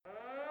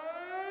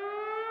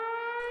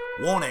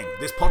Warning,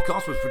 this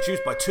podcast was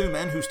produced by two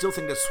men who still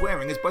think that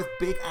swearing is both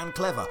big and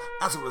clever.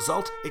 As a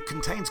result, it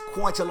contains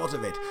quite a lot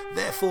of it.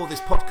 Therefore,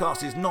 this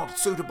podcast is not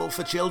suitable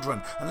for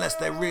children, unless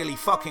they're really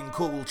fucking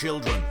cool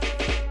children.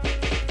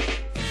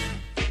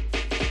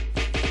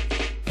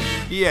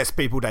 Yes,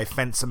 people, Dave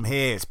Fensom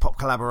here. It's Pop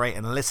Collaborate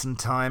and Listen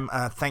time.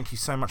 Thank you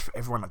so much for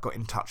everyone that got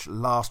in touch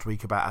last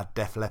week about our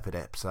Def Leppard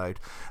episode.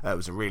 It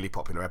was a really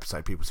popular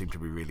episode. People seem to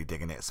be really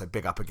digging it. So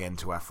big up again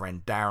to our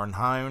friend Darren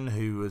Hone,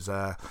 who was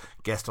a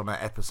guest on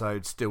that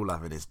episode. Still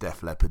loving his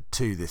Def Leppard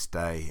to this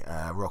day.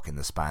 Rocking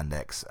the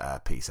spandex.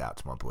 Peace out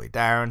to my boy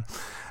Darren.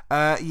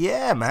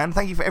 Yeah, man.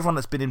 Thank you for everyone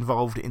that's been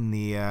involved in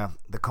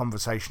the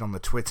conversation on the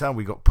Twitter.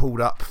 We got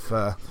pulled up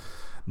for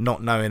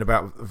not knowing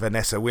about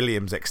Vanessa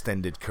Williams'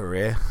 extended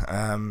career.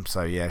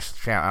 So yeah,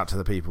 shout out to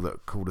the people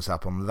that called us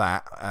up on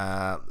that.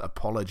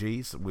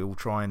 Apologies. We'll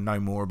try and know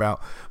more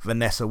about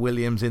Vanessa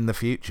Williams in the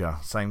future.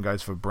 Same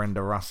goes for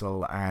Brenda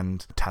Russell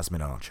and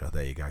Tasmin Archer.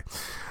 There you go.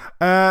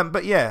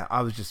 But yeah,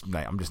 I'm just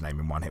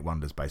naming one-hit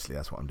wonders, basically.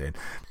 That's what I'm doing.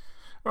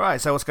 Right,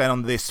 so what's going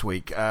on this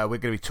week? We're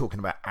going to be talking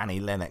about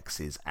Annie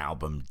Lennox's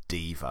album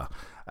Diva.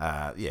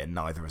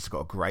 Neither of us have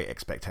got a great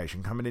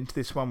expectation coming into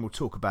this one. We'll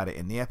talk about it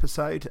in the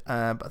episode,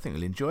 but I think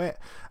we'll enjoy it.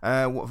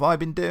 What have I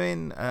been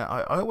doing?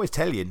 I always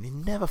tell you,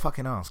 never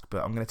fucking ask,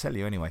 but I'm going to tell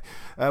you anyway.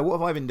 What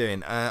have I been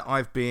doing?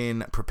 I've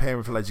been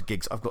preparing for loads of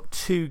gigs. I've got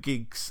 2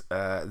 gigs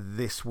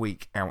this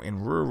week out in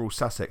rural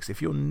Sussex.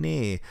 If you're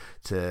near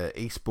to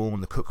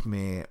Eastbourne, the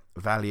Cuckmere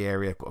Valley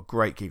area, I've got a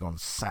great gig on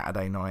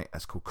Saturday night.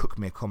 It's called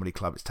Cuckmere Comedy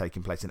Club. It's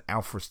taking place in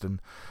Alfriston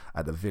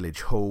at the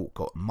Village Hall.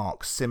 Got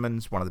Mark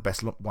Simmons, one of the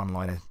best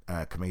one-liner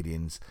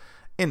comedians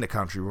in the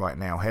country right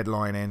now,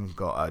 headlining.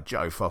 Got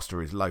Joe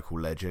Foster, his local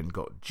legend.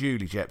 Got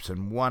Julie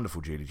Jepson,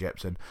 wonderful Julie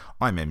Jepson.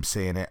 I'm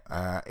emceeing it.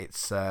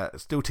 It's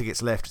still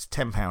tickets left. It's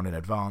 £10 in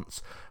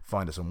advance.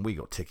 Find us on We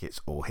Got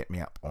Tickets or hit me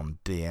up on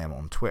DM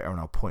on Twitter and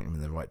I'll point them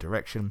in the right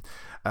direction.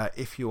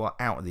 If you are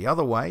out the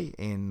other way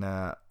in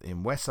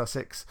West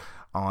Sussex,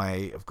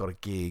 I have got a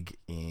gig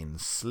in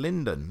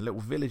Slindon, little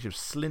village of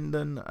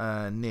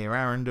Slindon near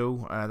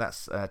Arundel.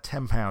 That's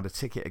 £10 a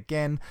ticket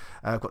again.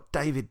 I've got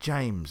David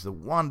James, the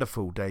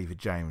wonderful David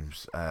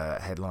James,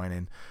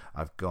 headlining.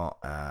 I've got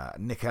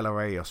Nick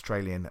Elleray,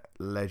 Australian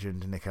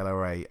legend Nick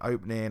Elleray,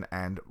 opening,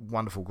 and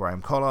wonderful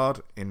Graham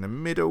Collard in the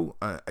middle.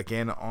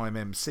 Again, I'm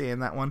emceeing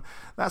that one.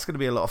 That's going to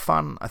be a lot of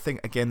fun. I think,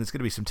 again, there's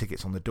going to be some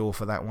tickets on the door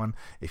for that one.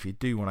 If you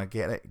do want to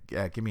get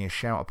it, give me a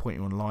shout. I'll point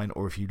you online.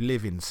 Or if you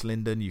live in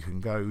Slindon, you can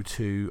go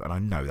to, and I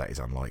know that is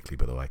unlikely,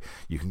 by the way,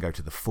 you can go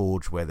to the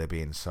Forge where they're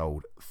being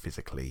sold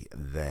physically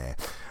there.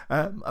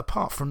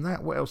 Apart from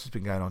that, what else has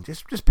been going on?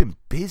 Just been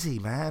busy,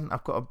 man.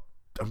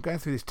 I'm going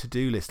through this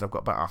to-do list. I've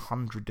got about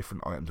 100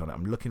 different items on it.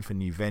 I'm looking for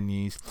new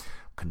venues,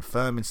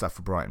 confirming stuff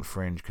for Brighton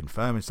Fringe,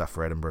 confirming stuff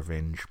for Edinburgh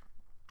Fringe.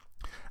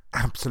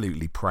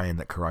 Absolutely praying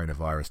that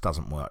coronavirus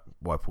doesn't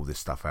wipe all this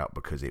stuff out,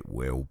 because it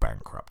will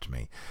bankrupt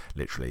me.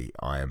 Literally,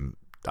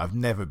 I've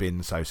never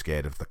been so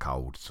scared of the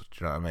cold. Do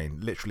you know what I mean?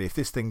 Literally, if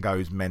this thing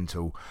goes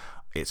mental,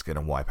 it's going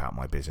to wipe out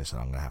my business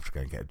and I'm going to have to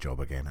go and get a job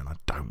again, and I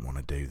don't want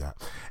to do that.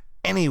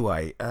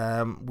 Anyway,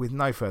 with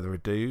no further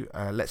ado,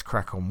 let's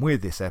crack on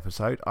with this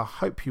episode. I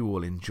hope you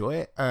all enjoy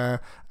it.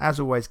 As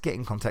always, get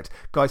in contact.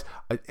 Guys,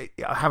 I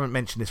haven't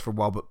mentioned this for a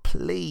while, but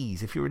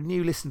please, if you're a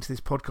new listener to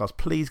this podcast,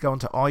 please go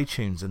onto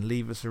iTunes and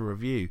leave us a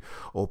review.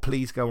 Or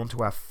please go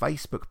onto our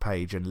Facebook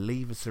page and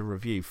leave us a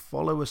review.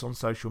 Follow us on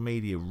social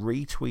media.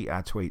 Retweet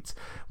our tweets.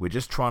 We're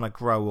just trying to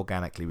grow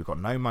organically. We've got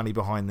no money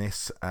behind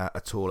this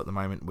at all at the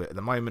moment.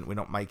 We're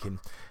not making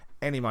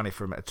any money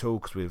from it at all,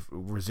 because we're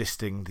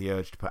resisting the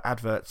urge to put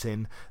adverts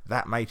in.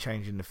 That may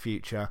change in the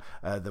future.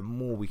 The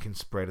more we can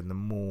spread and the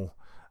more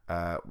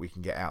we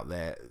can get out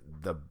there,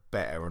 the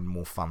better and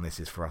more fun this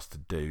is for us to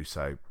do.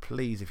 So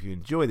please, if you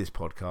enjoy this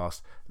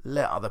podcast,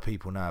 let other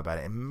people know about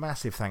it. And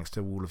massive thanks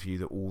to all of you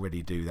that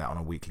already do that on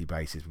a weekly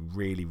basis.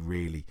 Really,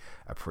 really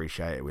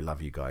appreciate it. We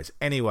love you guys.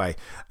 Anyway,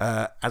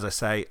 as I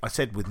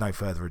said with no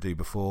further ado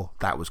before,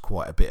 that was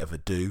quite a bit of a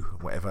do,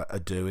 whatever a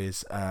do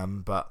is.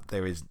 But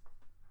there is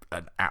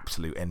an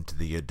absolute end to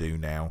the ado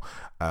now.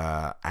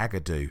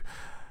 Agadoo.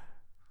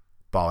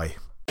 Bye.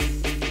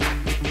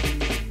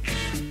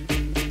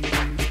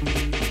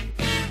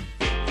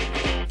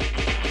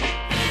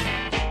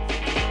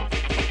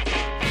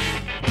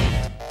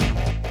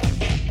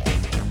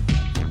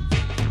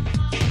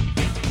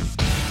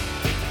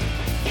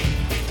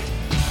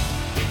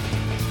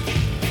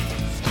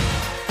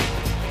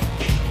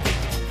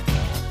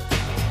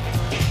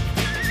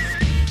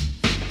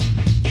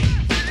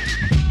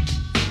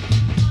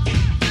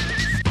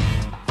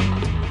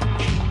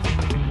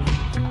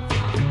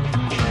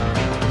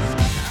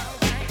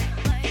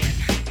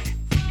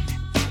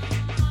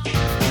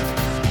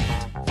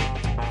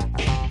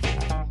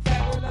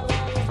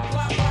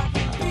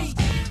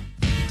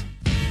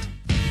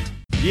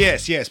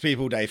 Yes,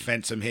 people. Dave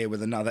Fensom here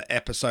with another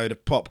episode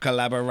of Pop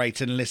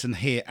Collaborate and Listen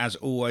here, as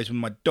always, with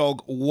my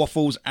dog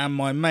Waffles and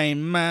my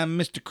main man,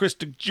 Mr.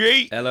 Krista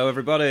G. Hello,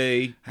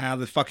 everybody. How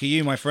the fuck are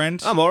you, my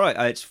friend? I'm all right.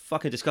 It's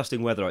fucking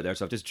disgusting weather out there,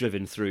 so I've just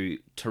driven through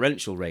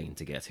torrential rain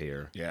to get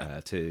here.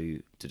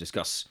 To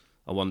discuss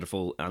a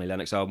wonderful Annie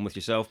Lennox album with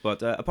yourself,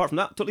 but apart from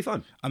that, totally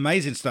fine.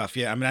 Amazing stuff,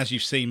 yeah. I mean, as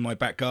you've seen, my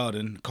back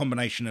garden,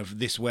 combination of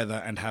this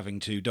weather and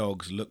having two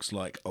dogs, looks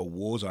like a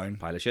war zone.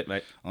 Pile of shit,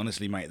 mate.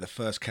 Honestly, mate, the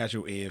first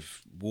casualty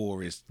of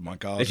war is my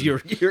garden. It's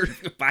your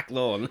back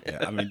lawn.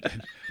 Yeah, I mean,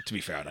 to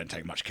be fair, I don't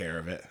take much care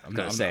of it.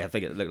 I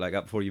think it looked like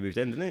that before you moved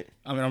in, didn't it?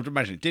 I mean, I'm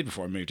imagining it did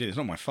before I moved in. It's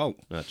not my fault.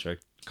 That's true.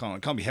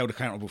 Can't be held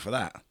accountable for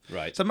that.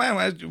 Right. So, man,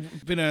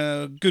 it's been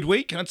a good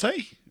week, I'd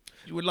say.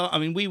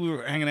 We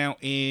were hanging out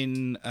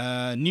in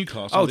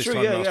Newcastle this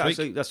time last week.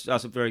 Actually, that's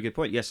a very good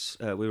point. Yes,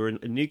 we were in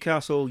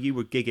Newcastle. You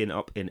were gigging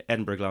up in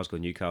Edinburgh, Glasgow,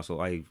 Newcastle.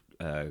 I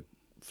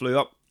flew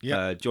up,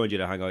 joined you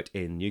to hang out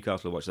in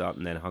Newcastle, watch that,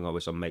 and then hung out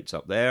with some mates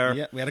up there.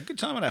 Yeah, we had a good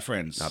time with our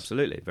friends.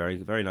 Absolutely. Very,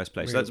 very nice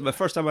place. Really? That's the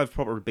first time I've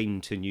probably been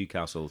to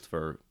Newcastle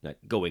for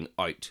going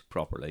out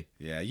properly.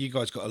 Yeah, you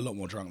guys got a lot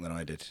more drunk than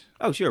I did.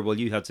 Oh, sure. Well,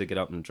 you had to get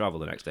up and travel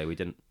the next day. We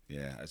didn't.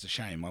 Yeah, it's a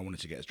shame. I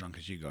wanted to get as drunk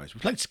as you guys. We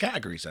played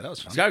Scattergories, so that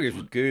was fun. Scattergories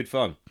was good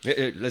fun.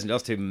 Listen, to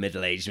us two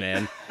middle-aged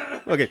men.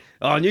 Okay.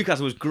 Oh,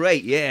 Newcastle was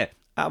great, yeah.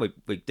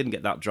 We didn't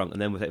get that drunk,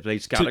 and then we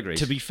played Scattergories.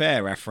 To be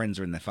fair, our friends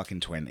are in their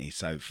fucking 20s,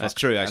 so that's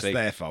true, actually.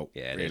 That's their fault.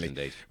 Yeah, it really. is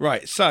indeed.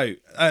 Right, so,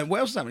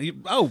 what else is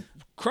happening? Oh,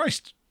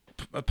 Christ.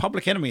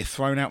 Public Enemy have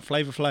thrown out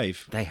Flavor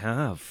Flav. They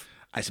have.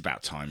 It's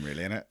about time,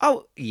 really, isn't it?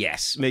 Oh,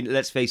 yes. I mean,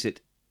 let's face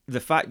it.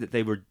 The fact that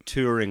they were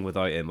touring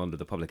without him under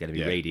the Public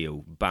Enemy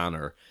radio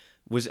banner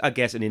was, I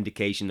guess, an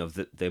indication of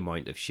the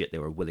amount of shit they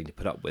were willing to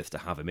put up with to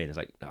have him in. It's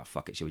like,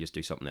 fuck it, shall we just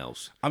do something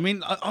else? I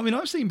mean,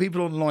 I've seen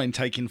people online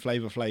taking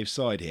Flavor Flav's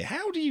side here.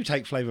 How do you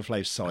take Flavor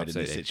Flav's side in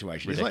this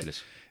situation?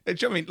 Ridiculous.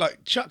 It's like, I mean,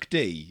 like Chuck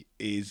D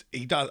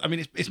does. I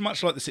mean, it's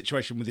much like the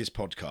situation with this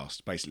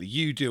podcast. Basically,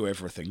 you do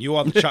everything. You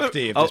are the Chuck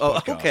D of this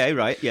podcast. Okay,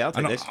 right, yeah, I'll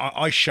take this.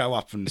 I show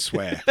up and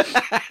swear.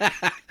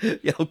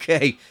 Yeah,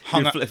 okay.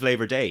 You're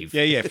Flavor Dave.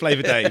 Yeah,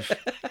 Flavor Dave,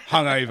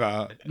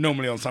 hungover,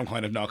 normally on some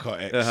kind of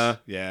narcotics. Uh-huh.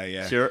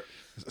 Yeah. Sure.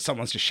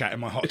 Someone's just shat in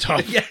my hot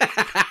tub.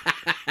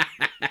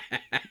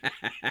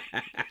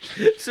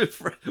 So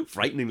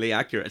frighteningly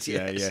accurate.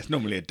 Yeah. It's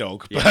normally a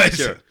dog. Yeah,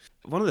 sure.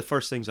 One of the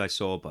first things I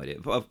saw about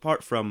it,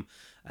 apart from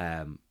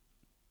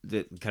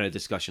the kind of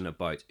discussion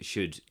about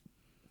should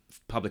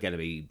Public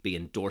Enemy be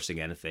endorsing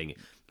anything,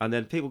 and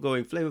then people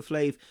going, Flavor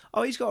Flav,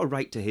 he's got a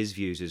right to his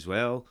views as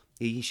well.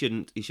 He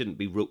shouldn't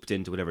be roped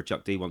into whatever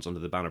Chuck D wants under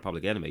the banner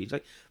Public Enemy. He's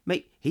like,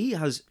 mate, he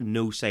has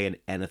no say in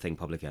anything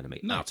Public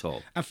Enemy at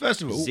all. And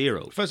first of all,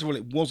 zero. First of all,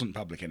 it wasn't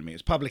Public Enemy. It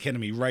was Public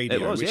Enemy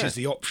Radio, which is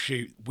the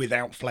offshoot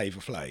without Flavor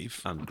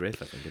Flav. And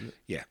Griff, I think, isn't it?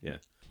 Yeah.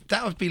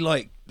 That would be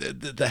like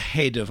the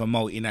head of a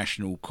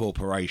multinational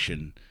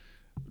corporation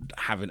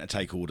having to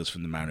take orders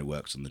from the man who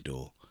works on the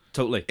door.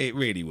 Totally. It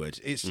really would.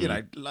 It's, you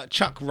know, like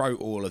Chuck wrote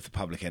all of the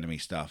Public Enemy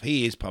stuff.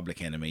 He is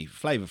Public Enemy.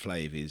 Flavor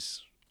Flav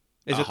is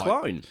a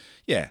clown.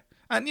 Yeah.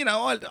 And, you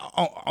know,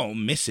 I'll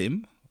miss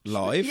him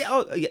live.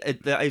 Yeah,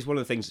 that is one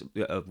of the things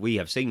we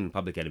have seen in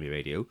Public Enemy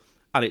Radio,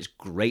 and it's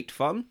great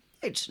fun.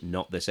 It's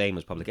not the same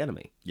as Public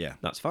Enemy. Yeah.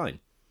 That's fine.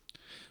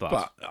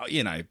 But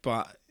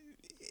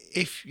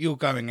if you're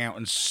going out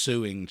and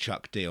suing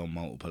Chuck D on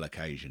multiple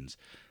occasions,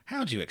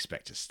 how do you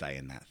expect to stay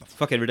in that?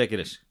 Fucking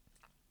ridiculous.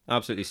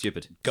 Absolutely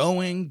stupid.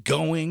 Going.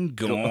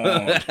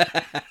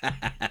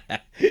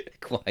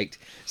 Quite.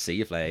 See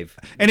you, Flav.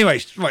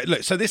 Anyways, right,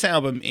 look, so this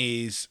album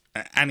is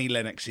Annie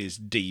Lennox's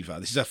Diva.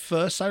 This is her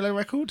first solo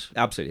record?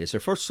 Absolutely. It's her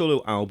first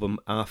solo album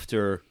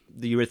after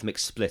the Eurythmics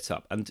split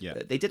up. And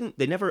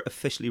they never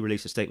officially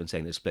released a statement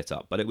saying they split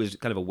up, but it was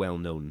kind of a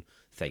well-known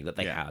thing that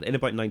they had. In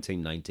about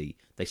 1990,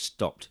 they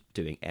stopped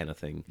doing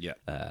anything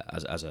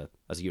as a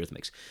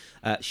Eurythmics.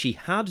 She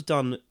had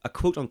done a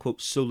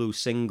quote-unquote solo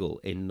single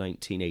in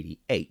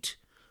 1988,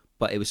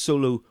 but it was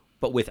solo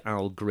but with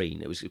Al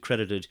Green. It was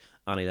credited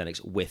Annie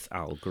Lennox with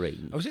Al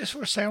Green. Oh, was it for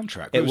a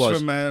soundtrack? It was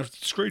from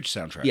Scrooge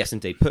soundtrack. Yes,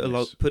 indeed. Put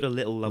a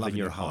little love in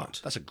your heart.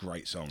 That's a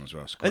great song as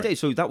well. Indeed.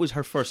 So that was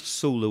her first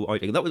solo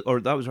outing. That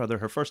was rather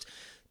her first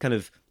kind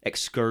of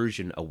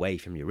excursion away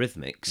from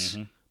Eurythmics.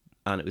 Mm-hmm.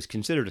 And it was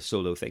considered a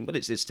solo thing, but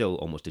it's still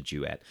almost a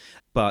duet.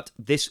 But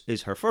this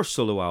is her first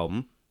solo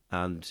album,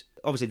 and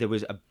obviously there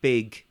was a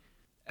big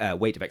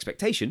weight of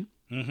expectation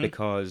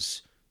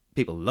because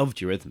people loved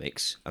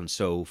Eurythmics, and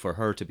so for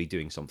her to be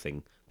doing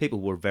something,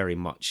 people were very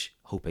much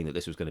hoping that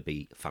this was going to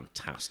be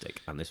fantastic,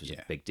 and this was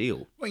a big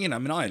deal. Well, you know, I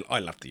mean, I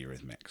loved the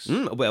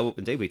Eurythmics. Well,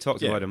 indeed, we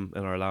talked about them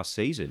in our last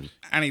season.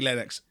 Annie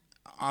Lennox,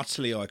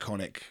 utterly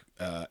iconic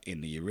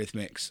in the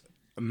Eurythmics.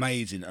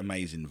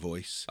 Amazing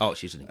voice. Oh,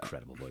 she's an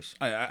incredible voice.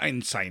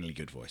 Insanely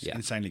good voice. Yeah.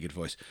 Insanely good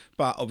voice.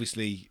 But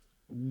obviously,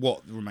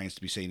 what remains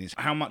to be seen is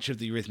how much of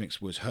the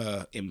Eurythmics was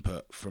her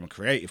input from a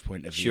creative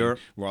point of view,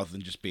 rather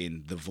than just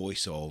being the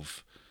voice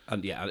of.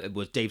 And it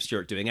was Dave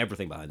Stewart doing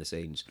everything behind the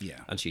scenes.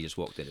 Yeah. And she just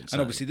walked in and And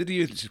obviously, the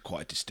Eurythmics is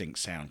quite a distinct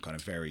sound, kind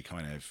of very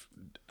kind of,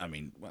 I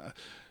mean,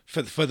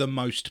 for the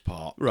most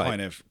part, Right.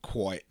 kind of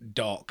quite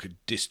dark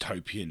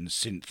dystopian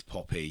synth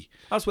poppy.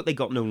 That's what they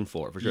got known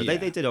for sure. Yeah.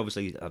 They did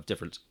obviously have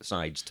different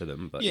sides to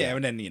them, but Yeah,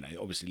 and then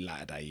obviously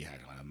latter day you had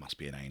Must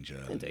Be an Angel,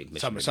 and Indeed,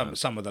 Mission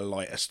some of the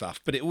lighter stuff,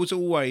 but it was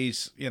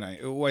always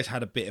it always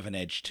had a bit of an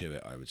edge to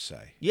it, I would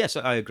say. Yes,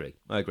 I agree.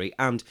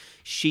 And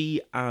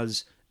she,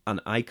 as an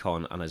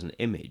icon and as an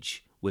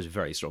image, was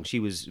very strong. She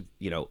was,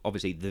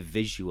 obviously the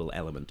visual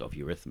element of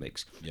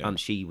Eurythmics, Yeah. and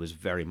she was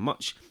very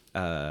much,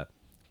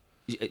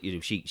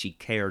 she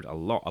cared a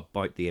lot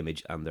about the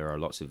image, and there are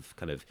lots of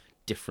kind of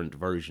different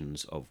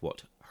versions of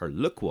what her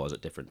look was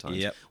at different times,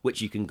 Yep.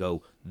 which you can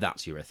go,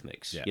 that's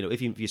Eurythmics. Yeah.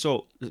 If you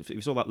saw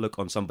that look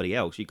on somebody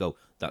else, you go,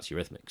 that's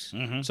Eurythmics.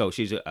 Mm-hmm. So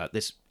she's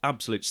this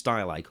absolute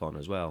style icon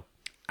as well.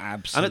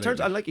 Absolutely. And it turns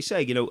out, like you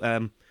say,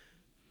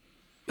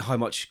 how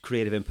much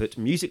creative input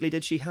musically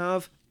did she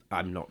have?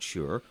 I'm not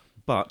sure.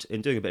 But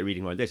in doing a bit of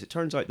reading around this, it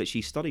turns out that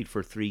she studied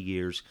for 3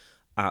 years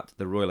at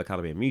the Royal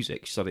Academy of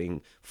Music,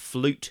 studying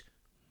flute,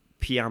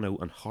 piano,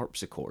 and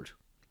harpsichord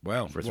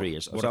well for 3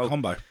 years. What So- a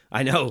combo!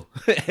 I know.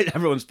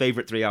 Everyone's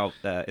favourite three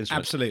instruments.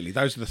 Absolutely,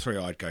 those are the three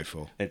I'd go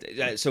for.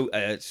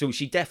 So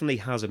she definitely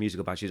has a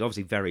musical background. She's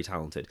obviously very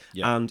talented.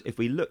 Yeah. And if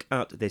we look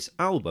at this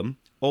album,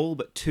 all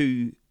but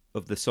 2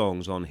 of the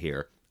songs on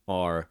here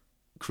are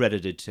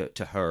credited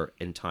to her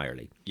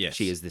entirely. Yes.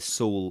 She is the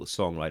sole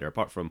songwriter,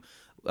 apart from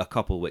a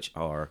couple which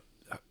are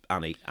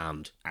Annie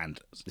and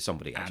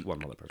somebody else,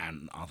 one other person.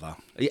 And other.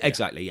 Yeah,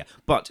 exactly, yeah.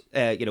 But,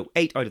 8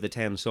 out of the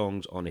 10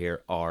 songs on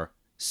here are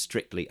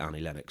strictly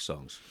Annie Lennox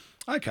songs.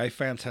 Okay,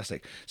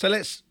 fantastic. So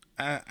let's,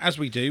 as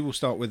we do, we'll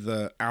start with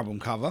the album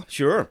cover.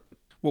 Sure.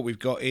 What we've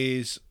got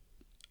is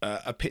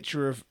a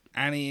picture of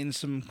Annie in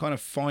some kind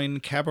of fine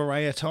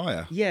cabaret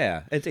attire.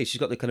 Yeah, indeed. She's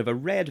got the kind of a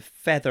red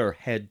feather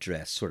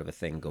headdress sort of a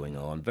thing going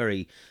on,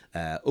 very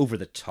over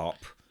the top.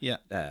 Yeah.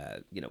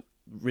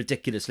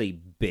 Ridiculously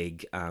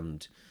big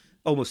and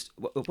almost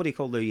what do you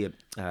call the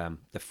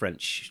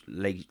French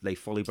les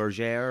folies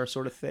bergères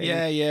sort of thing?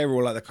 Yeah, we're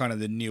all like the kind of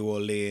the New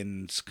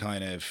Orleans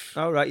kind of.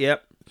 Oh right, yeah.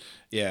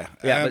 Yeah.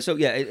 But so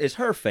it's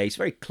her face,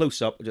 very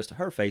close up, just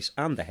her face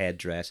and the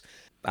headdress,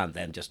 and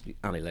then just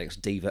Annie Lennox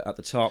diva at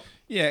the top.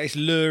 Yeah, it's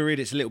lurid.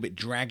 It's a little bit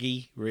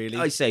draggy, really.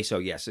 I say so.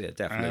 Yes, yeah,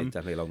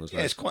 definitely along those Yeah,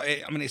 lines. it's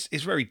quite. I mean, it's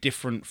very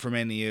different from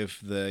any of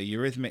the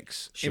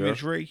Eurythmics Sure.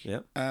 imagery.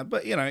 Yeah.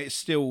 But it's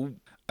still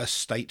a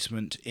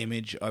statement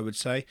image, I would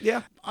say.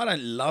 Yeah. I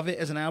don't love it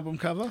as an album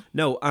cover.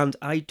 No, and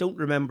I don't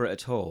remember it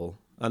at all.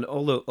 And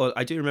although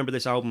I do remember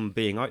this album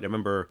being out, I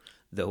remember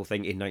the whole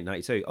thing in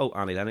 1992. Oh,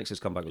 Annie Lennox has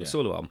come back with a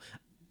solo album.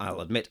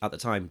 I'll admit, at the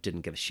time,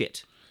 didn't give a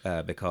shit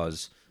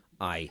because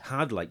I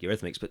had liked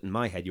Eurythmics, but in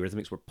my head,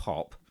 Eurythmics were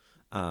pop,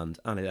 and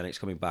Annie Lennox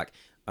coming back,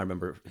 I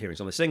remember hearing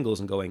some of the singles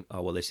and going,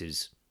 oh, well, this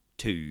is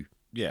too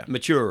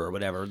mature or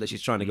whatever, that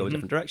she's trying to go a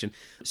different direction.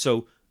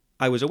 So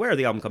I was aware of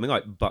the album coming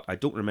out, but I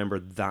don't remember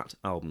that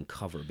album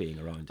cover being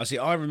around.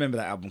 I remember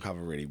that album cover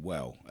really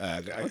well.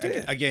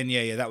 Again,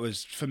 that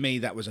was, for me,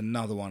 that was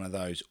another one of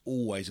those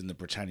always in the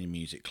Britannia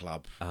Music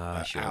Club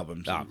Sure.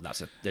 albums.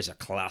 There's a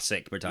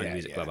classic Britannia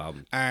Music Club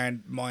album.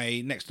 And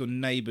my next door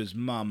neighbour's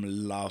mum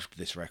loved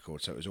this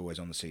record, so it was always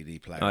on the CD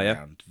player yeah?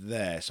 around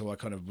there. So I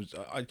kind of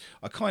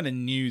I kind of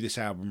knew this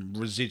album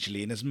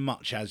residually, in as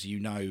much as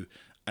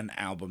an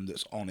album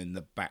that's on in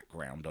the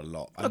background a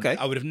lot. Okay.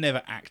 I would have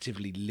never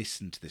actively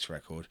listened to this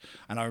record,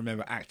 and I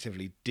remember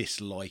actively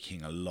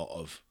disliking a lot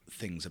of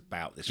things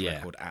about this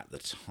record at the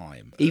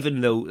time.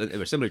 Even though it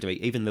was similar to me,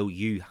 even though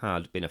you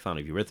had been a fan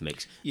of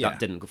Eurythmics, Yeah. that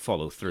didn't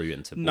follow through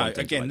into No, wanting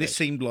to again, like this it.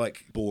 seemed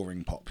like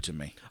boring pop to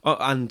me. Oh,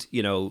 and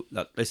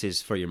that this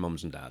is for your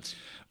mums and dads.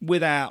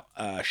 Without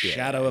a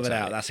shadow of a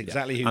doubt, Exactly. that's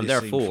exactly who And this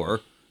seemed therefore,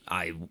 for.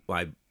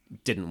 I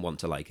didn't want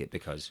to like it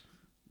because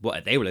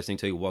what they were listening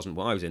to wasn't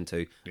what I was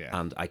into,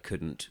 and I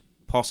couldn't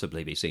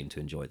possibly be seen to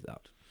enjoy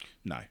that.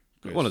 No.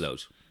 One of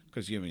those.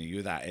 Because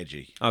you're that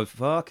edgy. Oh,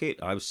 fuck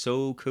it. I was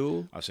so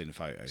cool. I've seen the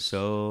photos.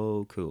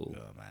 So cool.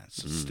 Oh, man.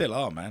 Still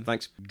are, man.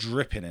 Thanks.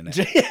 Dripping in it.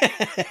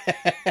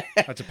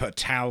 I had to put a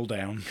towel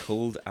down.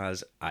 Cold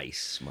as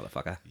ice,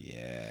 motherfucker.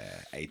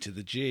 Yeah. A to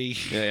the G.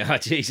 Yeah,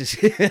 Jesus.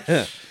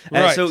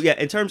 Right. So,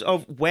 in terms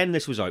of when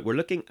this was out, we're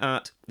looking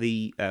at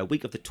the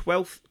week of the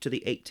 12th to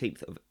the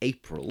 18th of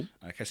April.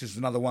 I guess this is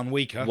another 1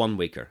 weeker. 1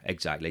 weeker,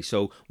 exactly.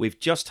 So, we've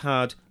just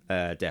had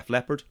Def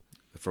Leppard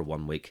for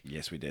 1 week.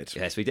 Yes, we did.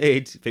 Yes, we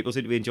did. People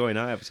seem to be enjoying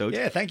our episode.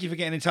 Yeah, thank you for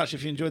getting in touch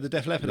if you enjoyed the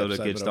Def Leppard A lot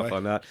episode. of good by the stuff way.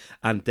 on that.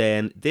 And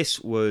then this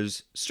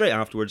was straight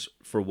afterwards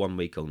for 1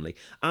 week only.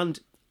 And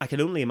I can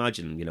only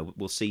imagine,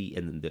 we'll see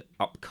in the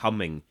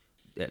upcoming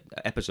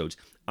episodes,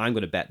 I'm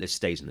going to bet this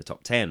stays in the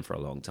top 10 for a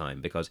long time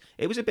because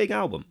it was a big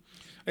album.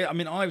 Yeah, I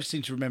mean, I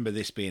seem to remember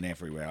this being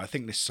everywhere. I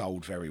think this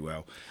sold very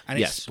well. And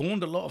it Yes.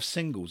 spawned a lot of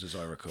singles, as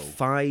I recall.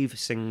 5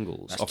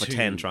 singles That's off a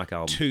 10-track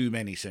album. Too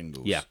many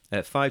singles. Yeah,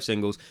 5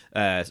 singles,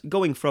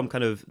 going from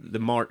kind of the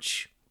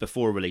March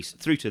before release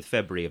through to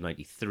February of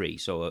 '93.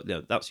 So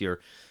that's your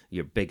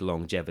big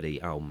longevity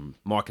album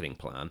marketing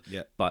plan.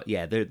 Yeah. But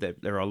yeah, there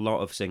are a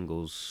lot of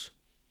singles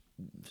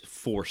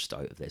forced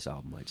out of this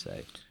album, I'd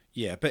say.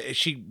 Yeah, but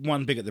she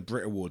won big at the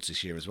Brit Awards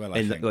this year as well,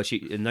 I think.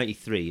 In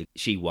 '93,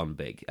 she won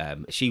big.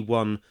 She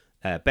won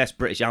Best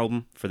British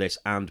Album for this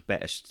and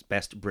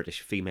Best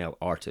British Female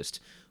Artist,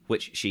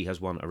 which she has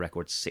won a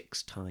record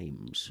 6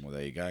 times. Well,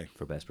 there you go.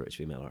 For Best British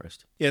Female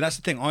Artist. Yeah, that's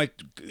the thing. I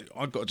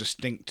got a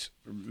distinct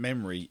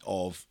memory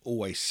of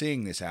always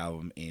seeing this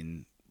album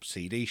in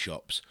CD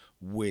shops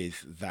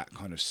with that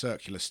kind of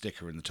circular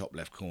sticker in the top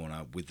left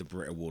corner with the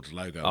Brit Awards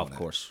logo on it. Of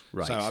course,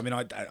 right. So, I mean,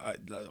 I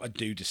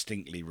do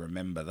distinctly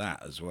remember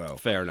that as well.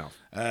 Fair enough.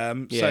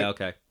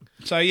 Okay.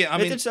 So, yeah, I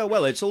mean... It did sell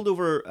well. It sold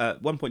over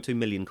 1.2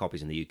 million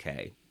copies in the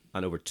UK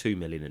and over 2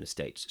 million in the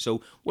States.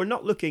 So we're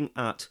not looking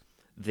at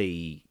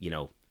the,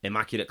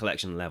 Immaculate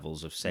Collection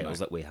levels of sales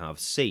that we have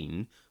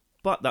seen,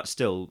 but that's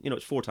still,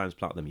 it's 4 times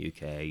platinum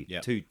UK,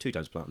 Yep. two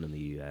times platinum in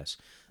the US.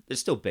 It's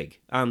still big.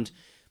 And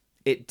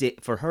it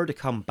did, for her to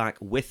come back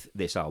with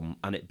this album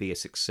and it be a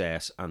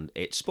success, and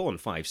it spawned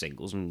 5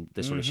 singles and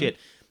this sort of shit,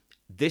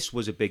 this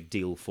was a big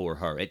deal for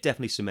her. It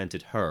definitely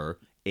cemented her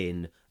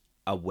in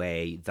a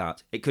way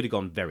that it could have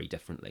gone very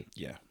differently.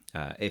 Yeah.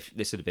 If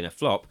this had been a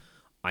flop,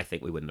 I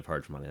think we wouldn't have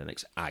heard from Annie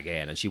Lennox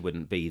again, and she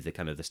wouldn't be the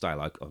kind of the style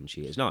icon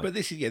she is now. But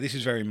this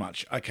is very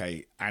much,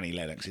 okay, Annie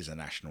Lennox is a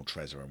national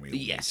treasure, and we all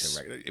need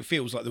to... It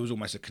feels like there was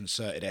almost a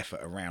concerted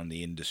effort around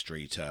the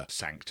industry to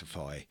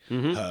sanctify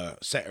her,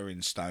 set her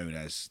in stone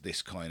as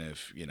this kind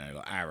of,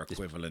 like our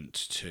equivalent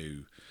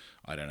to,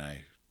 I don't know...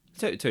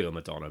 To a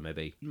Madonna,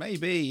 maybe.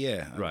 Maybe,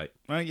 yeah. Right.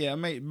 Yeah,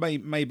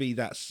 maybe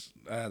that's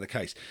the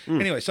case.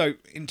 Anyway, so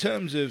in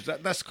terms of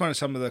that's kind of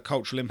some of the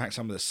cultural impact,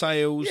 some of the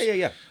sales.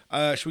 Yeah.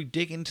 Should we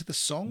dig into the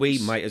songs? We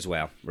might as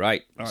well.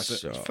 Right. All right,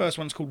 so the first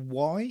one's called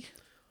Why?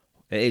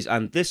 It is,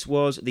 and this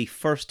was the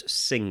first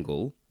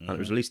single, and it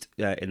was released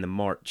in the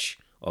March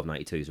of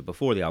 '92, so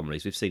before the album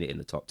release. We've seen it in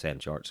the top 10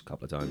 charts a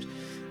couple of times.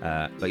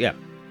 But yeah.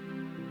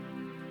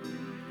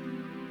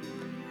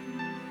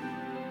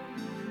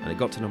 And it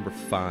got to number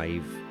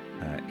 5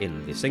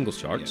 in the singles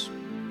charts.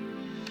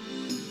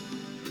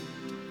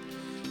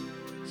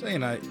 So, I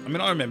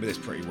mean, I remember this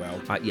pretty well.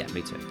 Yeah,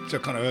 me too. So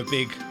kind of a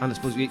big, and I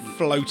suppose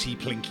floaty,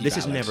 plinky This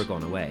has ballad. never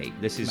gone away.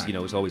 This is,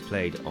 it's always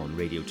played on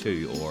Radio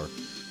 2 or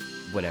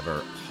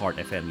whatever Heart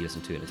FM you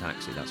listen to in a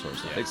taxi, that sort of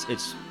stuff. Yeah.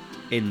 It's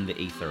in the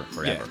ether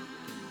forever. Yeah.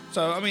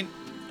 So, I mean,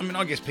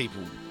 I guess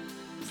people,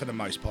 for the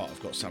most part,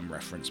 have got some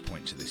reference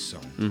point to this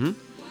song. Mm-hmm.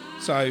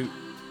 So,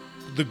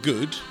 The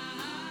Good,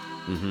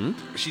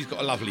 she's got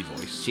a lovely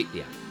voice.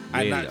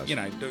 Really and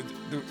that, does.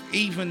 the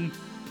even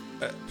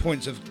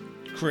points of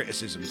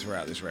criticism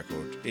throughout this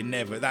record,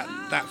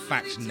 that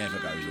fact never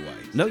goes away.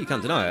 No, you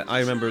can't deny it.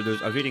 I remember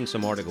I was reading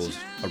some articles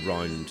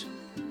around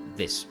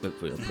this,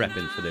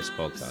 prepping for this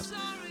podcast,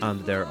 and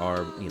there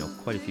are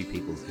quite a few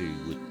people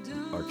who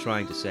are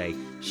trying to say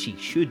she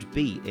should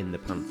be in the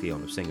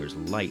pantheon of singers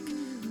like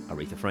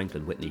Aretha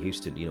Franklin, Whitney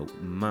Houston,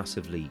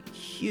 massively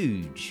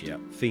huge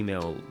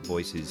female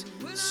voices,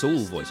 soul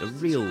voice, a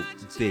real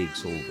big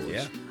soul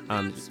voice. Yeah.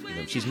 And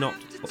she's not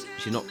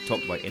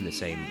talked about in the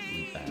same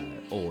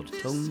odd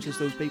tones as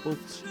those people,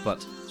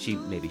 but she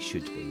maybe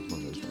should be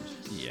one of those ones.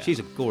 Yeah. She's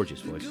a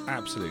gorgeous voice.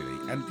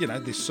 Absolutely.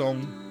 And this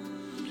song,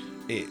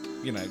 it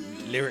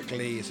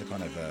lyrically it's a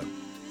kind of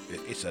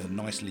it's a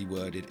nicely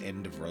worded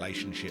end of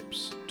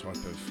relationships type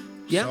of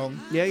song.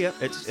 Yeah.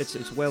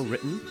 It's well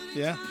written.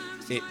 Yeah.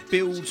 It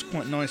builds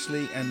quite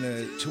nicely,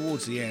 and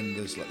towards the end,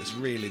 there's like this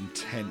real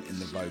intent in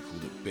the vocal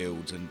that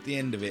builds, and the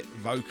end of it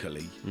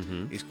vocally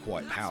is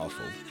quite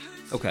powerful.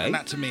 Okay. And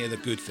that to me are the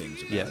good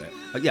things about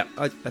it.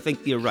 I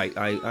think you're right.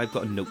 I've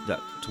got a note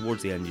that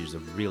towards the end there's a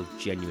real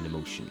genuine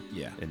emotion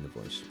in the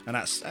voice. And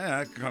that's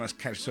kind of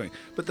catches something.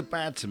 But the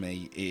bad to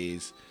me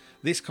is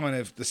this kind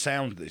of the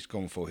sound that it's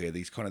gone for here,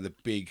 these kind of the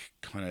big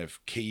kind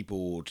of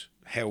keyboard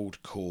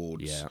held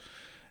chords. Yeah.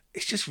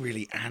 It's just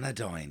really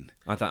anodyne.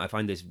 I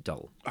find this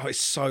dull. Oh,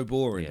 it's so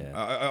boring.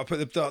 Yeah. I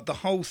put the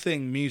whole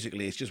thing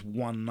musically is just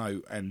one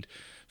note, and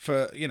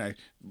for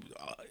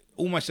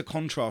almost a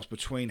contrast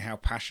between how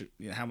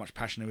much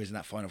passion there is in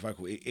that final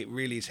vocal. It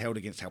really is held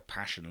against how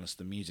passionless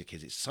the music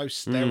is. It's so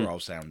sterile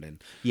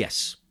sounding.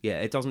 Yes, yeah.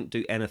 It doesn't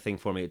do anything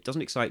for me. It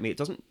doesn't excite me. It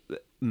doesn't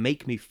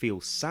make me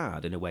feel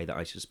sad in a way that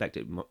I suspect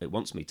it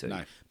wants me to.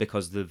 No.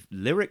 Because the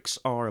lyrics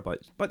are about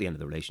the end of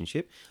the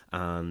relationship,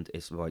 and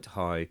it's about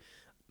how.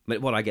 But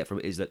what I get from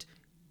it is that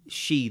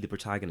she, the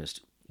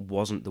protagonist,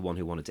 wasn't the one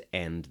who wanted to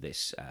end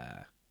this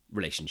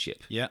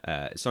relationship. Yeah.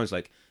 It sounds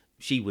like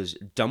she was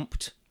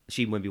dumped.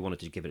 She maybe wanted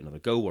to give it another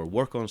go or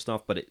work on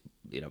stuff, but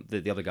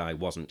the other guy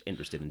wasn't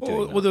interested in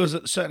doing that. Well, there was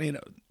certainly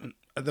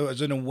there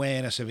was an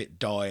awareness of it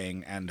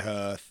dying, and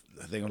her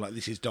thing like,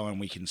 this is dying,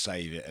 we can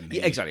save it. And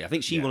exactly. I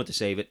think she wanted to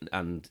save it,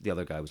 and the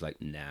other guy was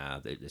like, "Nah,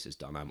 this is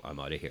done. I'm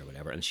out of here,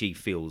 whatever." And she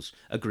feels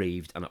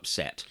aggrieved and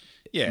upset,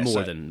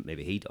 more than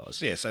maybe he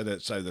does. Yeah. So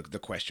the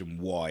question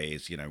why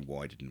is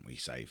why didn't we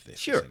save this?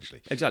 Sure.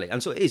 Essentially. Exactly.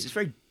 And so it is. It's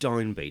very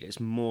downbeat. It's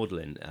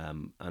maudlin,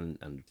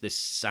 and this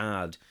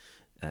sad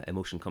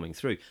emotion coming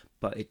through,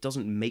 but it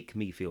doesn't make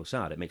me feel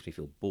sad. It makes me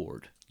feel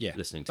bored. Yeah,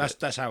 listening to it.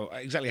 That's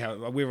exactly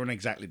how we're on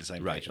exactly the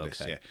same page with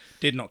this. Yeah,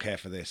 did not care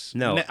for this.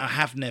 No, I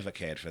have never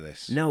cared for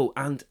this. No,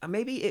 and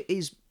maybe it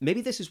is.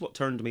 Maybe this is what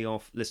turned me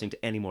off listening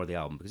to any more of the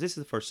album, because this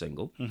is the first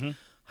single.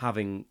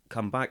 Having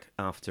come back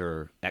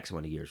after X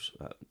amount of years,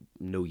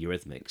 no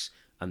Eurythmics,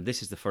 and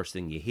this is the first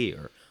thing you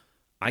hear.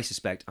 I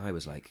suspect I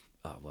was like,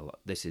 oh well,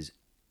 this is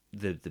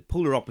the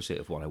polar opposite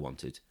of what I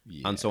wanted,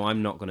 and so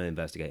I'm not going to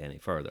investigate any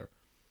further.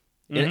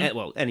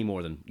 Well, any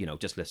more than,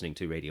 just listening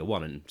to Radio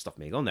 1 and stuff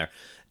being on there.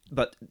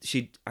 But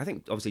she, I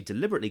think, obviously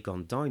deliberately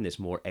gone down this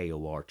more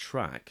AOR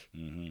track.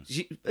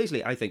 She,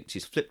 basically, I think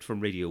she's flipped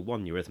from Radio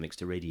 1 Eurythmics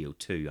to Radio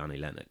 2 Annie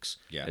Lennox,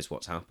 is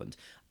what's happened.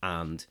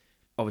 And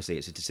obviously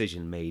it's a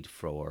decision made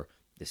for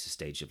this is the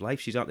stage of life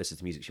she's at, this is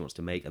the music she wants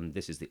to make, and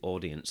this is the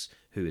audience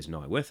who is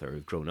now with her,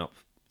 who've grown up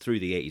through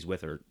the 80s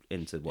with her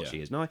into what she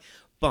is now.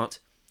 But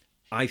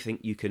I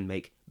think you can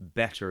make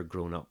better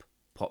grown-up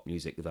pop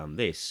music than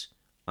this,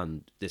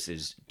 and this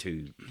is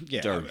too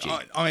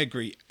dirgy. I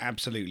agree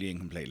absolutely and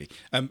completely.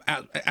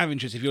 Out of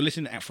interest, if you're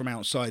listening from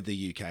outside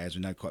the UK, as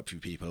we know quite a few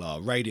people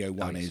are, Radio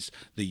 1 is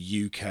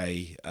the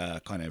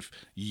UK kind of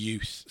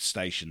youth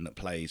station that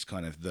plays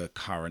kind of the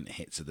current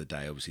hits of the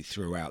day. Obviously,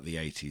 throughout the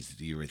 80s,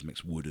 the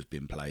Eurythmics would have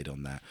been played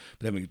on that.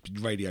 But then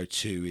Radio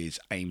 2 is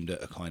aimed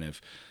at a kind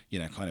of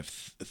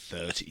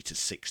 30 to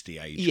 60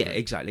 age group. Yeah,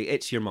 exactly.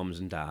 It's your mums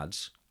and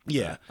dads.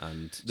 Yeah,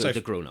 and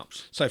the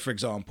grown-ups. So, for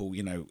example,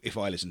 if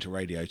I listen to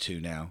Radio 2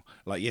 now,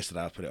 like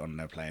yesterday I put it on and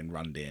they're playing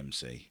Run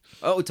DMC.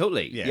 Oh,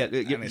 totally. Yeah, and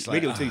it's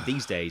like, Radio 2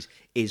 these days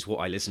is what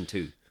I listen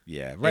to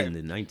in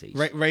the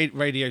 90s.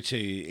 Radio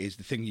 2 is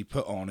the thing you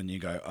put on and you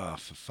go, oh,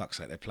 for fuck's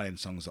sake, they're playing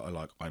songs that I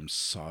like. I'm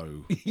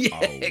so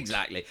old.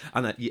 Exactly.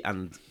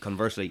 And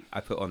conversely,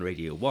 I put on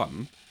Radio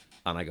 1...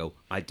 and I go,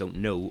 I don't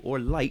know or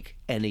like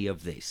any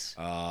of this.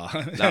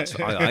 That's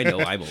I know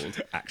I'm old.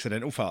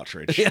 Accidental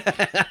partridge.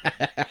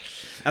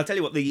 I'll tell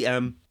you what,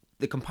 the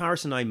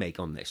comparison I make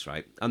on this,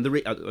 right, and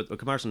the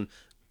comparison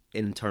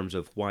in terms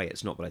of why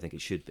it's not what I think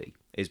it should be,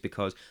 is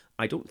because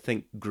I don't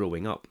think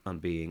growing up and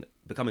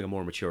becoming a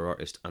more mature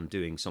artist and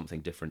doing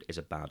something different is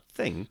a bad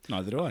thing.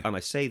 Neither do I. And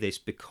I say this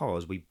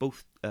because we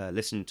both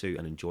listened to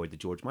and enjoyed the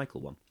George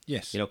Michael one.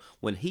 Yes.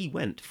 When he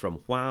went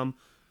from Wham!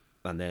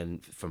 And then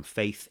from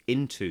Faith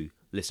into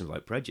Listen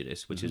Without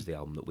Prejudice, which is the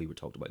album that we were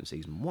talked about in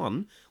season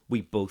 1,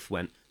 we both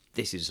went,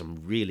 this is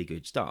some really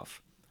good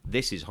stuff.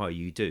 This is how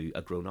you do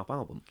a grown-up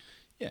album.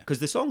 Yeah. Because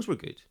the songs were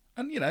good.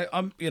 And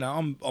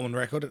I'm on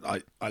record.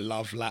 I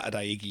love latter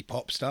day Iggy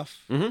Pop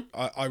stuff.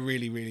 I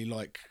really really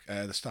like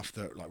the stuff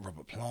that like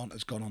Robert Plant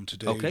has gone on to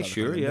do. Okay, like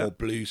sure, more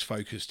blues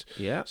focused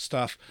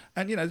stuff.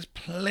 And there's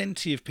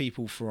plenty of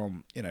people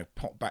from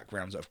pop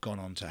backgrounds that have gone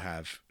on to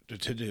have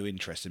to do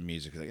interest in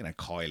music.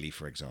 Kylie,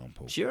 for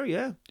example. Sure,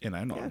 yeah.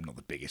 I'm not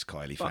the biggest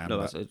Kylie fan. No,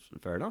 that's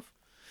fair enough.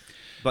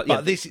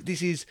 But this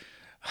is.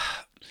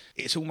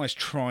 It's almost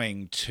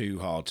trying too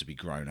hard to be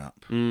grown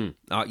up.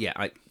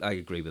 I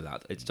agree with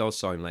that. It does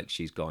sound like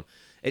she's gone.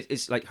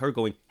 It's like her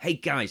going, hey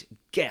guys,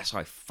 guess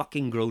how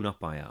fucking grown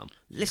up I am.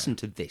 Listen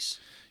to this.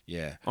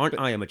 Yeah. Aren't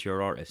I a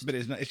mature artist? But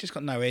it's just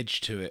got no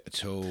edge to it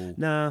at all.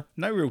 Nah.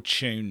 No real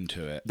tune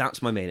to it.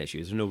 That's my main issue.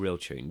 There's no real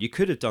tune. You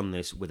could have done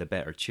this with a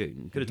better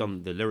tune. You could have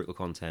done the lyrical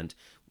content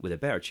with a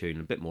better tune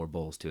and a bit more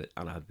balls to it,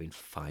 and I'd have been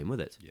fine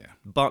with it. Yeah.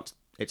 But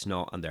it's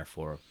not, and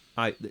therefore,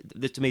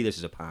 to me, this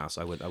is a pass.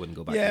 I wouldn't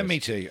go back. Yeah, to this. Me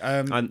too.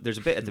 And there's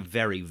a bit at the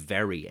very,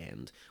 very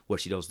end where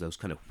she does those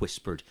kind of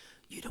whispered,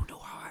 "You don't know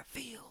how I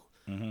feel."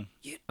 And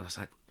I was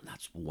like,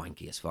 that's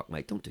wanky as fuck,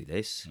 mate. Don't do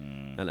this.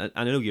 And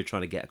I know you're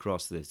trying to get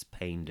across this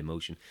pained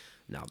emotion.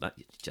 No, that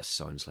just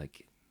sounds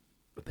like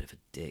a bit of a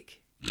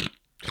dick.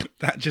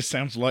 That just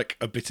sounds like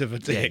a bit of a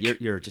dick. Yeah,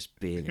 you're just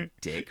being a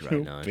dick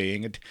right now.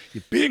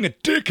 You're being a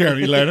dick,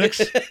 Annie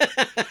Lennox.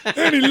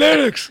 Annie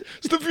Lennox,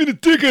 stop being a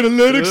dick, Annie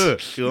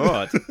Lennox.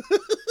 God.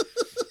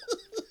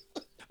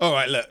 All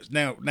right, look.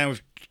 Now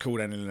we've called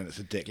Annie Lennox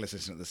a dick. Let's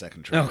listen to the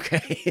second track.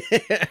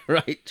 Okay.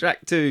 Right,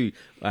 track 2,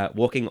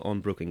 Walking on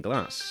Broken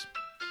Glass.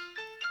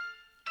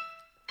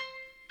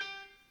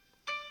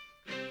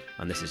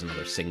 And this is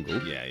another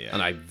single. Yeah.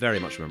 And I very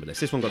much remember this.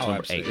 This one got to number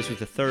absolutely. 8. This was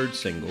the third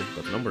single,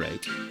 got to number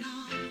 8.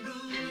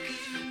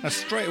 Now,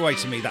 straight away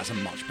to me, that's a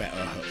much better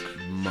hook.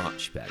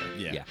 Much better.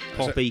 Yeah.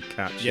 Poppy,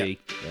 catchy.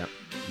 Yeah.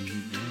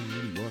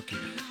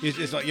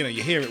 It's like, you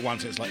hear it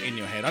once, it's like in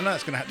your head. I know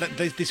it's going to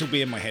this will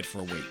be in my head for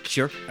a week.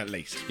 Sure. At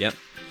least. Yep.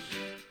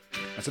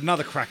 That's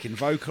another cracking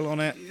vocal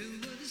on it.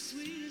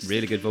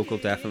 Really good vocal,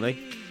 definitely.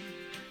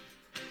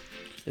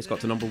 It's got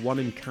to number 1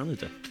 in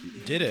Canada.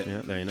 Did it?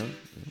 Yeah, there you know.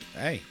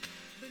 Hey.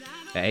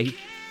 A.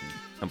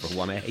 Number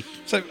 1A.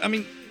 So, I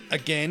mean,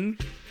 again,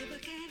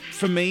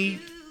 for me,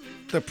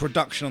 the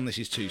production on this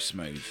is too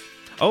smooth.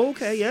 Oh,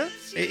 okay, yeah.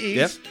 It is.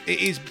 Yep. It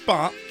is,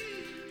 but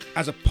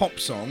as a pop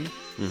song,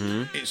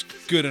 it's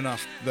good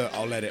enough that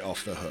I'll let it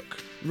off the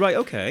hook. Right,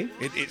 okay.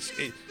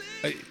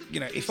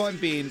 If I'm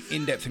being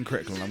in-depth and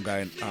critical and I'm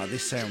going,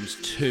 this sounds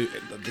too...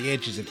 The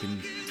edges have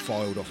been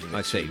filed off of it.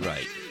 I see, too much.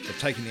 right. They've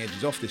taken the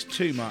edges off this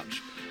too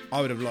much.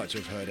 I would have liked to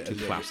have heard it Too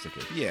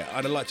plasticky. Yeah,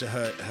 I'd have liked to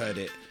heard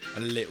it a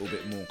little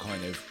bit more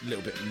kind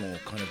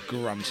of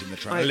grunt in the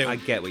track. I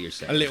get what you're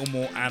saying. A little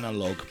more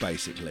analog,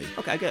 basically.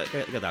 Okay, I get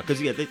that.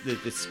 Because, yeah,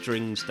 the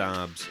string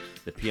stabs,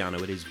 the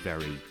piano, it is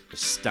very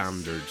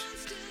standard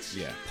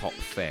pop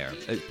fare.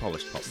 It's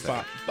polished pop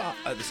fare. But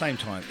at the same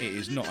time, it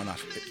is not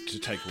enough to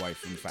take away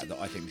from the fact that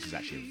I think this is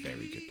actually a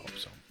very good pop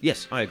song.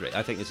 Yes, I agree.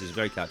 I think this is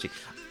very catchy.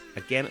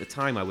 Again, at the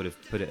time, I would have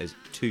put it as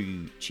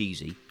too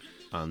cheesy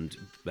and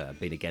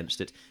been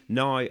against it.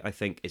 Now, I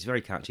think it's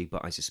very catchy,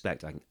 but I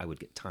suspect I would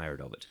get tired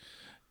of it.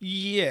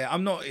 Yeah,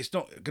 I'm not. It's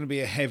not going to be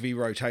a heavy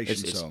rotation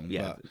song.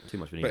 Yeah, too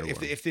much. But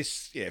if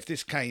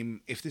this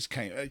came,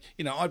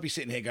 I'd be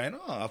sitting here going,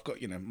 "Oh, I've got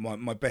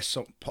my best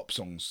pop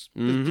songs.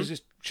 Mm-hmm.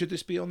 Should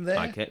this be on there?"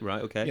 Okay,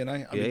 right, okay.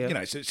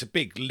 It's a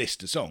big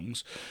list of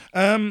songs.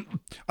 I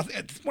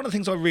think one of the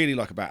things I really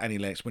like about Annie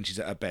Lennox when she's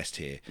at her best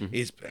here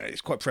is it's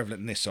quite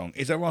prevalent in this song.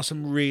 Is there are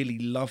some really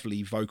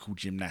lovely vocal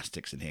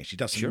gymnastics in here. She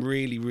does some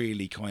really,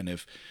 really kind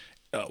of.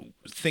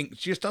 She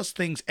just does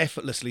things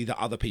effortlessly that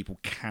other people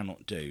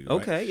cannot do.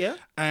 Right? Okay, yeah.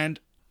 And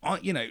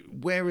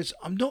whereas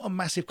I'm not a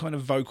massive kind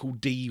of vocal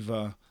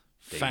diva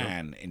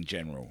fan in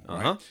general,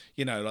 right?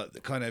 Like the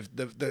kind of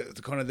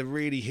the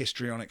really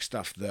histrionic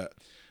stuff that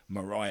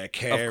Mariah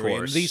Carey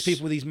and these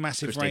people with these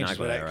massive Christina ranges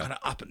where they Aguilera. kind of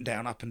up and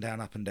down, up and down,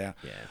 up and down.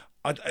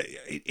 Yeah.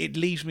 It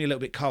leaves me a little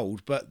bit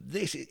cold, but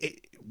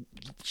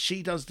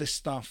she does this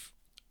stuff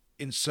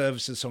in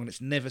service of the song, and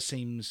it never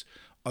seems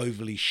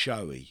overly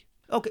showy.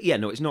 Okay, yeah,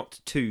 no, it's not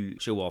to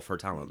show off her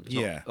talent. It's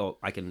Yeah. not,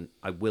 I can,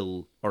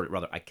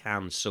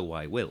 so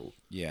I will.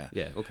 Yeah.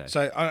 Yeah, okay.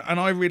 So,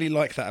 I really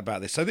like that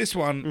about this. So this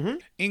one,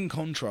 in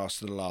contrast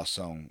to the last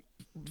song,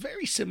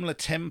 very similar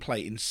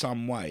template in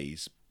some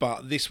ways,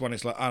 but this one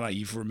is like, oh no,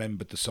 you've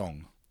remembered the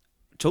song.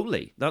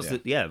 Totally. That's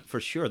for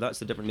sure. That's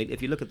the difference. I mean,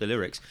 if you look at the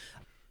lyrics,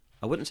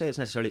 I wouldn't say it's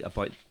necessarily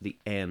about the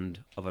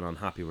end of an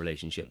unhappy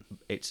relationship.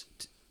 It's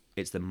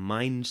the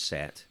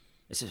mindset.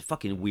 It's a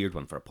fucking weird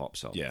one for a pop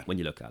song when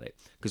you look at it.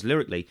 Because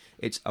lyrically,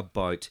 it's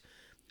about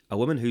a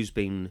woman who's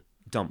been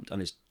dumped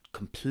and is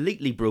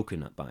completely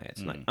broken up by it,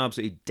 like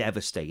absolutely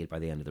devastated by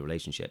the end of the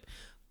relationship.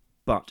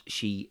 But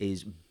she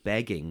is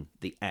begging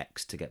the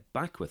ex to get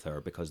back with her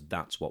because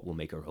that's what will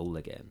make her whole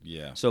again.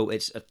 Yeah. So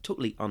it's a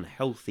totally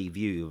unhealthy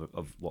view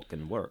of what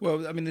can work.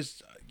 Well, I mean,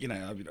 there's,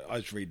 I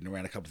was reading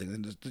around a couple of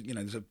things, and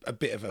there's a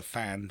bit of a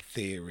fan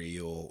theory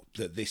or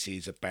that this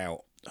is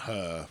about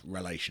her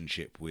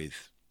relationship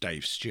with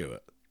Dave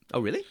Stewart. Oh,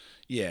 really?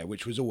 Yeah,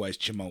 which was always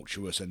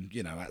tumultuous and,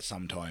 at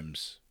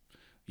sometimes,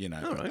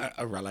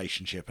 a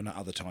relationship and at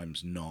other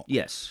times not.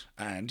 Yes.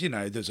 And,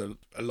 there's a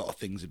lot of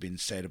things have been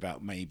said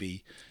about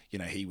maybe,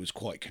 he was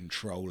quite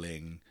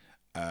controlling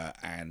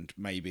and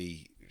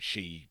maybe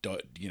she,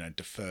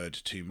 deferred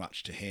too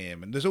much to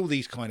him. And there's all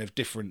these kind of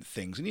different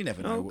things. And you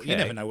never know. Okay. You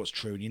never know what's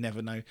true and you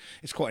never know.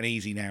 It's quite an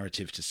easy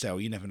narrative to sell.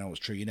 You never know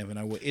what's true. You never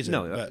know what isn't.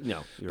 But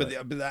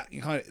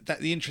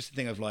the interesting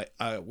thing of like,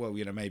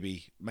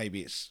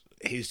 maybe it's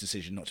his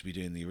decision not to be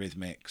doing the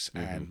Eurythmics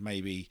and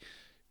maybe,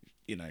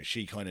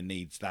 she kind of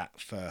needs that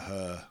for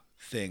her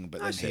thing.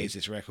 But then here's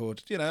this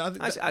record. I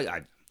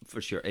think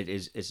for sure,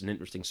 it's an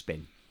interesting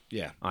spin.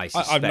 Yeah, I've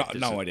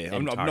no idea.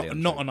 I'm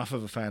not enough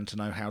of a fan to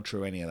know how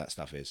true any of that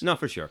stuff is. No,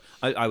 for sure.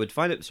 I would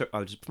find it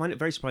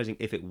very surprising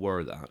if it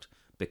were that,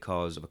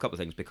 because of a couple of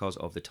things. Because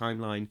of the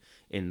timeline,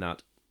 in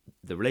that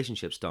the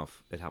relationship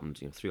stuff that happened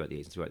throughout the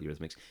 80s and throughout the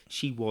Eurythmics.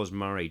 She was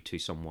married to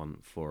someone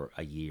for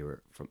a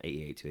year from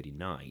 88 to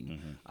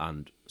 89,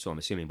 and so I'm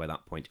assuming by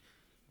that point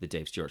the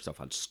Dave Stewart stuff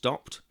had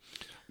stopped.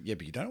 Yeah,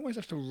 but you don't always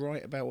have to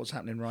write about what's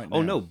happening right now.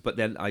 Oh, no, but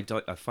then I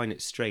find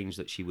it strange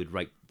that she would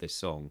write this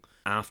song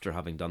after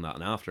having done that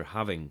and after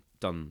having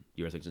done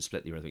Eurythmics and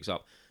split the Eurythmics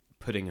up,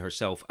 putting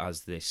herself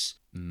as this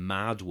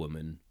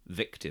madwoman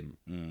victim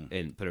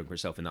in putting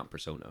herself in that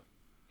persona.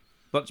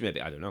 But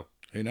maybe, I don't know.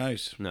 Who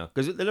knows? No,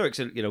 because the lyrics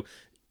are,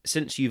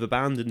 since you've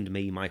abandoned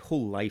me, my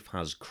whole life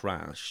has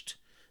crashed.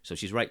 So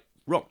she's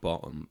rock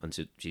bottom, and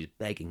so she's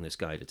begging this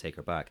guy to take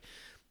her back.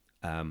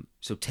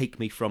 So take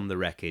me from the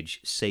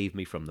wreckage, save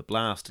me from the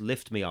blast,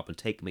 lift me up and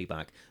take me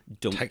back.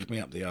 Don't take me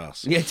up the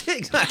arse. Yeah,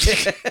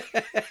 exactly.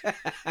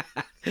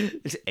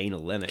 It's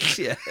Anal Lennox,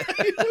 yeah.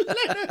 Anal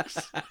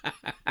Lennox.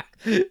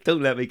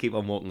 Don't let me keep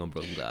on walking on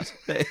broken glass.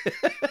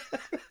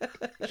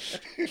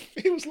 It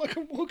feels like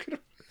I'm walking.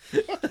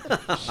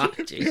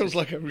 It feels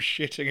like I'm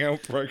shitting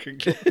out broken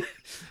glass.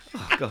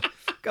 Oh God!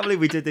 Can't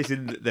believe we did this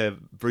in the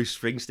Bruce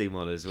Springsteen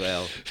one as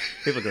well.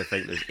 People are going to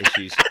think there's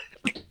issues.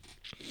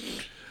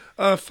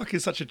 Oh, fucking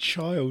such a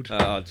child.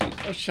 Oh, geez. I'm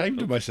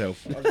ashamed of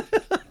myself.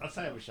 I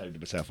say I'm ashamed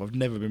of myself. I've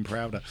never been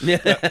prouder.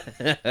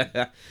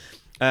 The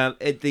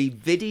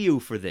video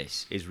for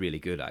this is really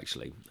good,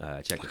 actually.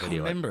 Check the video. I can't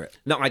remember it.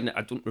 No, I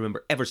don't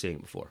remember ever seeing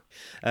it before.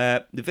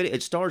 The video,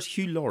 it stars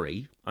Hugh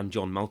Laurie and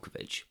John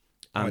Malkovich.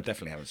 I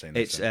definitely haven't seen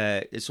this.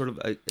 It's sort of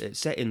it's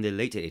set in the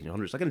late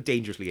 1800s, like a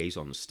Dangerous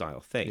Liaison style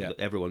thing. Yeah.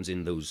 Everyone's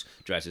in those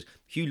dresses.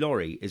 Hugh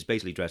Laurie is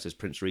basically dressed as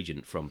Prince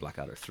Regent from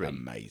Blackadder 3.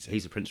 Amazing.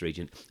 He's a Prince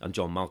Regent, and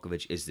John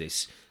Malkovich is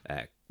this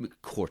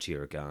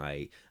courtier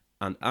guy.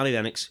 And Annie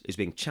Lennox is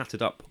being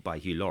chatted up by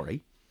Hugh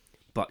Laurie,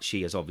 but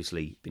she has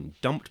obviously been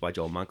dumped by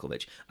John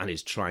Malkovich and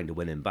is trying to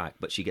win him back.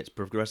 But she gets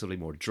progressively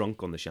more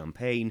drunk on the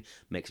champagne,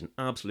 makes an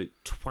absolute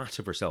twat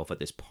of herself at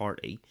this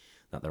party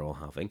that they're all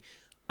having,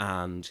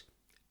 and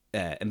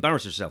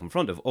embarrasses herself in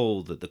front of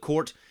all the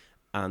court,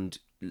 and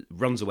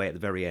runs away at the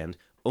very end,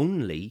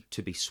 only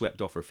to be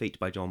swept off her feet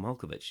by John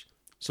Malkovich.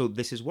 So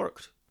this has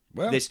worked.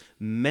 Well, this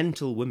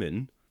mental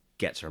woman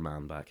gets her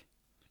man back.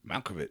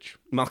 Malkovich.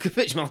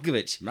 Malkovich.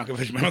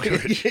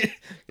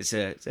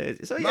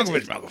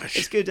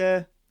 It's good.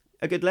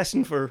 A good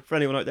lesson for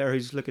anyone out there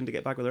who's looking to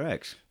get back with their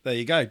ex. There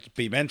you go.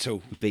 Be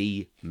mental.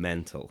 Be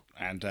mental.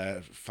 And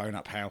phone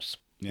up house.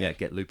 Yeah,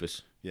 get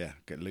lupus. Yeah,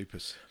 get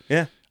lupus.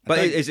 Yeah. But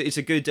it's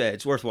a good.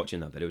 It's worth watching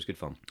that bit. It was good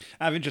fun.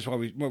 Out of interest, while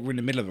we're in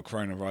the middle of a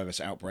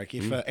coronavirus outbreak,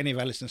 if any of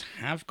our listeners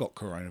have got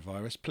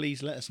coronavirus,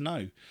 please let us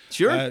know.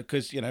 Sure,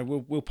 because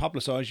we'll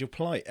publicise your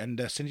plight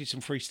and send you some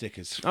free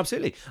stickers.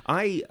 Absolutely.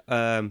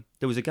 There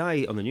was a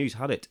guy on the news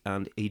had it,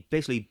 and he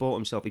basically bought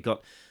himself. He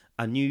got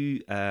a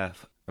new an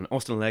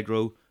Austin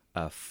Allegro,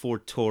 a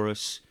Ford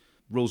Taurus,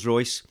 Rolls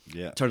Royce.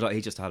 Yeah. Turns out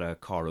he just had a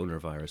car owner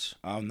virus.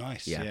 Oh,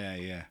 nice.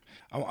 Yeah.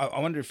 I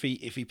wonder if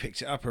he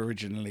picked it up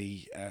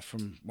originally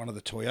from one of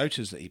the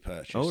Toyotas that he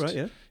purchased. Oh, right,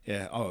 yeah.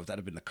 Yeah. Oh, that'd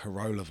have been the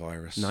Corolla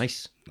virus.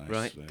 Nice.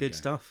 Right. Good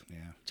stuff. Yeah.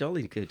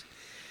 Jolly good.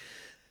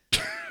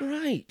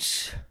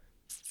 Right.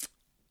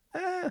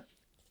 The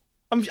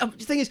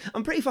thing is,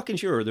 I'm pretty fucking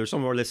sure there's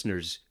some of our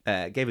listeners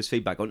gave us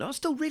feedback on, I'm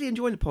still really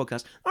enjoying the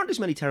podcast. Aren't there as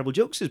many terrible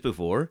jokes as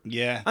before?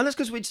 Yeah. And that's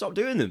because we'd stopped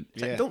doing them.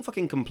 It's like, don't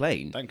fucking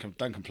complain. Don't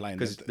complain.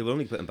 Because they will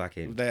only put them back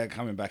in. They're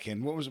coming back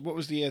in. What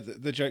was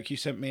the joke you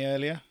sent me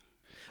earlier?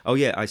 Oh,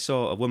 yeah, I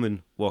saw a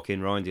woman walk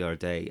in round the other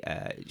day.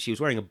 She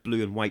was wearing a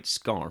blue and white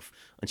scarf,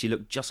 and she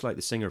looked just like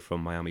the singer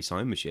from Miami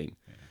Sound Machine.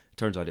 Yeah.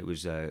 Turns out it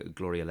was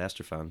Gloria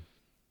Estefan.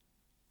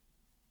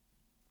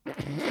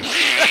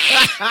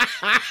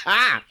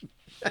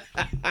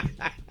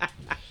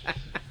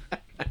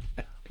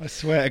 I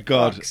swear to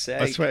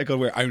God,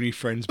 we're only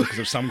friends because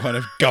of some kind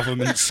of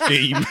government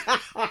scheme.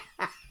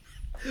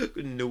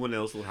 No one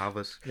else will have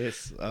us.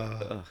 Yes.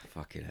 Oh,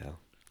 fucking hell.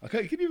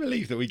 Okay, can you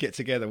believe that we get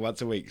together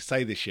once a week,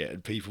 say this shit,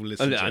 and people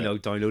listen to it? I know,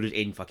 download it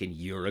in fucking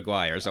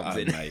Uruguay or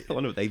something. I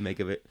wonder what they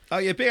make of it. Oh,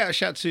 yeah, big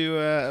shout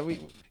to...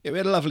 we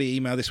had a lovely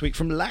email this week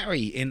from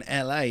Larry in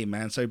LA,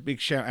 man. So big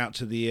shout out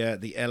to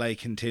the LA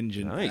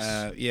contingent.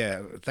 Nice.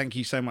 Yeah, thank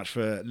you so much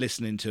for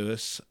listening to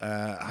us.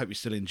 I hope you're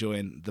still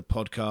enjoying the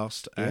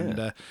podcast. Yeah. And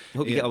I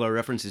hope you get all our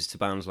references to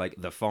bands like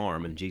The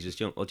Farm and Jesus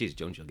Jones. Well, Jesus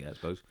Jones you'll get, I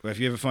suppose. Well, if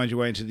you ever find your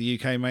way into the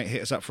UK, mate,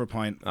 hit us up for a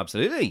pint.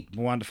 Absolutely.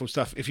 Wonderful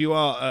stuff. If you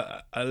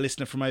are a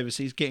listener from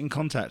overseas, get in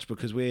contact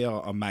because we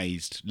are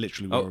amazed.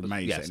 Literally, we're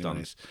amazed that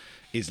anyone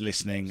is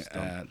listening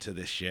to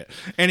this shit.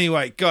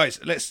 Anyway, guys,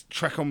 let's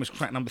track on with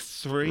track number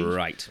 3.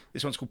 Right.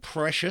 This one's called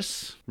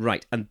Precious.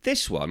 Right. And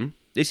this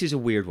is a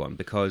weird one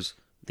because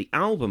the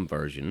album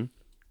version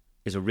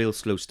is a real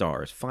slow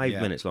start. It's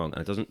 5 minutes long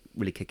and it doesn't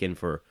really kick in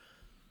for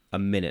a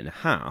minute and a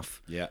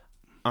half. Yeah.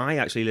 I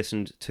actually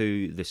listened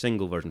to the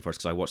single version first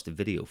because I watched the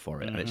video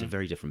for it, and it's a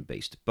very different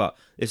beast. But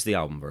it's the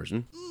album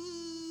version.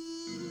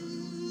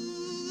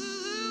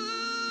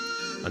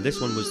 And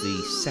this one was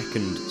the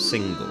second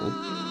single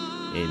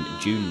in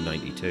June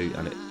 92,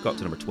 and it got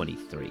to number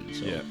 23,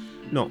 so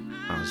not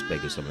as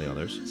big as some of the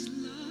others.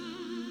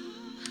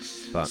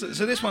 But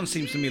so this one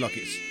seems to me like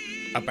it's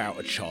about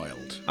a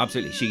child.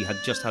 Absolutely. She had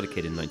just had a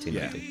kid in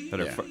 1990.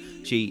 Yeah.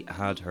 She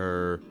had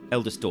her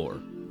eldest daughter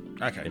in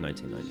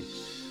 1990.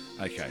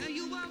 Okay.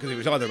 Because it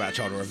was either about a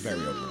child or a very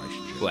old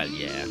relationship. Well,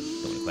 yeah.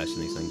 Don't want to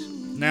question these things.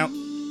 Now,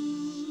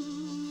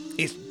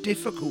 it's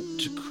difficult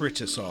to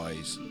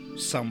criticise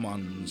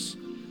someone's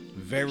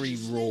very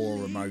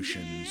raw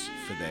emotions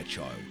for their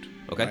child.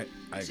 Okay. Right?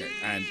 Okay.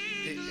 And,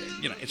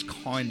 it's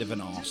kind of an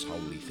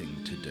arseholey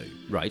thing to do.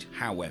 Right.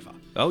 However.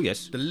 Oh,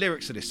 yes. The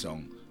lyrics of this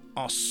song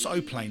are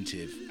so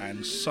plaintive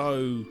and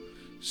so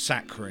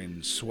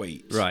saccharine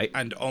sweet. Right.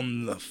 And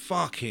on the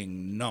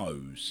fucking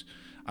nose.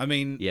 I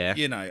mean,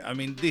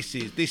 this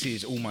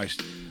is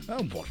almost,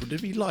 what would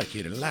it be like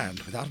in a land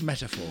without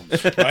metaphor?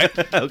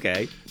 Right?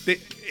 Okay.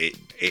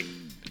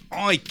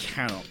 I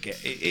cannot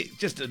get it. It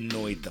just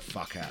annoyed the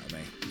fuck out of me.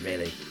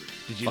 Really?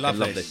 Did you love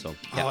this? this song?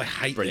 Oh, Yeah. I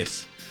hate Brilliant.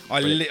 this. I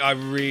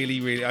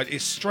really,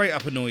 it straight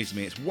up annoys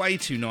me. It's way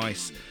too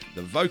nice.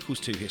 The vocals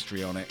too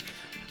histrionic.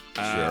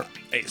 Sure.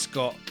 It's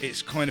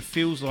kind of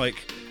feels like,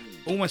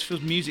 almost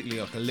feels musically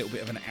like a little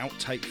bit of an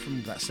outtake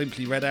from that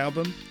Simply Red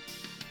album.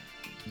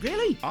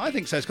 Really? I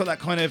think so. It's got that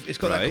kind of,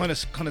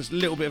 that kind of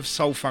little bit of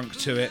soul funk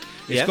to it.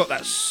 It's got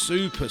that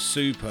super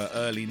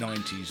early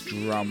 90s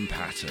drum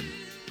pattern.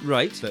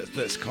 Right.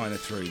 That's kind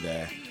of through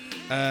there.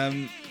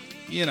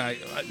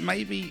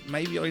 Maybe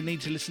I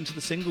need to listen to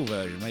the single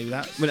version. Maybe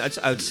that's...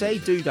 I would say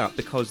do that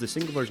because the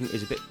single version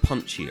is a bit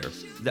punchier.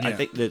 I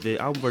think the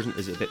album version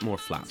is a bit more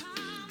flat.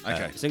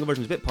 Okay. The single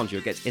version is a bit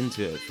punchier, gets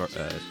into it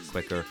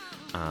quicker,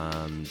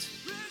 and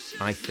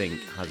I think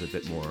has a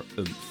bit more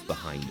oomph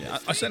behind it.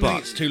 I certainly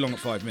think it's too long at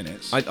 5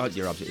 minutes.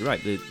 You're absolutely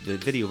right. The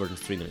video version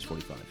is 3 minutes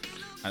 45.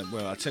 And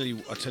well, I tell you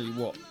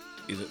what.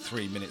 is at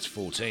 3 minutes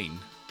 14.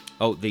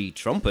 Oh, the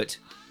trumpet.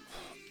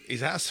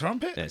 Is that a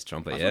trumpet? Yeah, it's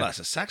trumpet, I yeah. thought that's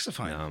a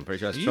saxophone. No, I'm pretty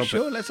sure it's Are you trumpet.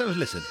 sure? Let's have a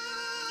listen.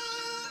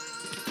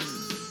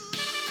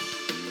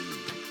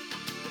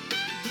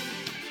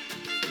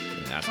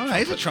 Yeah, that's Oh,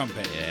 that is a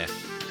trumpet. Yeah.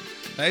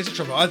 That is a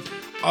trumpet.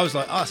 I was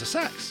like, oh, it's a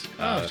sax.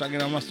 I was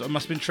thinking I must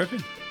have been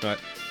tripping. Right.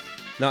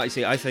 No, you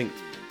see, I think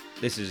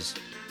this is...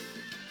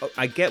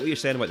 I get what you're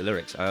saying about the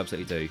lyrics. I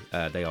absolutely do.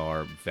 They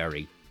are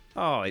very...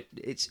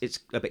 it's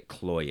a bit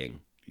cloying.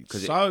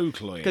 So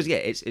cloying. Because, yeah,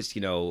 it's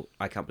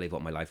I can't believe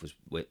what my life was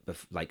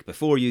like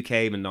before you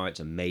came, and now it's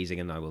amazing,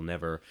 and I will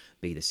never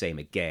be the same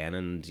again,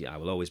 and I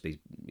will always be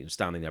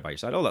standing there by your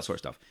side, all that sort of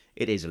stuff.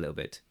 It is a little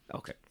bit...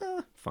 Okay,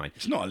 fine.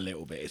 It's not a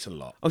little bit, it's a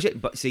lot. Oh, shit,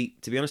 but see,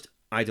 to be honest,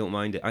 I don't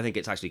mind it. I think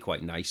it's actually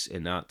quite nice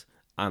in that,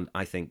 and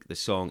I think the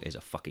song is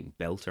a fucking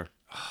belter.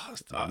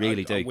 I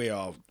really do.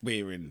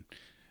 We're in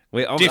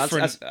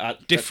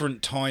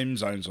different time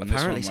zones on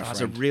apparently, this one, my that's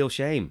friend. a real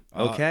shame.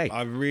 Okay.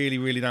 I really,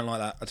 really don't like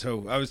that at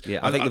all. I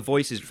think the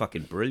voice is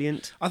fucking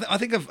brilliant. I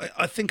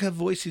think her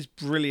voice is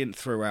brilliant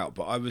throughout,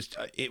 but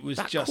it was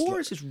that just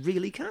chorus is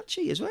really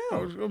catchy as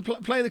well.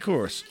 Play the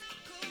chorus.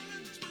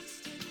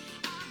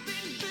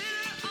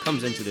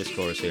 Comes into this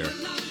chorus here.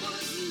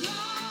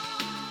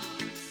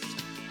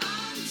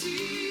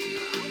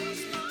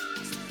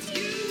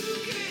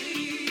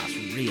 That's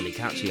really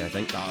catchy, I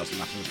think. That was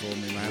nothing for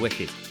me, man.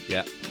 Wicked,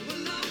 yeah.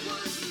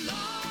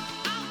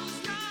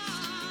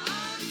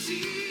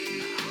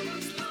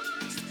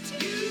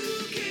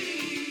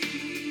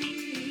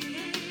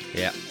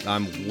 Yeah,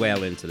 I'm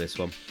well into this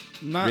one.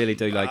 No, really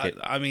do like it.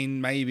 I mean,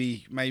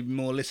 maybe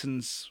more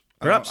listens.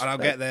 Perhaps. And I'll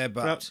get there,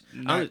 but Perhaps.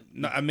 no,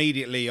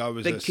 immediately I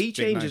was Big a key big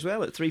change no. as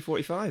well at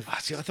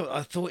 3:45. See, I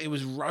thought it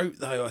was rote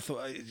though. I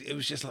thought it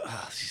was just like,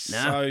 this is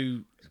Nah.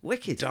 so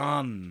Wicked.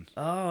 done.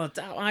 Oh,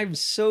 I'm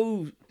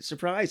so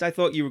surprised. I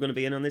thought you were going to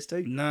be in on this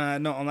too. Nah,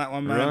 not on that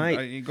one, man.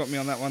 Right. You got me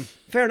on that one.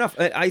 Fair enough.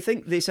 I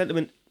think the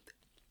sentiment,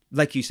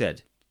 like you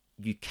said,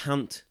 you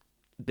can't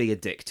be a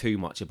dick too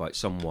much about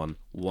someone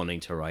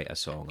wanting to write a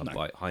song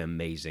about how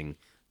amazing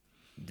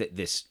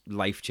this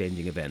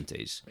life-changing event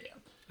is.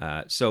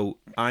 Yeah. So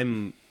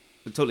I'm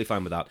totally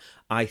fine with that.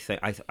 I think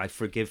I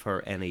forgive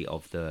her any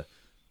of the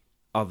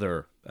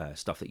other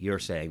stuff that you're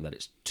saying that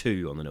it's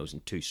too on the nose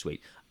and too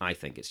sweet. I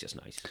think it's just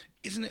nice.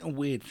 Isn't it a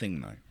weird thing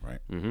though,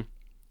 right?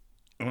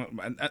 Mm-hmm.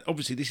 And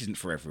obviously, this isn't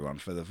for everyone.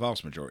 For the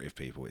vast majority of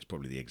people, it's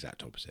probably the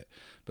exact opposite.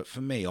 But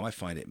for me, I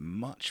find it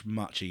much,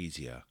 much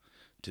easier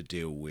to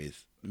deal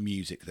with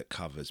music that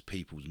covers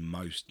people's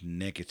most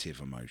negative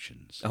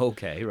emotions.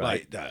 Okay,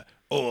 right. Like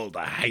all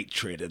the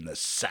hatred and the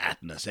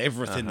sadness,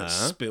 everything that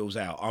spills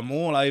out. I'm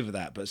all over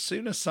that. But as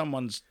soon as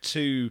someone's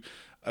too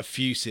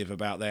effusive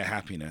about their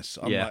happiness,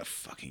 I'm like,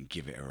 fucking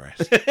give it a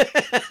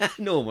rest.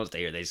 No one wants to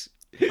hear this.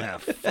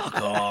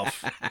 Fuck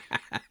off.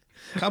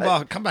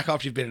 Come back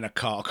after you've been in a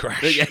car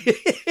crash.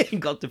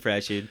 Got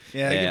depression.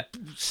 Yeah.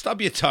 Stub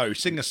your toe,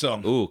 sing a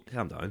song. Oh,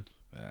 calm down.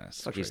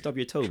 That's Fuck you, stub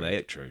your toe,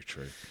 mate. True.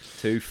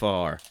 Too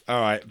far. All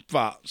right,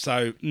 but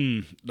so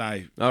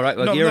no. All right,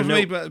 well, not you're for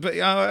me, but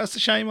that's a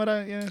shame. I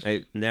don't. Yeah.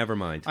 Hey, never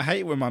mind. I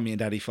hate it when Mummy and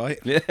Daddy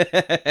fight. What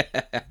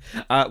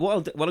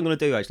I'm going to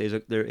do actually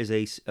is there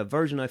is a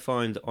version I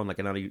found on like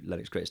an Annie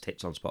Lennox Greatest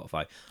Hits on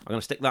Spotify. I'm going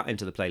to stick that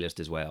into the playlist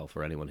as well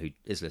for anyone who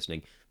is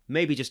listening.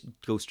 Maybe just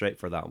go straight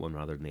for that one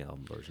rather than the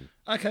album version.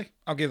 Okay,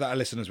 I'll give that a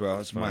listen as well.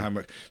 That's my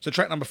homework. So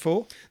track number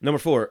 4. Number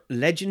 4,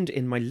 Legend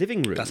in My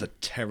Living Room. That's a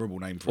terrible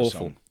name for a awful.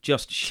 song.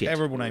 Just shit.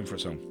 Terrible name for a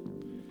song.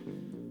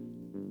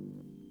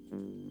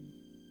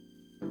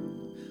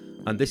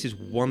 And this is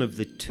one of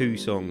the 2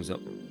 songs that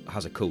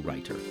has a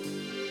co-writer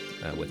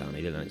with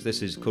Annie Lennox.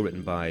 This is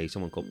co-written by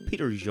someone called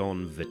Peter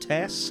Jean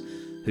Vitesse,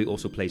 who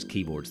also plays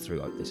keyboards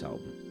throughout this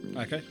album.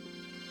 Okay.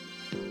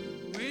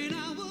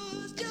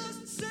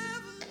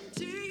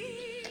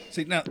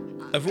 See, now,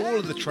 of all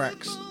of the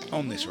tracks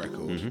on this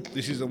record,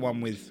 this is the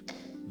one with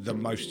the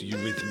most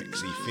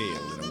Eurythmics-y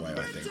feel, in a way,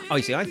 I think. Oh,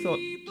 you see, I thought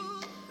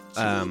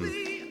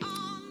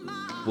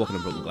Walking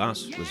on Broken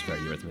Glass was very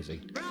Eurythmics-y.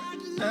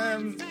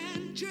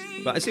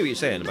 But I see what you're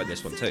saying about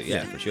this one too,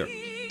 yeah, for sure.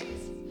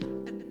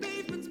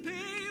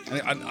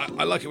 And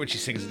I like it when she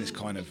sings in this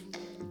kind of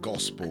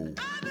gospel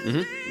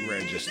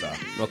register.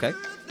 Okay.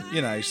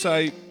 You know,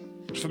 so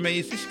for me,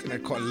 it's this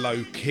quite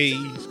low key.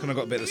 It's kind of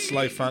got a bit of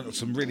slow funk, got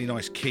some really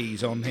nice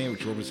keys on here,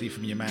 which are obviously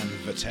from your man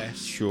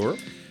Vitesse. Sure.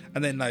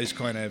 And then those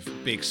kind of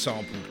big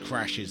sampled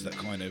crashes that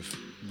kind of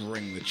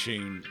bring the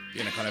tune,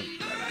 you know, kind of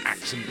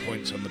accent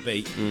points on the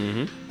beat.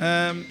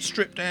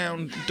 Stripped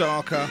down,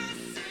 darker.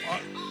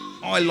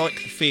 I like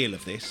the feel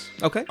of this.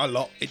 Okay. A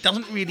lot. It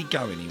doesn't really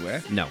go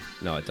anywhere. No,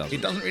 it doesn't.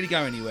 It doesn't really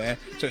go anywhere,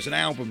 so it's an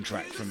album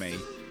track for me,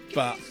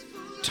 but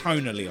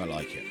tonally I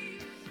like it.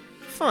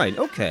 Fine,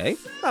 okay.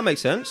 That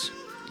makes sense.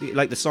 You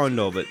like the sound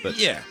of it, but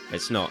yeah,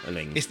 it's not a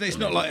thing. It's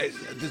not like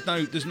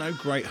there's no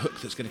great hook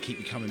that's going to keep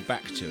you coming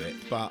back to it,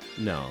 but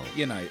no,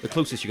 you know, the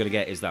closest you're going to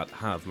get is that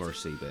 "Have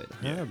Mercy" bit.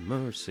 Yeah. Have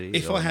mercy.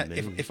 If I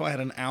had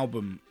an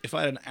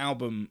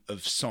album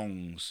of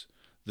songs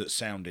that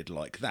sounded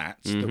like that,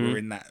 that were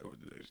in that,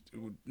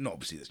 not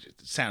obviously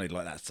that sounded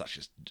like that, such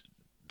as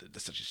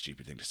that's such a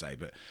stupid thing to say,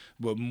 but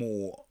were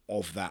more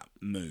of that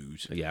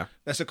mood. Yeah.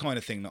 That's the kind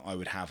of thing that I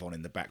would have on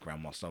in the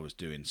background whilst I was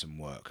doing some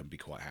work and be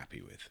quite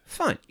happy with.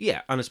 Fine,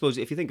 yeah. And I suppose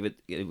if you think of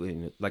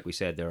it, like we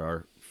said, there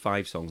are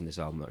 5 songs in this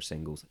album that are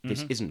singles.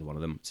 This isn't one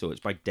of them, so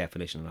it's by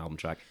definition an album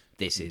track.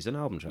 This is an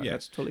album track. Yeah,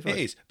 That's totally fine. It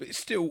is, but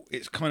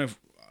it's kind of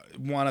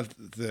one of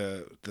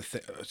the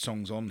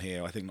songs on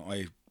here I think that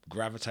I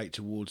gravitate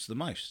towards the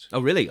most. Oh,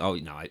 really? Oh,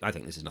 no, I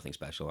think this is nothing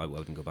special. I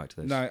wouldn't go back to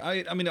this. No,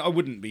 I mean, I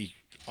wouldn't be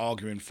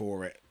arguing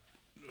for it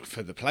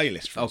for the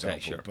playlist, for example.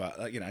 Sure. But,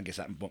 I guess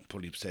that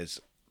probably says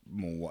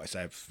more what I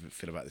say I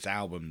feel about this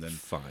album than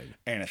Fine.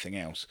 anything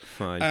else.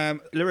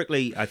 Fine.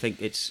 Lyrically, I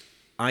think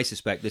I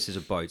suspect this is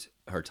about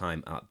her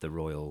time at the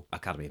Royal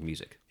Academy of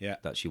Music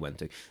that she went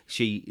to.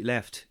 She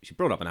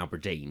brought up in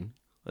Aberdeen,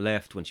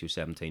 left when she was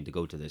 17 to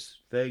go to this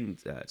thing,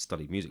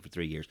 studied music for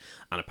 3 years,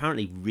 and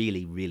apparently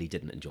really, really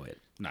didn't enjoy it.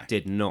 No.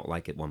 Did not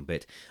like it one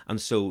bit. And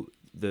so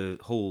the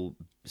whole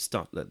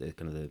stuff,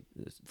 the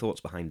thoughts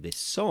behind this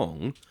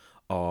song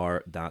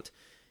are that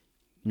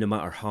no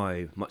matter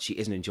how much she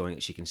isn't enjoying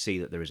it, she can see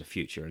that there is a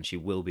future and she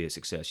will be a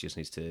success. She just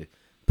needs to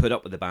put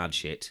up with the bad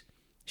shit.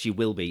 She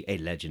will be a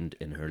legend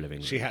in her living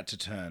room. She had to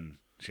turn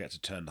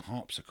the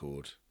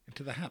harpsichord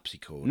into the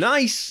hapsichord.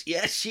 Nice!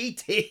 Yes, she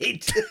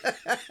did!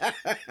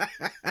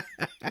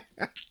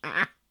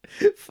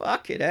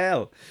 Fucking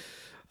hell.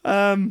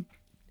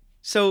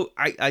 So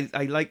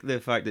I like the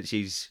fact that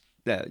she's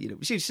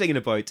singing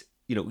about,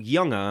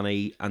 young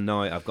Annie, and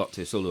now I've got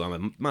to solo. I'm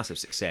a massive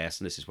success,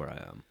 and this is where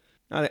I am.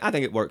 I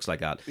think it works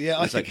like that. Yeah,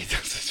 I It's think it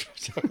does.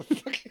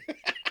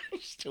 I'm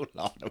still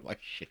laughing at my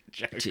shit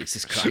joke.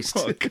 Jesus Christ.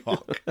 What a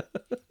cock.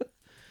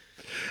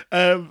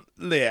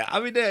 Yeah, I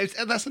mean,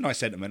 that's a nice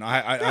sentiment.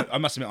 I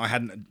must admit, I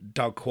hadn't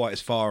dug quite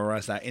as far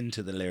as that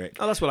into the lyric.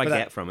 Oh, that's what I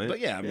get from it. But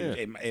yeah, I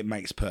mean, It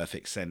makes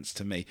perfect sense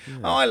to me.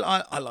 Yeah.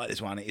 I like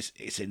this one.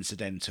 It's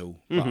incidental,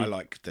 but I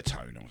like the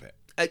tone of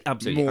it.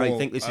 Absolutely. I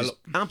think this is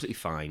absolutely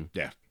fine.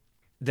 Yeah.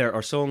 There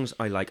are songs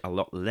I like a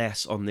lot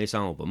less on this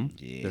album.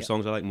 Yeah. There are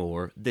songs I like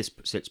more. This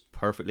sits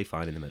perfectly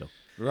fine in the middle.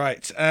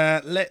 Right.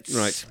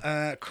 Let's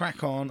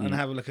crack on and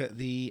have a look at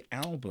the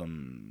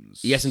albums.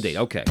 Yes, indeed.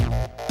 Okay.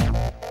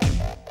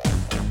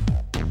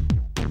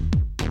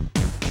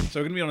 So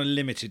we're going to be on a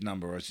limited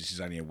number, as this is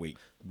only a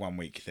 1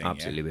 week thing.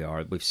 Absolutely, we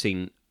are.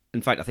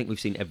 In fact, I think we've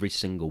seen every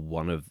single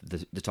one of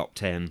the top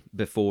 10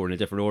 before in a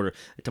different order.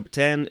 Top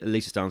 10,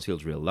 Lisa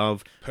Stansfield's Real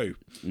Love. Pooh.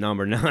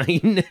 Number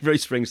 9,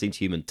 Bruce Springsteen's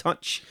Human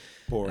Touch.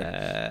 Boring.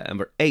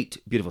 Number 8,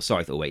 Beautiful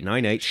South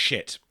 0898.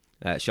 Shit.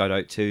 Shout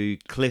out to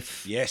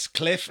Cliff. Yes,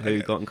 Cliff.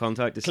 Who got in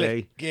contact to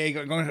say... Yeah, he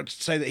got to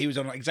say that he was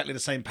on exactly the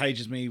same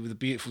page as me with the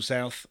Beautiful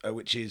South,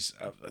 which is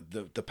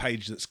the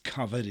page that's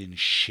covered in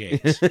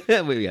shit.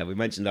 we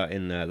mentioned that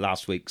in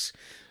last week's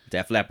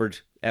Def Leppard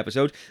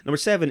episode. Number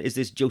 7 is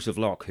this Joseph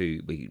Locke, who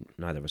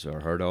neither of us have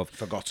ever heard of.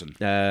 Forgotten.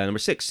 Number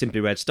 6, Simply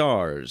Red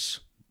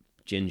Stars.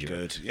 Ginger.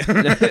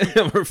 Good.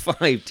 Number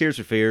 5, Tears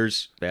for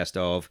Fears. Best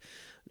of.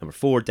 Number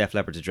 4, Def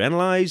Leppard's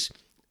Adrenalize.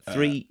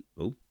 3...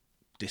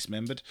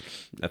 Dismembered.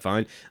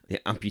 Fine. The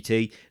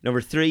Amputee.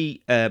 Number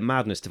 3,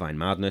 Madness, Divine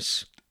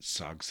Madness.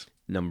 Suggs.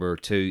 Number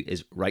 2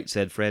 is Right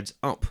Said Fred's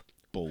Up.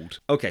 Bald.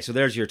 Okay, so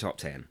there's your top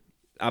 10.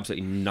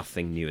 Absolutely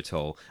nothing new at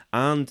all.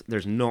 And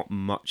there's not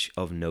much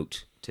of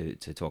note to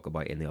talk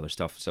about in the other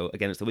stuff. So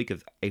again, it's the week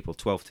of April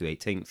 12th to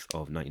 18th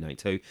of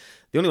 1992.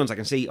 The only ones I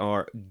can see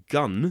are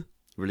Gun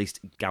released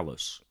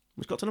Gallus,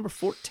 which got to number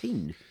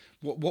 14.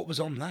 What was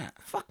on that?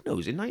 Fuck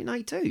knows, in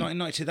 1992.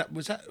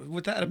 1992,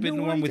 would that have been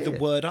No the one with the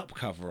idea. Word Up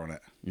cover on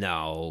it?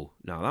 No,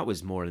 that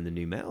was more in the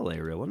new metal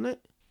area, wasn't it?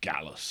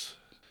 Gallus.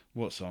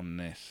 What's on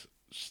this?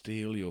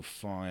 Steal Your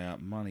Fire,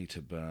 Money to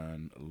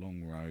Burn,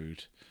 Long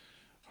Road,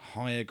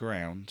 Higher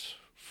Ground,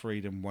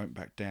 Freedom Won't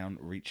Back Down,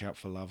 Reach Out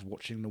for Love,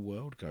 Watching the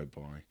World Go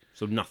By.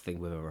 So nothing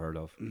we've ever heard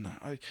of. No,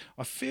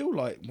 I feel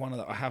like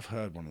I have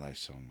heard one of those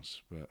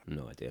songs, but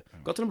No idea.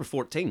 Got to number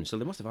 14, so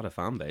they must have had a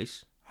fan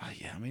base.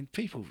 yeah, I mean,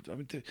 people. I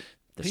mean,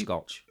 The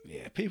Scotch.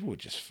 Yeah, people would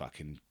just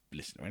fucking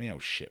listen to any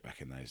old shit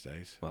back in those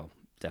days. Well,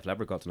 Def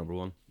Leppard got to number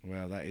 1.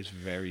 Well, that is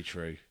very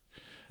true.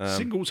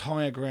 Singles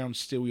Higher Ground,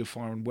 Steal Your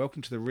Fire, and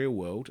Welcome to the Real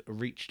World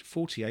reached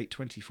 48,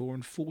 24,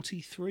 and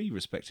 43,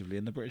 respectively,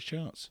 in the British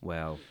charts.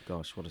 Well,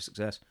 gosh, what a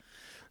success.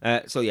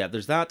 So yeah,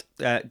 there's that.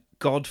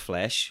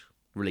 Godflesh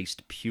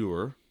released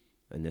Pure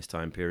in this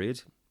time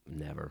period.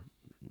 Never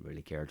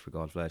really cared for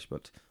Godflesh,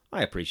 but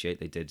I appreciate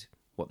they did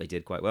what they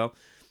did quite well.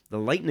 The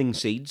Lightning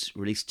Seeds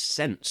released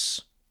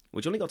Sense,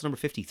 which only got to number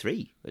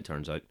 53, it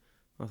turns out.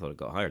 I thought it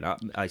got higher.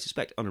 I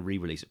suspect on a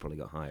re-release it probably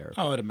got higher.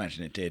 Oh, I'd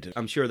imagine it did.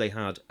 I'm sure they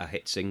had a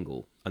hit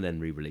single and then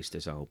re-released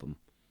this album,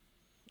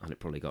 and it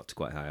probably got to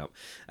quite high up.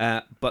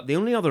 But the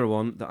only other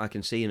one that I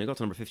can see, and it got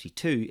to number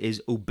 52,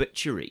 is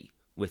Obituary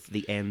with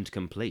The End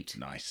Complete.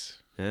 Nice.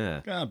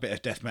 Yeah. A bit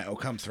of death metal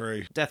come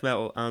through. Death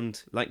metal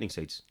and Lightning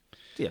Seeds.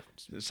 Yeah.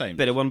 Same.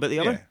 Bit of one, bit the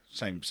other.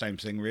 Yeah, same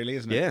thing, really,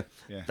 isn't Yeah. it?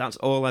 Yeah. That's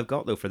all I've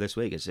got, though, for this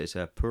week. It's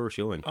a poor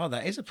showing. Oh,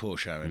 that is a poor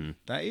showing.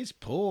 That is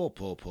poor.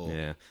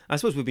 Yeah. I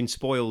suppose we've been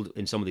spoiled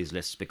in some of these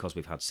lists because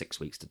we've had 6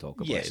 weeks to talk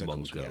about Yes, in of one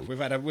course we go. have.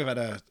 We've had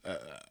a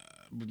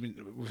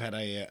we've had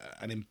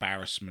an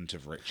embarrassment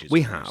of riches.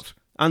 We almost. have.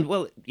 And,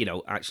 well,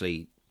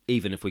 actually,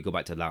 even if we go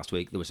back to last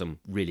week, there was some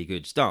really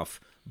good stuff,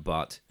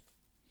 but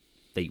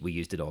we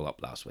used it all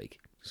up last week.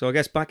 So I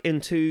guess back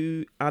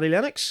into Annie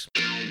Lennox.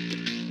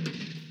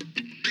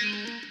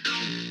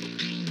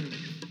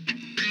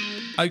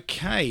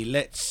 Okay,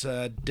 let's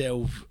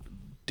delve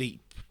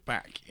deep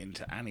back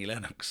into Annie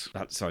Lennox.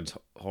 That sounds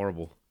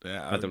horrible.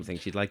 Yeah, I don't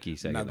think she'd like you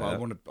saying no, that. but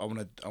I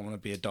want to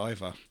be a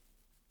diver.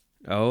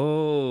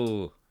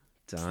 Oh,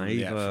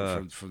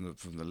 Diver. From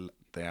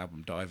the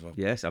album Diver.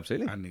 Yes,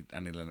 absolutely.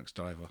 Annie Lennox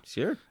Diver.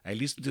 Sure. Hey,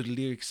 listen to the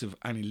lyrics of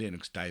Annie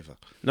Lennox Diver.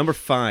 Number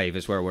 5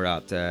 is where we're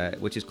at,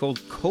 which is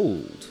called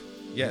Cold.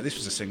 Yeah, this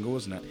was a single,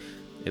 wasn't it?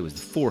 It was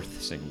the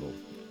 4th single,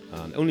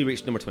 and only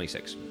reached number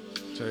 26.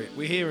 So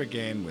we're here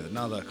again with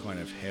another kind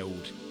of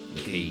held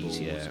Keys, keyboard.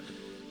 yeah.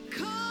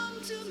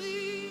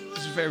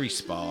 It's very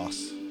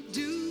sparse.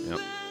 Yep.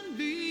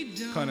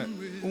 Kind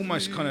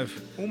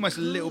of almost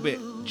a little bit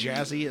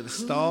jazzy at the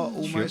start,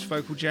 almost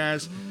vocal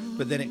jazz,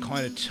 but then it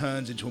kind of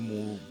turns into a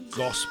more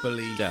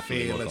gospely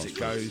Definitely feel more as it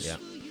gospel, goes. Yeah.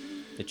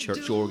 The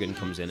church organ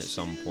comes in at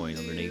some point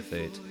underneath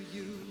it.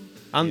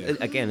 And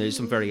again, there's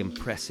some very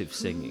impressive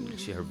singing.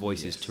 Her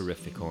voice is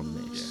terrific on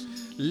this.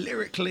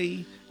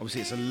 Lyrically,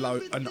 obviously it's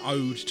an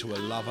ode to a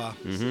lover.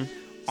 Mm-hmm.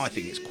 I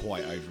think it's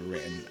quite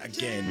overwritten.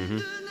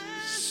 Again,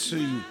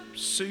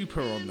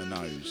 super on the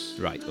nose,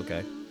 Right,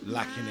 okay.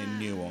 lacking in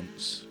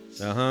nuance.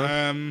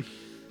 Uh-huh.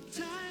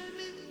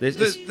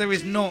 There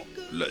is not.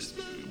 Look,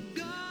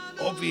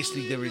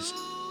 obviously, there is.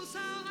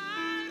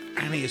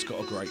 Annie has got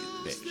a great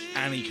pitch.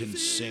 Annie can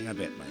sing a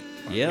bit, mate.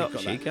 Right, Yeah, we've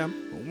got she that. can.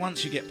 But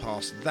once you get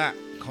past that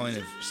kind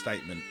of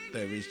statement,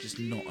 there is just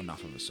not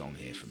enough of a song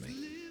here for me.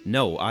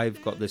 No,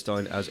 I've got this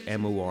down as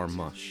MOR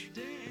mush.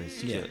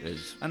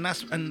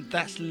 And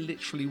that's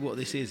literally what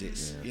this is.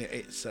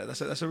 It's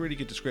that's a really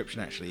good description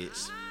actually.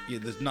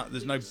 There's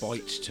no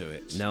bite to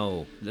it.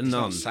 No, It's none.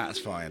 not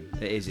satisfying.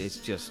 It is. It's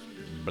just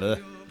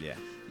bleh. Yeah.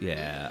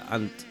 Yeah,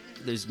 and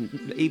there's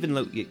even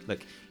like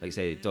you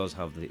say, it does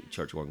have the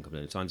church organ coming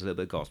in. It sounds a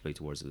little bit gospelly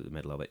towards the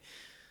middle of it.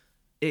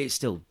 It's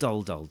still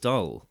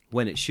dull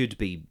when it should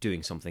be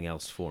doing something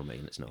else for me,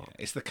 and it's not.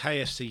 It's the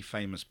KFC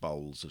famous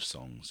bowls of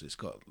songs. It's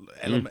got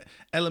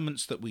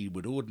elements that we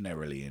would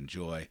ordinarily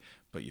enjoy,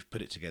 but you've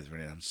put it together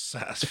in an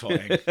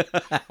unsatisfying,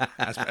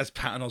 as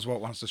Patton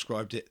Oswalt once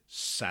described it,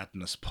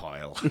 sadness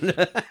pile.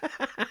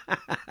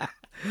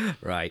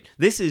 Right.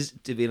 This is,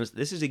 to be honest,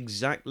 this is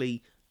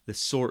exactly the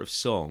sort of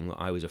song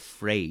I was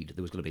afraid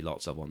there was going to be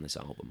lots of on this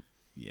album.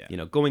 Yeah.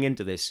 Going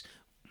into this,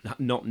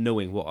 not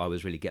knowing what I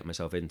was really getting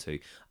myself into,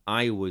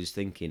 I was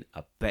thinking,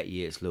 I bet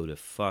you it's a load of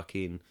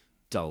fucking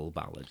dull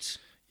ballads.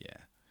 Yeah.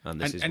 And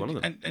this is one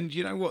of them. And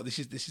you know what?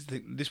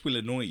 This will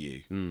annoy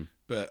you,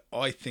 but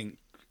I think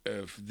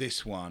of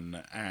this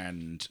one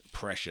and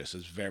Precious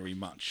as very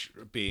much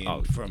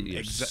being from.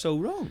 You're so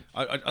wrong.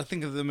 I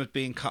think of them as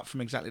being cut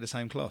from exactly the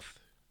same cloth.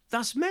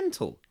 That's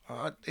mental.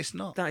 It's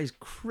not. That is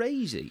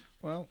crazy.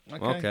 Well,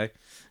 Okay.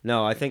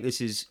 No, I think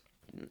this is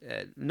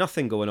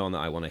nothing going on that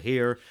I want to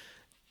hear.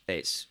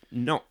 It's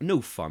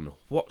no fun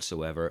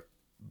whatsoever.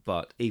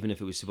 But even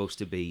if it was supposed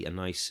to be a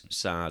nice,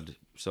 sad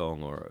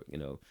song or,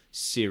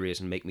 serious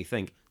and make me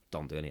think,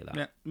 don't do any of that.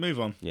 Yeah, move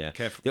on. Yeah.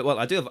 Careful. Yeah, well,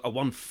 I do have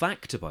one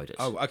fact about it.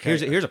 Oh, okay.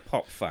 Here's a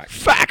pop fact.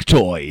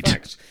 Factoid.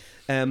 Facts.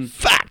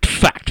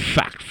 Fact.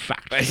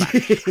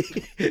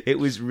 It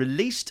was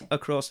released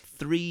across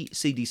 3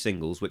 CD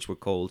singles, which were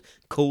called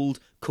Cold,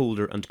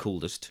 Colder, and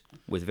Coldest,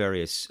 with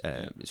various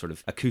sort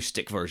of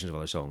acoustic versions of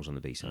other songs on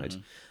the B-sides.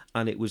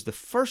 And it was the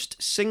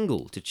first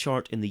single to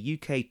chart in the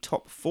UK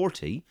Top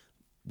 40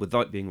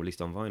 without being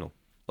released on vinyl,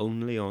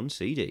 only on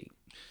CD.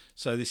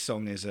 So this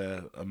song is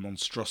a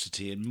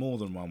monstrosity in more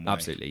than one way.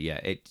 Absolutely,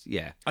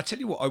 yeah. I tell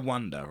you what, I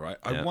wonder, right?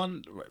 Yeah.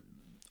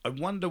 I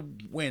wonder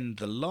when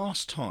the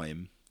last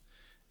time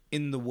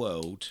in the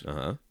world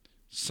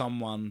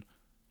someone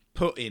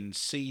put in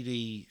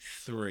CD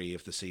 3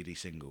 of the CD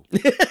single.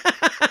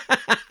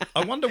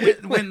 I wonder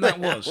when that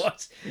was.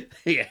 What?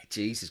 Yeah,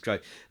 Jesus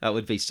Christ. That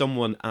would be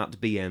someone at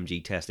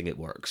BMG testing it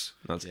works.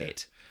 That's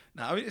it.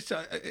 No, I mean, it's,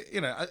 I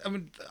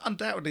mean,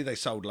 undoubtedly they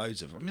sold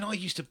loads of them. I mean, I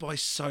used to buy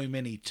so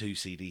many 2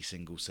 CD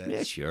single sets.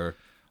 Yeah, sure.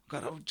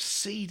 God,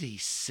 CD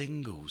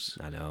singles.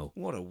 I know.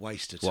 What a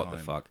waste of time. What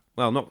the fuck?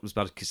 Well, not as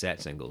bad as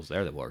cassette singles.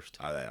 They're the worst.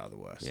 Oh, they are the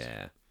worst.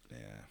 Yeah. Yeah.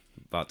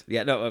 But,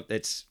 yeah, no,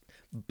 it's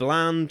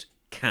bland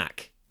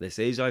cack. This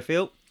is, I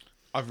feel.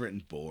 I've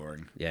written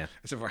boring. Yeah.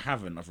 Except for I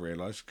haven't, I've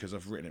realised, because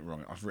I've written it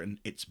wrong. I've written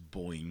it's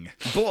boing.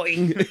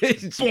 Boing.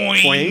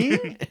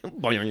 Boing.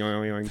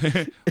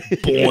 Boing.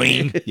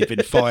 Boing. You've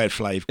been fired,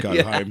 Flav.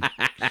 Go home.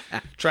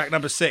 Track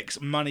number 6,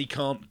 Money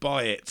Can't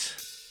Buy It.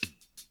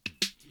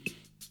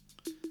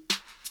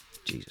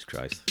 Jesus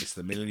Christ. It's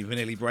the Milli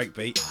Vanilli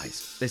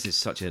breakbeat. This is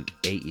such an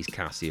 80s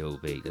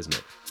Casio beat, isn't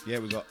it? Yeah,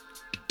 we've got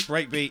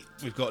breakbeat.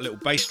 We've got little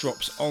bass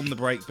drops on the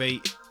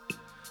breakbeat.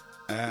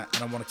 And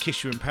I Want to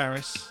Kiss You in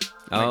Paris.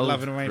 Make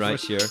Love in the Rainforest. Right,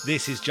 sure.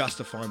 This is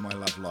Justify My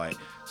Love Light.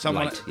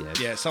 Someone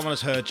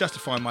has heard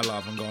Justify My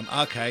Love and gone,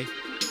 okay,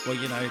 well,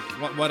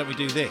 why don't we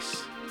do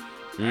this?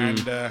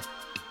 And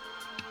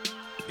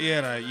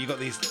you know, you got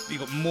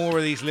more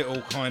of these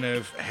little kind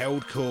of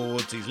held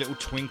chords, these little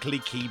twinkly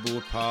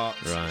keyboard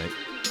parts, Right.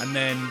 and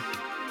then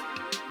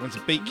once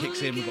the beat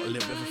kicks in, we've got a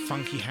little bit of a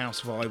funky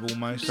house vibe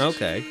almost.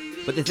 Okay.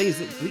 But the thing is,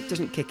 the beat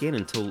doesn't kick in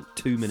until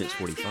 2 minutes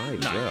 45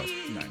 as well.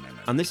 No.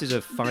 And this is a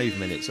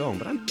 5-minute song,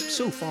 but I'm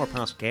so far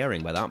past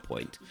caring by that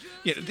point.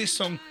 Yeah, this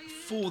song,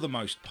 for the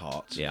most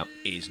part, Yeah.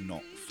 is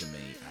not for me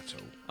at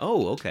all.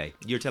 Oh, okay.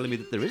 You're telling me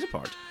that there is a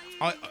part.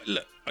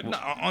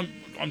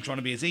 I'm trying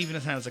to be as even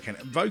as I can.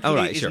 Vocally, Oh,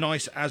 right, it's sure.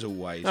 nice as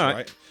always, All right.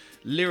 right?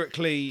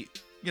 Lyrically,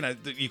 you know,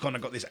 you kind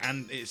of got this,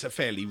 and it's a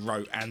fairly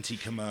rote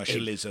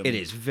anti-commercialism. It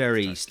is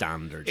very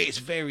standard. It's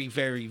very,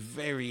 very,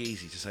 very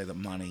easy to say that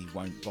money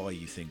won't buy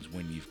you things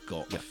when you've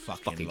got a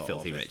fucking lot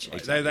filthy of it, rich. right?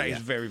 Exactly, That yeah.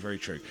 is very, very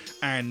true.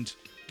 And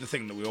the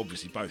thing that we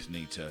obviously both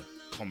need to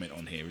comment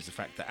on here is the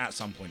fact that at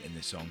some point in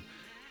this song,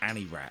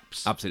 Annie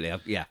raps.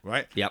 Absolutely, yeah.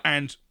 Right? Yep.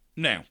 And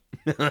now,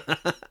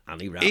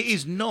 Annie raps. it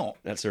is not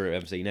That's her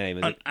MC name,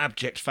 isn't an it?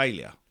 abject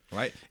failure,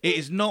 right? It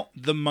is not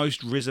the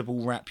most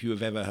risible rap you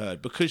have ever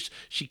heard because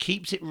she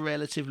keeps it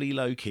relatively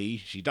low key.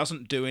 She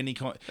doesn't do any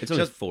kind. It's she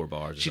only does- 4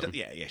 bars. Or She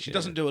something. She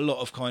doesn't do a lot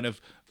of kind of.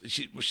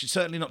 She's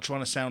certainly not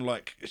trying to sound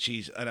like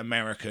she's an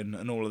American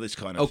and all of this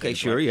kind of. Okay, thing,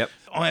 sure, right? yep.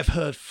 I have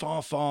heard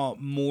far, far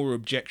more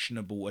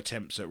objectionable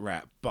attempts at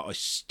rap, but I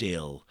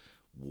still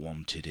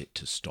wanted it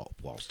to stop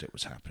whilst it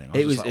was happening. I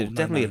It was just like, oh, no,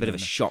 definitely no, a bit no, of a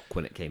no. shock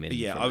when it came in.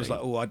 Yeah, for I was me.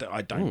 like, oh,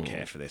 I don't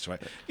care for this,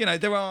 right? You know,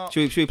 there are.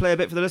 Should we play a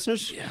bit for the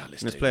listeners? Yeah,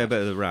 let's do play a that.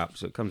 bit of the rap.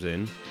 So it comes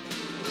in.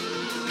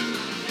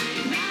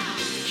 Now,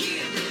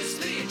 hear this,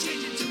 pay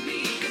attention to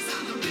me, 'cause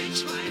I'm a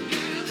rich white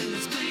girl and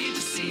it's plain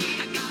to see.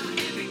 I got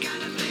every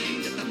kind of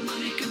thing that the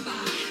money can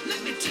buy.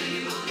 Let me tell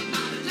you all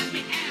about it, let me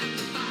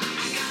amplify.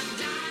 I got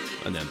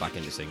diamonds. And then back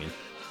into singing.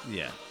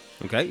 Yeah.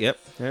 Okay, yep.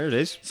 There it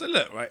is. So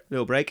look, right.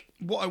 Little break.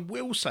 What I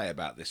will say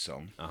about this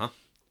song Uh-huh.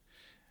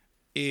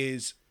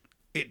 is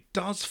it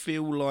does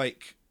feel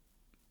like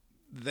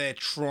they're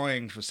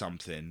trying for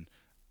something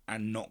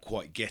and not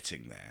quite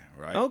getting there,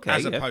 right? Okay,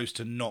 As yeah. opposed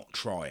to not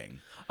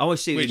trying. Oh, I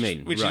see what Which, you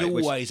mean. which right, is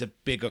always a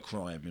bigger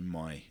crime, in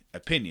my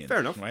opinion. Fair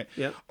enough, right?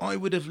 yeah. I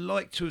would have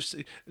liked to have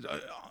seen,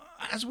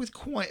 as with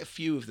quite a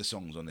few of the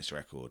songs on this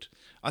record,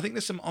 I think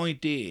there's some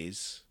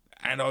ideas,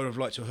 and I would have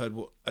liked to have heard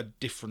what a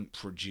different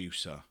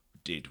producer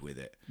did with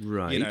it.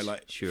 Right, You know,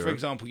 like, sure. for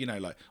example,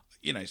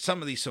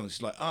 some of these songs,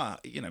 it's like,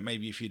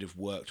 maybe if you'd have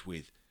worked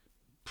with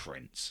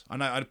Prince. I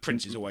know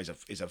Prince is always a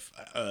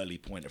early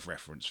point of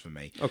reference for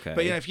me. Okay.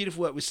 But if you'd have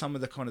worked with some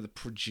of the kind of the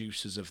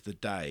producers of the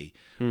day,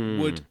 Hmm.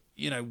 would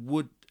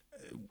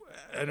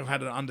and have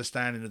had an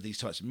understanding of these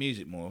types of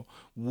music more,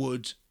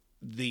 would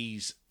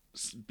these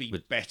be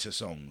better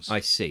songs? I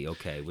see,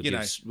 okay. You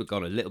know- We've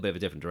gone a little bit of a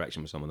different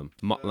direction with some of them.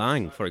 Mutt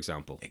Lang, for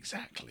example.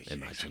 Exactly.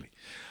 Imagine. Exactly.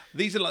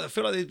 These are like, I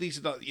feel like these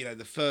are like,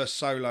 the first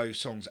solo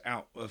songs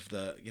out of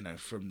the,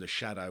 from the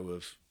shadow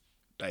of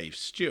Dave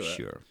Stewart.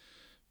 Sure.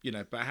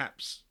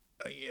 Perhaps.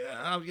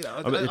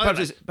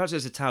 Perhaps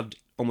it's a tad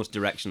almost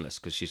directionless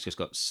because she's just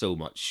got so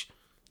much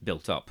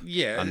built up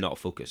Yeah. and not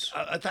focus.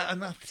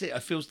 And that's it.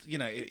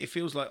 It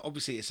feels like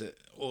obviously it's a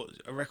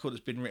record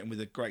that's been written with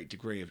a great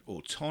degree of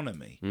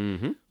autonomy,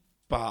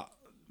 but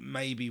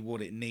maybe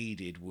what it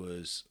needed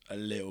was a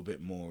little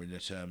bit more in the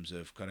terms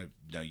of kind of,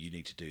 no, you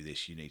need to do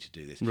this, you need to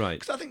do this, Right.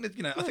 Because I think that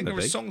I think there are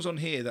maybe. songs on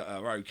here that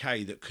are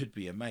okay that could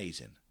be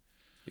amazing.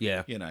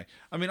 Yeah.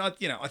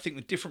 I think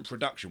with different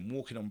production,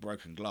 "Walking on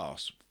Broken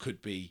Glass"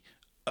 could be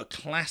a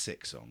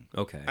classic song,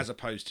 Okay. as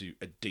opposed to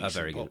a decent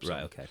very pop good. song.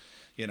 Right, okay.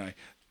 You know,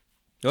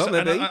 Well,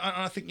 and maybe.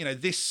 I think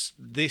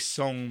this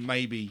song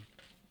maybe.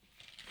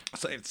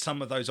 So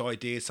some of those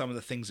ideas, some of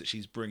the things that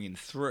she's bringing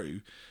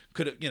through,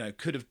 could have been, it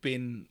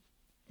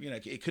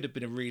could have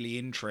been a really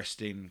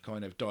interesting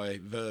kind of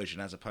diversion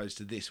as opposed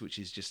to this, which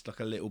is just like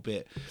a little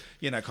bit,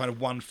 kind of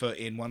 1 foot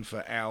in, 1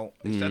 foot out.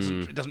 It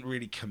doesn't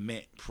really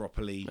commit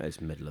properly.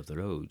 It's middle of the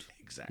road.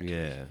 Exactly.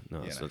 Yeah,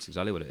 no, You know. that's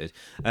exactly what it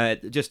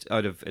is. Just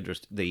out of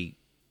interest, the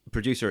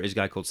producer is a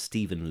guy called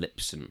Stephen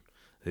Lipson,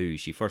 who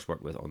she first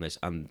worked with on this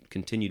and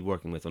continued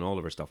working with on all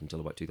of her stuff until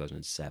about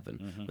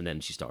 2007, and then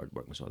she started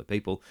working with some other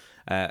people.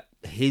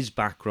 His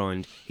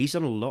background, he's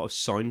done a lot of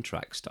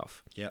soundtrack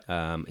stuff.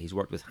 Yeah. He's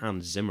worked with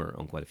Hans Zimmer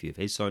on quite a few of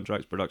his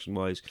soundtracks,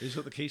 production-wise. He's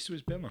got the keys to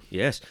his bimmer.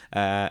 Yes.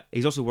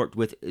 He's also worked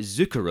with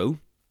Zucchero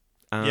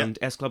and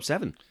S Club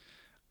 7.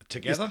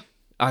 Together?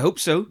 I hope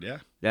so.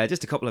 Yeah.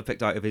 Just a couple I've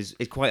picked out of his.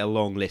 It's quite a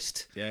long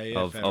list. Yeah,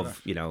 Of fair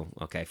enough.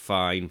 okay,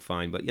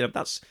 fine, but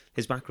that's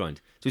his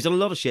background. So he's done a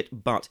lot of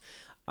shit, but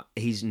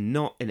he's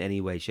not in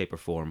any way, shape, or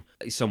form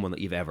someone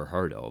that you've ever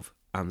heard of,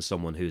 and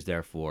someone who's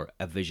therefore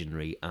a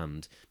visionary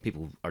and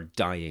people are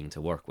dying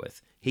to work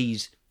with.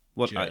 He's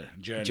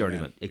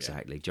journeyman,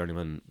 exactly,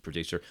 journeyman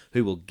producer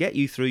who will get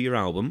you through your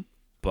album,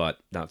 but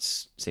that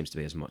seems to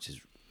be as much as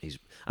he's.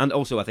 And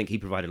also, I think he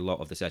provided a lot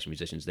of the session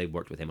musicians. They've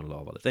worked with him on a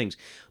lot of other things,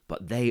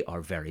 but they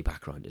are very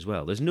background as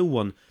well. There's no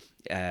one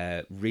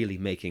really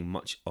making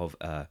much of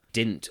a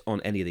dint on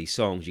any of these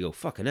songs. You go,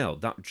 fucking hell,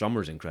 that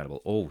drummer's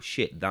incredible. Oh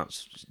shit,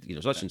 that's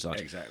such and such.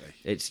 Exactly.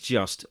 It's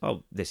just,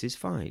 oh, this is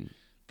fine.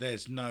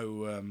 There's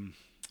no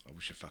I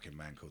wish a fucking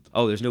man called the.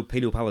 Oh, there's no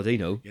Pino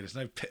Palladino. Yeah, there's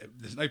no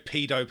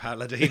pedo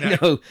Palladino.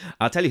 No,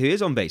 I'll tell you who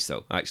is on bass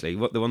though. Actually,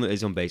 the one that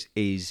is on bass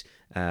is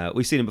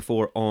we've seen him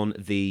before on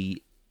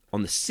the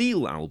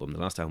Seal album. The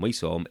last time we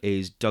saw him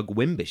is Doug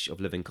Wimbish of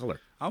Living Colour.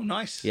 Oh,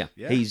 nice. Yeah,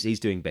 he's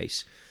doing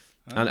bass.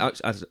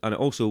 And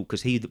also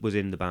because he was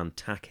in the band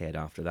Tackhead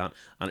after that,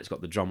 and it's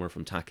got the drummer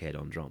from Tackhead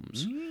on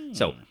drums.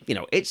 So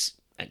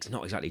it's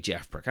not exactly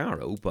Jeff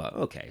Porcaro, but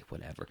okay,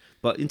 whatever.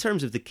 But in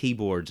terms of the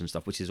keyboards and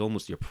stuff, which is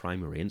almost your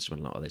primary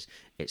instrument, a lot of this,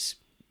 it's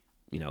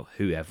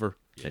whoever.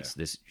 Yeah. It's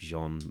this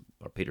Jean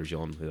or Peter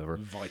Jean, whoever.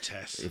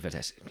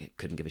 Vitesse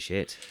couldn't give a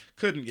shit.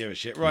 Couldn't give a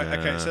shit. Right.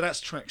 Okay. So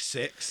that's track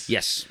 6.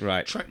 Yes.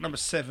 Right. Track number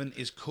 7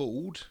 is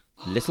called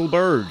Little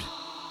Bird.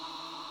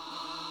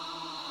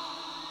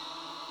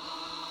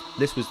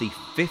 This was the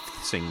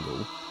 5th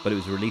single, but it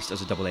was released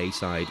as a double A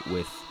side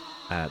with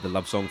the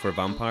Love Song for a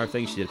Vampire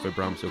thing she did for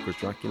Bram Stoker's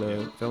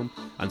Dracula film.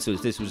 And so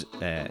this was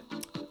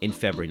in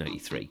February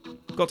 93.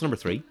 Got to number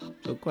 3,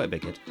 so quite a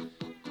big hit.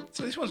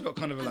 So this one's got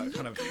kind of a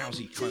kind of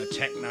housey, kind of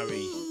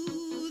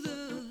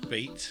techno-y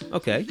beat.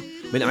 Okay.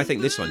 I mean, I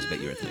think this one's a bit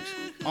Eurythmics.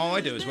 Oh,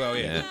 I do as well,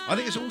 yeah. I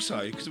think it's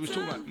also, because it was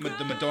talking about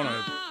the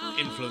Madonna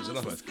influence of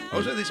Love.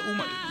 Also, this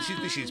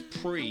is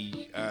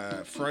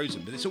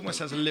pre-Frozen, but this almost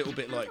has a little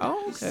bit like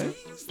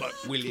like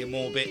William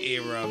Orbit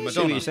era Madonna.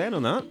 See what you're saying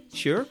on that?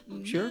 Sure.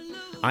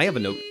 I have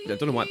a note. I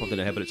don't know why it popped in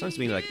my head, but it sounds to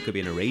me like it could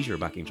be an Erasure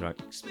backing track.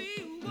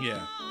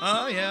 Yeah.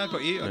 Oh, yeah, I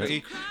got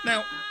you.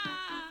 Now,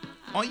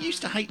 I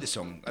used to hate the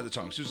song at the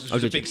time because it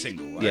was a big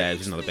single. Right? Yeah, it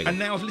was another big one. And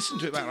now I've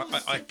listened to it back.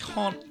 I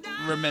can't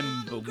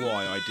remember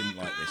why I didn't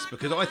like this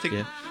because I think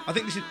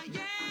this is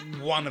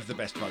one of the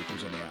best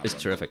vocals on the album. It's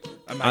terrific.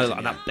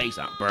 Amazing, that bass,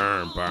 that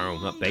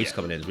that bass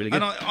coming in is really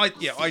good. And I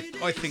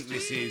think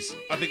this is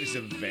a very,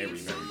 very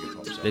good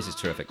pop song. This is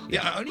terrific.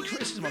 Yeah. Only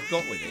criticism I've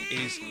got with it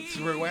is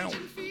throughout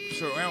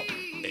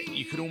it,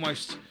 you could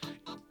almost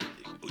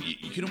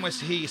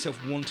hear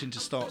yourself wanting to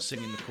start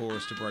singing the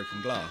chorus to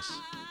Broken Glass.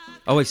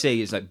 Oh, I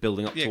see. It's like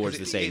building up towards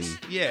the same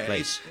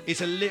place.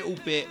 It's a little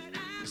bit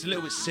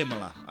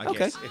similar, I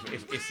guess.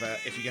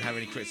 If you can have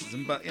any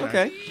criticism, but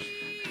a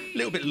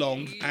little bit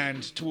long,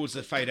 and towards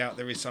the fade out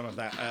there is some of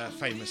that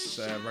famous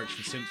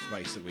Roachford synth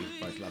bass that we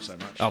both love so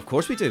much. Oh, of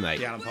course we do, mate.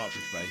 The Alan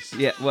Partridge bass.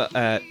 Yeah. Well,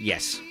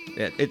 yes.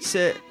 Yeah, it's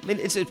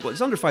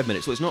it's under 5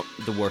 minutes, so it's not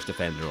the worst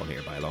offender on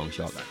here by a long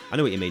shot. I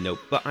know what you mean, no,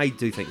 but I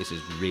do think this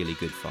is really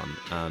good fun,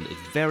 and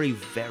it's very,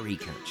 very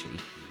catchy.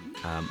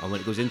 And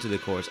when it goes into the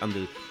chorus and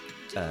the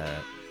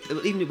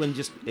even when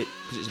because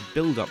it's a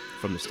build up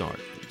from the start.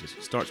 It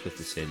just starts with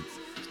the synth,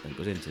 and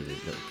goes into the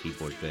little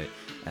keyboard bit.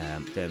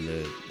 Then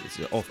the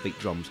offbeat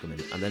drums come in,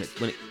 and then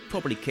when it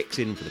properly kicks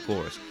in for the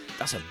chorus,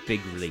 that's a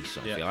big release.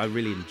 I feel I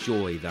really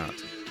enjoy that.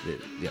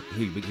 Here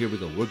we go.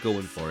 We're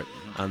going for it,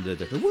 and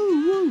the woo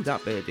woo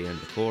that bit at the end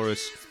of the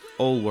chorus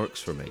all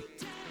works for me.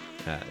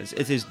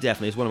 It is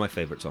definitely it's one of my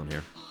favourites on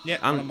here. Yeah,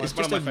 and it's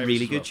just a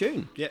really good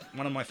tune. Yeah,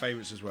 one of my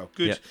favourites as well.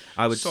 Good, yeah,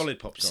 I would solid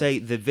pop song. Say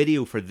the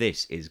video for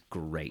this is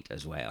great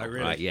as well. Oh,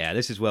 really? Right? Yeah,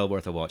 this is well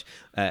worth a watch.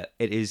 It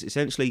is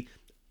essentially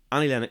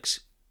Annie Lennox.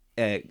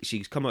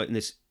 She's come out in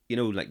this,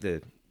 like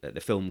the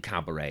film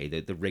Cabaret,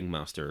 the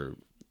ringmaster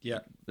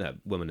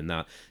woman in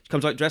that. She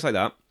comes out dressed like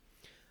that,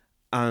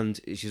 and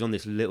she's on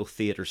this little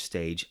theatre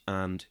stage,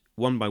 and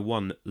one by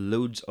one,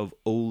 loads of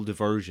old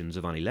versions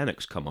of Annie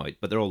Lennox come out,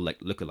 but they're all like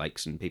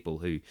lookalikes and people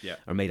who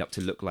are made up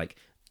to look like,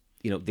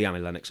 the Annie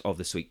Lennox of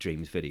the Sweet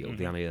Dreams video,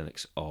 the Annie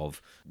Lennox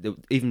of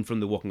even from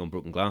the Walking on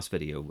Broken Glass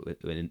video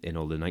in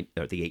all the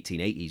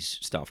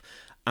 1880s stuff,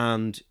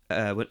 and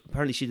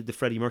apparently she did the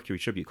Freddie Mercury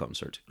tribute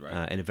concert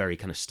in a very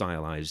kind of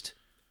stylized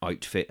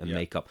outfit and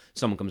makeup.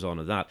 Someone comes on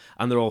with that,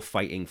 and they're all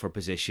fighting for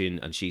position,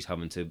 and she's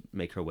having to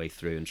make her way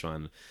through and try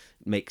and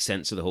make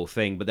sense of the whole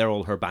thing, but they're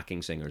all her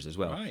backing singers as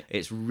well. Right.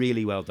 It's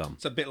really well done.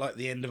 It's a bit like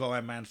the end of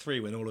Iron Man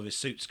 3 when all of his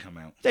suits come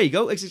out. There you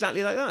go. It's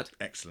exactly like that.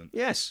 Excellent.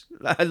 Yes.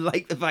 I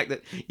like the fact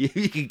that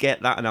you can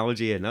get that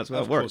analogy in. That's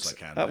what it works. Of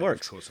course I can. That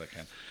works. Of course I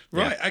can.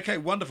 Right. Yeah. Okay.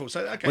 Wonderful.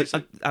 So,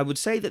 I would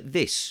say that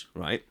this,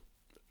 right,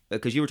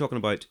 because you were talking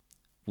about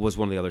was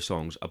one of the other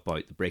songs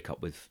about the breakup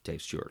with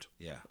Dave Stewart.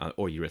 Yeah.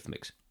 Or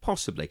Eurythmics.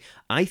 Possibly.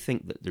 I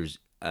think that there's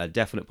a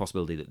definite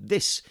possibility that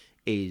this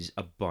is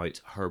about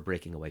her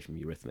breaking away from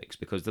Eurythmics,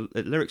 because the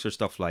lyrics are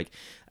stuff like,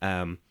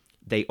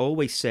 they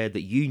always said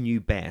that you knew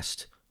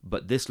best,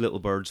 but this little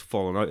bird's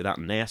fallen out of that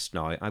nest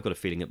now. I've got a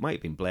feeling it might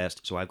have been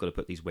blessed, so I've got to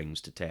put these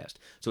wings to test.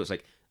 So it's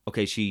like,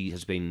 okay, she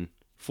has been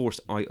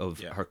forced out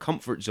of her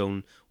comfort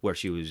zone where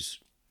she was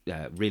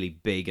really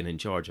big and in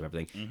charge of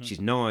everything. Mm-hmm.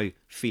 She's now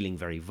feeling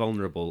very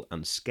vulnerable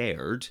and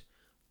scared,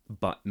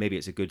 but maybe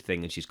it's a good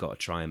thing, and she's got to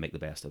try and make the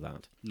best of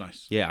that.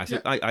 Nice. Yeah,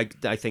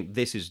 I think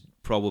this is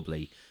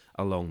probably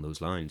along those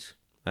lines.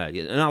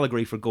 An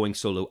allegory for going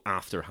solo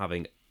after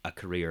having a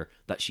career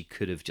that she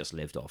could have just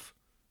lived off.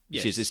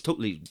 Yes. She's this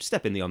totally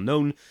step in the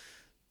unknown,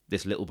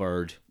 this little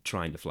bird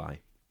trying to fly.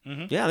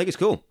 Mm-hmm. Yeah, I think it's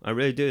cool. I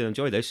really do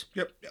enjoy this.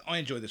 Yep, I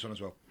enjoy this one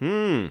as well.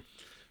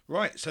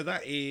 Right, so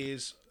that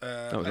is...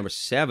 that was number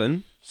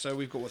 7. So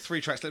we've got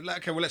 3 tracks left.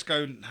 Okay, well, let's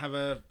go and have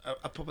a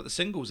pop at the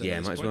singles then. Yeah,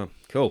 might as well.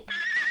 Cool.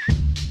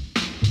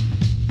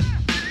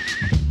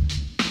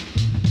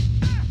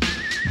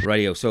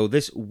 Radio. So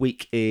this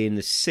week in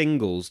the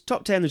singles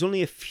top 10, there's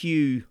only a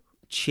few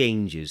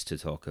changes to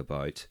talk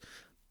about.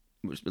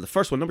 The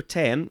first one, number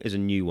 10, is a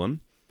new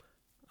one,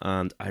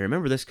 and I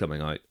remember this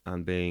coming out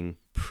and being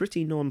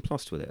pretty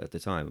nonplussed with it at the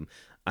time.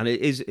 And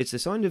it's the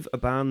sound of a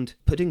band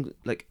putting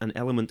like an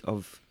element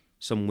of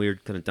some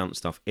weird kind of dance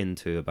stuff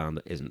into a band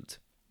that isn't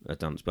a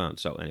dance band.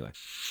 So anyway,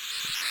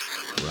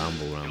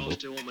 ramble.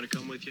 Still want me to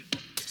come with you?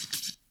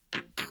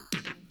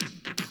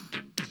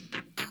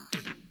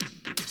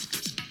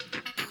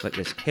 Like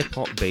this hip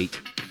hop beat,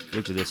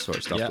 loads of this sort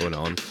of stuff going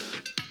on.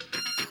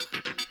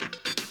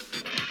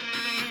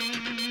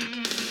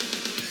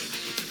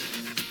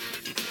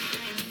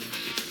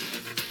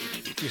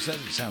 You said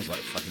it sounds like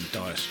fucking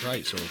Dire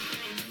Straits or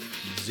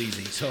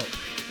ZZ Top.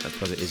 That's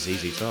because it is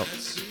ZZ Top.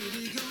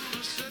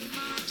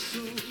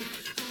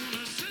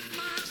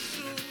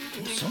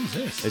 What song's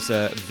this?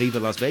 It's Viva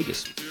Las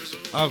Vegas.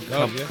 Oh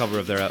god, yeah. Cover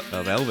of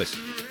Elvis.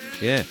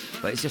 Yeah,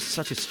 but it's just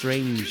such a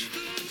strange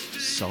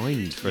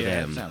sound for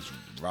Yeah, them. it sounds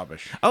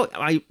rubbish. Oh,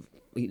 I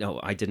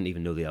didn't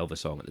even know the Elvis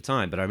song at the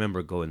time, but I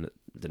remember going,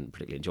 didn't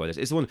particularly enjoy this.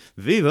 It's the one,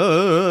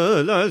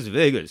 Viva Las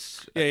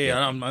Vegas.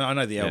 Yeah, I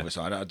know the Elvis Yeah.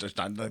 side. I just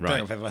don't think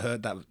Right. I've ever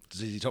heard that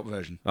ZZ Top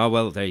version. Oh,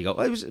 well, there you go.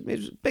 It was a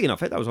big enough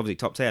hit. That was obviously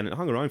top 10. It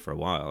hung around for a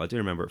while. I do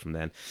remember it from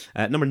then.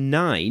 Number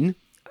 9,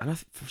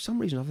 and for some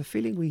reason I have a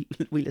feeling we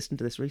listened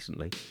to this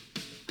recently.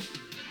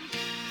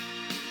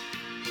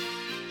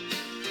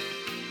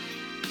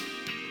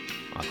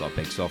 I've got a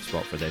big soft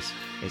spot for this.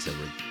 It's a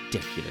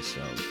ridiculous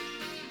song.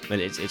 I mean,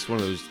 it's one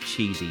of those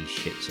cheesy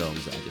shit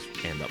songs that I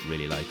just end up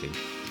really liking.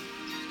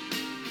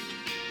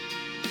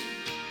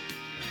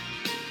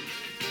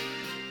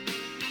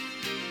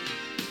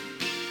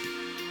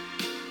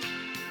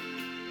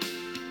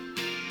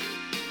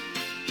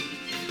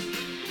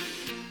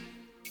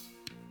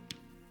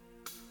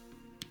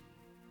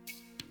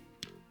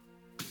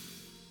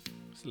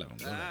 It's 11,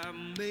 wasn't it? I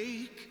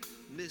make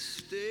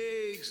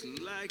mistakes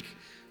like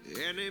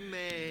any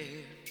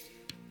man.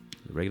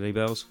 Ring any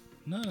bells?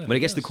 No. When it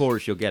gets to the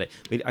chorus, you'll get it.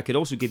 I mean, I could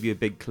also give you a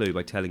big clue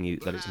by telling you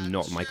that it's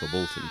not Michael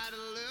Bolton.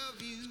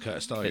 It's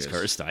Curtis Tigers. It's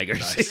Curtis Tigers.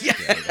 Nice.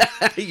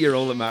 Yeah. You're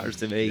all that matters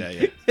to me.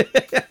 Yeah.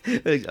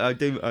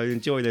 I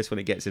enjoy this when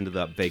it gets into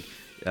that big,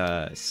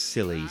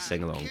 silly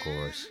sing-along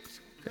chorus.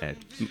 Yeah,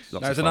 No,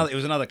 lots of fun. it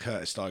was another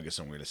Curtis Tigers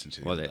song we listened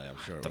to the Was other it? day. I'm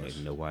sure I it don't was.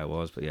 even know why it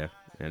was, but yeah.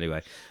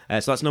 Anyway,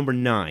 so that's number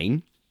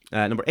 9.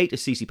 Number 8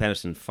 is CeCe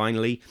Peniston,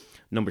 finally.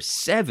 Number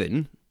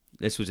 7,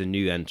 this was a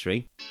new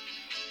entry.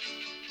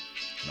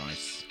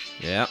 Nice.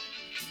 Yeah.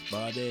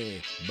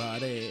 Body,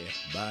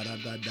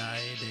 ba-da-da-da-da.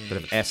 Bit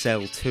of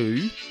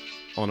SL2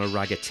 on a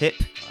ragga tip.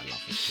 I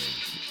love this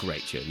tune.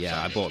 Great tune.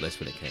 Yeah, I bought this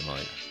when it came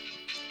out.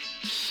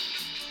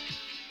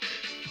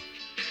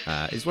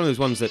 It's one of those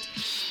ones that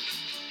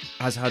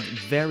has had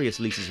various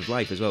leases of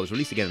life as well. It was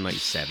released again in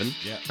 97.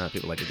 Yeah.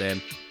 People liked it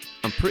then.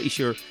 I'm pretty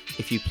sure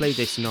if you play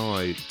this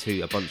now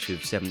to a bunch of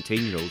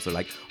 17-year-olds, they're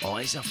like, oh,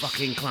 it's a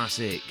fucking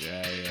classic.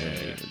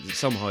 Yeah.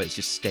 Somehow it's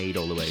just stayed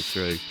all the way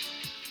through.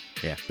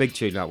 Yeah, big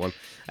tune, that one.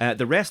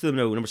 The rest of them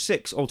know. Number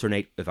 6,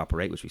 Alternate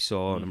Evaporate, which we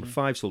saw. Number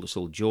 5, Soul to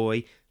Soul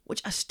Joy,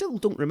 which I still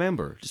don't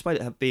remember,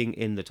 despite it being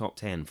in the top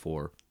 10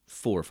 for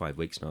 4 or 5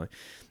 weeks now.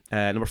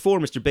 Number 4,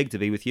 Mr. Big, To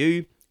Be With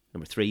You.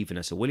 Number 3,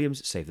 Vanessa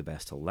Williams, Save the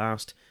Best Till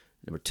Last.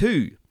 Number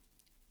 2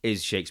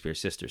 is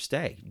Shakespeare's Sister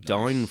Stay,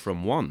 down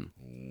from 1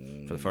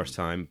 for the first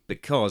time,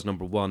 because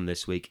number 1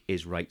 this week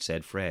is Right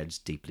Said Fred's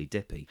Deeply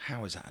Dippy.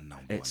 How is that a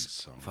number one It's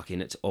song?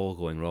 fucking, it's all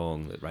going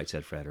wrong that Right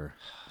Said Fred are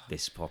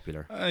this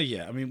popular.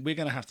 Yeah, I mean, we're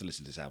going to have to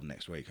listen to this album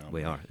next week, aren't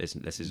we? We are. This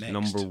is Next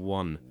number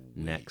 1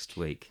 next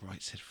week.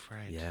 Right, said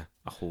Fred. Yeah,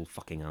 a whole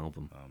fucking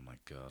album. Oh my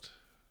god.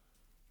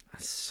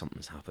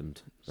 Something's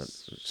happened.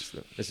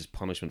 This is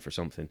punishment for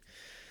something.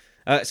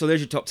 So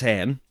there's your top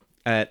 10.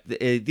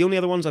 The only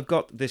other ones I've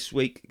got this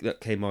week that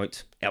came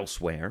out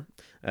elsewhere.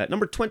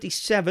 Number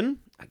 27.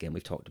 Again,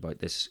 we've talked about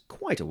this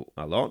quite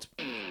a lot.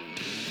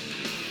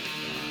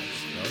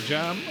 Pearl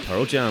Jam.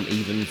 Pearl Jam,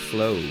 Even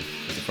Flow.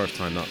 It's the first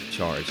time that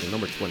charted. So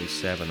number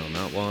 27 on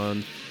that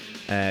one.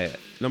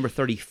 Number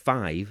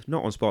 35,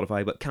 not on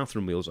Spotify, but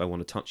Catherine Wheels, I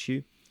Want to Touch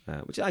You,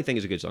 which I think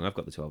is a good song. I've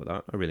got the 12 of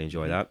that. I really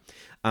enjoy that.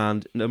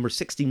 And number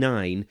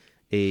 69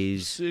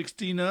 is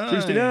 69.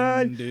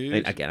 69. Dude.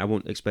 And again, I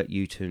won't expect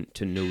you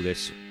to know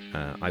this.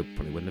 I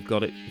probably wouldn't have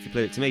got it if you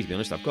played it to me, to be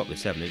honest. I've got the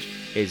 7-inch.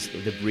 Is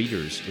The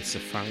Breeders with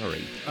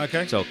Safari.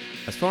 Okay. So,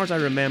 as far as I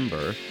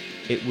remember,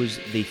 it was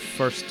the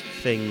first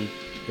thing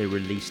they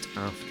released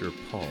after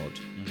Pod,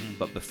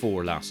 but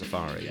before Last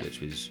Safari,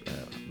 which was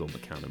Run the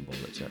Cannonball,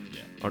 etc.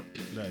 Yeah. Or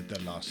The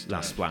last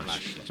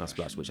Splash, Last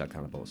Splash, which had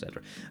Cannonball,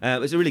 etc.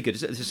 It's a really good.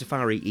 It's a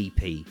Safari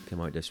EP came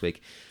out this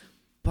week,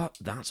 but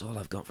that's all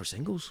I've got for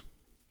singles.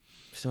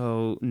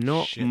 So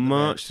not Shit the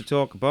much bed. to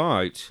talk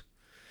about,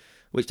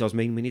 which does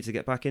mean we need to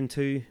get back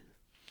into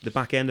the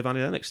back end of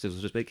Annie Lennox, so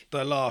to speak.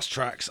 The last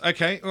tracks.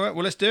 Okay, all right,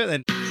 well, let's do it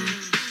then.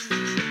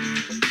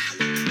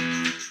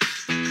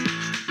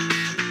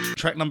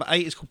 Track number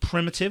 8 is called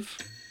Primitive.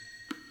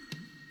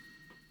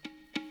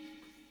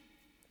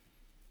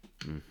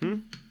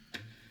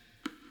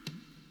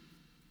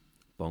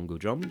 bongo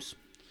drums.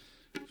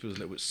 Feels a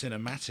little bit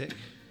cinematic.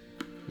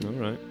 All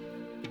right.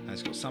 And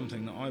it's got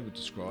something that I would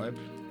describe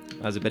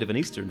Has a bit of an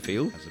Eastern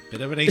feel. as a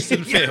bit of an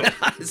Eastern feel.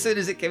 As soon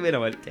as it came in, I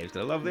went, Dave's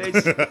gonna love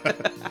this.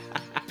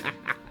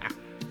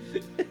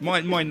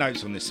 My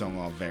notes on this song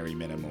are very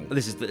minimal.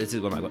 This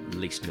is one I got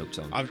least notes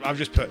on. I've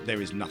just put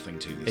there is nothing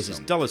to this It's as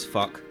song. dull as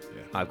fuck.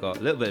 Yeah. I've got a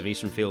little bit of an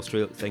Eastern feel.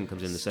 Straight thing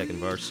comes in the second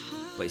verse,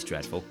 but it's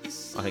dreadful.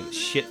 I think it's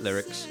shit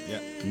lyrics.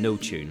 Yeah. No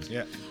tune.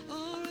 Yeah.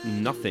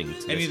 Nothing.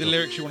 To Any this of the song.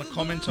 lyrics you want to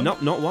comment on?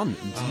 Not one.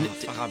 Oh,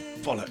 fuck,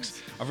 bollocks.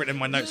 I've written in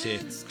my notes here,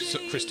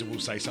 Krista will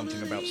say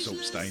something about salt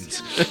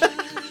stains.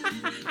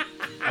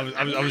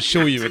 I was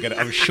sure you were gonna.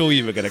 I was sure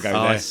you were gonna go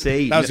Oh, there. I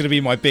see. That was gonna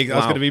be my big. That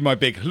was Wow. gonna be my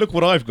big. Look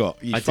what I've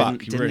got. You I fuck.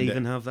 didn't you ruined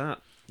even it. have that.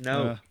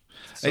 No.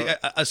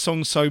 A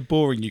song so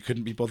boring you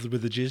couldn't be bothered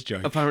with the jizz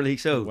joke. Apparently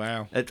so.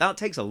 Wow. That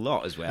takes a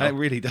lot as well. It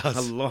really does.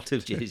 A lot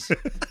of jizz.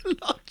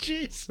 A lot of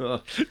jizz.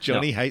 Oh,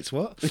 Johnny no. hates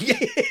what?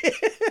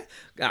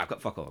 I've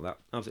got fuck all of that.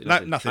 Absolutely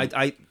No, nothing.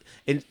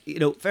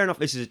 nothing. Fair enough.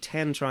 This is a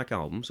 10-track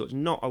album, so it's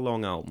not a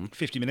long album.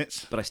 50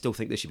 minutes. But I still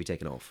think this should be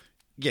taken off.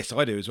 Yes,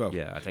 I do as well.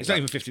 Yeah, I think it's not that-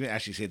 even 50 minutes.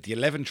 Actually, said the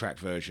 11-track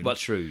version. But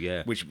true,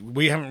 yeah. Which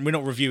we're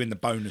not reviewing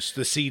the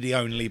CD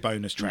only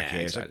bonus track Nah,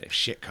 here. exactly. It's a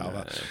shit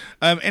cover.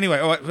 Anyway,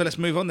 all right, well, let's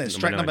move on then.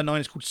 Track number 9.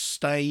 9 is called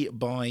 "Stay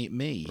by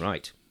Me."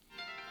 Right.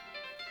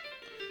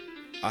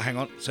 Hang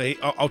on. So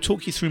I'll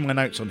talk you through my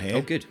notes on here.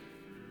 Oh, good.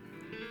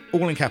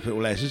 All in capital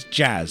letters.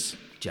 Jazz.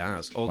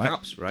 Jazz. All Right.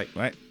 caps. Right.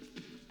 Right.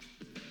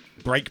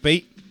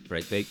 Breakbeat.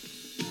 Breakbeat.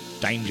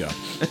 Danger.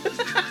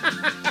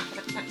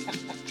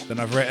 Then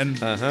I've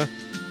written. Uh-huh.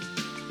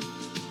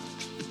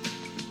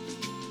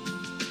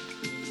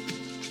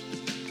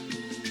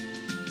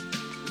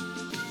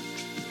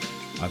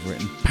 I've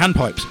written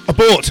panpipes.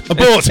 Abort!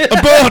 Abort!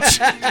 Abort!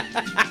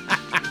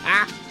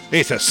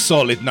 It's a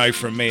solid no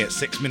from me at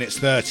 6 minutes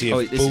 30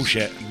 of this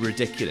bullshit. is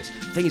ridiculous.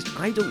 The thing is,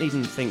 I don't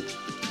even think...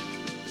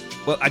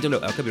 Well, I don't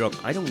know. I could be wrong.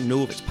 I don't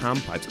know if it's pan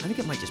pipes. I think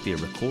it might just be a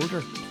recorder.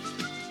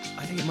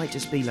 I think it might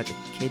just be like a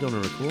kid on a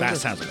recorder. That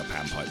sounds like a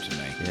panpipe to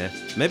me. Yeah.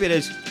 Maybe it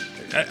is.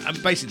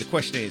 And basically, the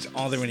question is,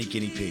 are there any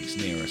guinea pigs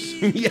near us?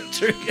 Yeah,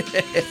 true.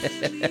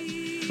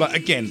 But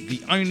again,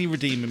 the only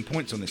redeeming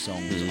points on this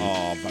song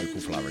are vocal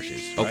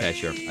flourishes. Right? Okay,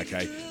 sure.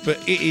 Okay, but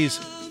it is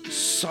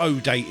so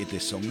dated.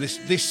 This song,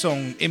 this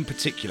song in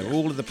particular,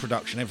 all of the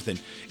production, everything,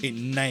 it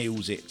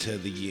nails it to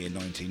the year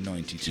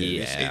 1992.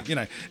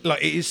 Yeah.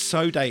 It is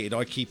so dated.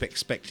 I keep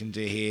expecting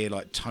to hear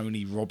like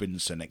Tony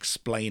Robinson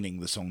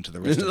explaining the song to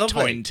the rest of the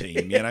Lovely. Time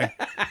Team. You know.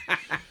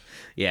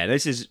 Yeah,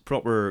 this is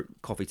proper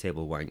coffee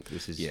table wank.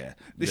 This is... Yeah,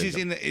 this is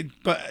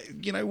but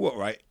you know what,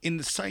 right? In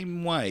the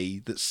same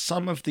way that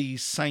some of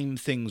these same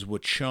things were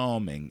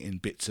charming in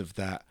bits of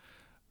that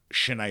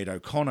Sinead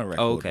O'Connor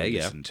record Okay, we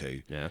yeah. listened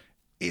to, Yeah.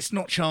 it's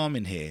not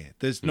charming here.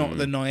 There's not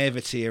the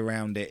naivety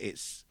around it.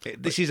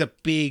 This is a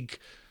big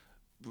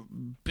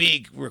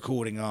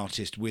recording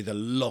artist with a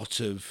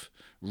lot of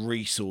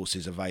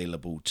resources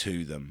available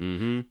to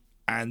them,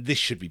 and this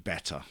should be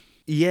better.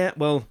 Yeah,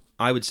 well,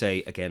 I would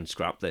say, again,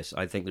 scrap this.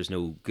 I think there's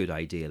no good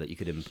idea that you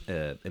could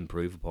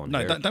improve upon No,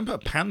 here. don't put a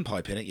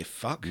panpipe in it, you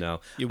fuck. No.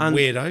 You And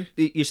weirdo.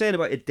 You're saying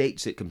about it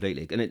dates it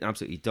completely, and it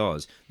absolutely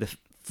does. The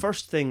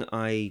first thing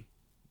I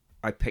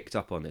picked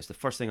up on this, the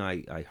first thing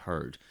I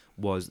heard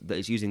was that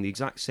it's using the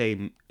exact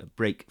same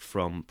break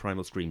from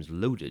Primal Scream's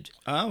Loaded.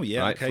 Oh,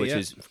 yeah, right, okay, which yeah.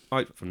 is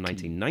out from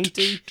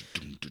 1990.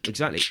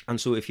 Exactly. And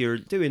so if you're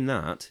doing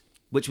that,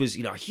 which was,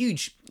 a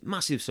huge,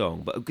 massive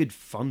song, but a good,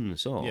 fun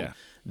song, Yeah.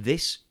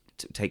 this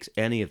takes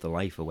any of the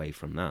life away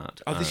from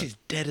that. Oh, this is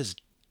dead as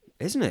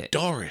Isn't it?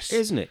 Doris.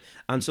 Isn't it?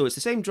 And so it's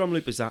the same drum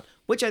loop as that,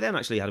 which I then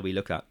actually had a wee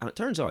look at. And it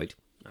turns out,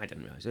 I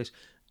didn't realise this,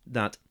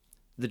 that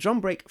the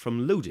drum break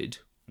from Loaded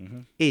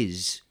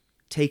is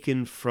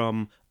taken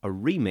from a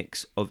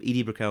remix of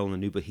Edie Brickell and the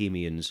New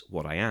Bohemians'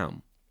 What I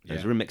Am.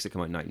 There's a remix that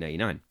came out in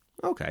 1989.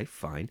 Okay,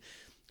 fine.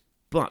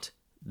 But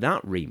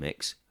that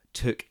remix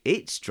took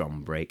its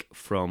drum break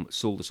from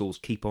Soul to Soul's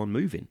Keep On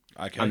Moving.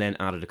 Okay. And then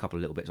added a couple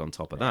of little bits on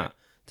top of that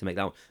to make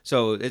that one.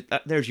 So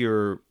there's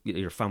your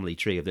family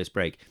tree of this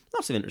break.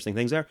 Lots of interesting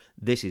things there.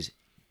 This is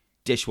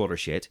dishwater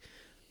shit.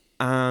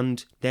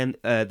 And then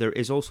there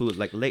is also,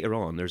 like, later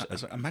on, there's...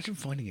 Imagine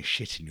finding a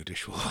shit in your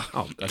dishwater.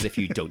 Oh, as if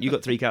you don't. You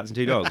got 3 cats and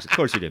 2 dogs. Of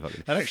course you do.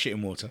 Fucking. I don't shit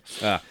in water.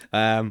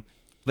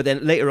 But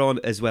then later on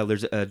as well,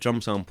 there's a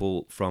drum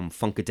sample from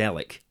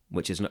Funkadelic,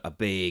 which is a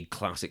big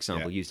classic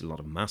sample, used in a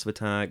lot of Massive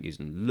Attack, used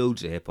in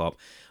loads of hip-hop.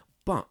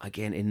 But,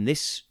 again, in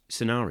this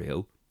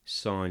scenario,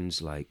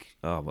 sounds like,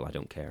 oh, well, I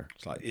don't care.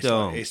 It's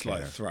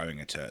like throwing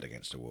a turd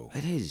against a wall.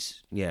 It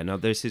is. Yeah, no,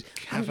 there's his...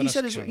 And he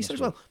said as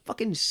well,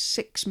 fucking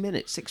 6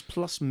 minutes,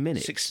 6+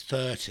 minutes.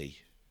 6:30.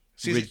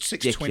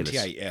 Ridiculous.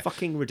 6:28, yeah.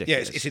 Fucking Yeah,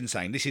 ridiculous. it's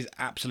insane. This is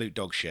absolute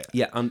dog shit.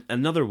 Yeah, and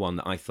another one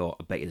that I thought,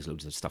 I bet you there's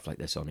loads of stuff like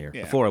this on here.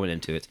 Yeah. Before I went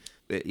into it,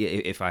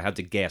 if I had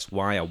to guess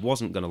why I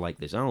wasn't going to like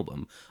this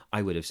album,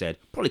 I would have said,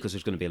 probably because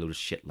there's going to be a load of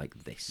shit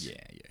like this.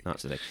 Yeah.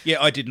 That's the thing. Yeah,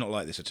 I did not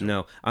like this at all.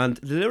 No, and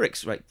the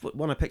lyrics, right,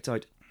 one I picked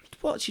out,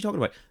 what's she talking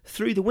about?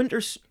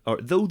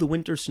 Though the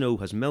winter snow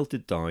has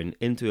melted down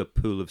into a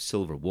pool of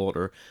silver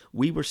water,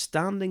 we were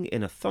standing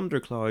in a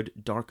thundercloud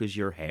dark as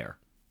your hair.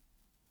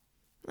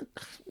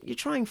 You're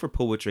trying for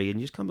poetry and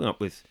you're just coming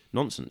up with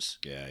nonsense.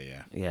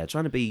 Yeah. Yeah,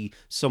 trying to be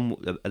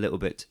a little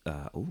bit.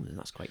 Oh,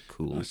 that's quite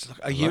cool. It's like,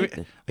 are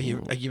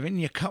you in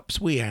your cups,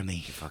 wee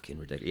Annie? Fucking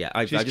ridiculous. Yeah,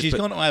 I She's just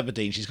gone to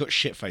Aberdeen. She's got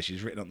shit face.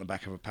 She's written on the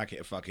back of a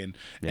packet of fucking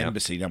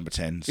Embassy number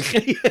 10s.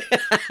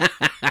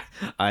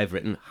 I've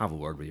written. Have a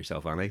word with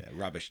yourself, Annie. Yeah,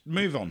 rubbish.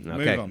 Move on.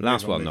 Okay,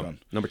 last one.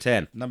 Number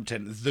 10. Number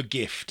 10. The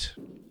Gift.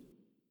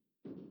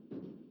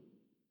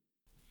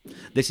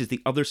 This is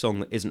the other song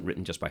that isn't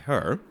written just by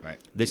her. Right.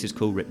 This is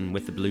co-written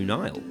with the Blue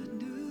Nile.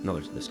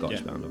 The Scottish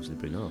band, obviously,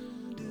 Blue Nile.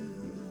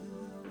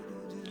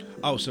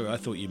 Oh, sorry. I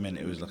thought you meant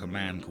it was like a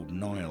man called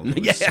Niall.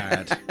 Who was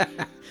sad.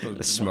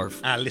 The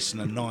Smurf. Our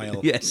listener,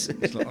 Niall. Yes.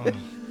 It's like, oh,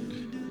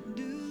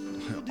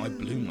 I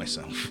blew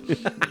myself.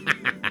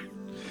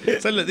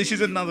 So look, this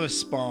is another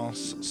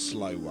sparse,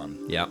 slow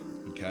one. Yeah.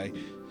 Okay.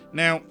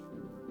 Now,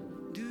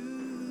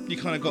 you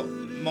kind of got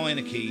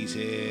minor keys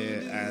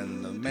here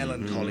and a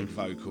melancholic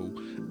vocal,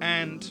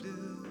 and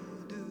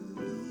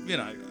you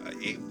know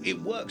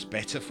it works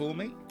better for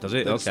me. Does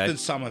it? Than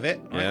some of it.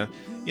 Right? Yeah.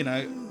 You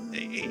know,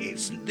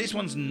 this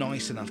one's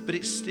nice enough, but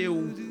it's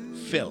still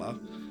filler.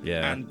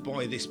 Yeah. And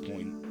by this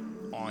point,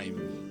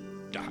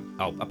 I'm done.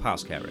 Oh, a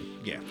pass, Karen.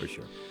 Yeah, for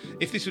sure.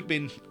 If this had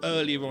been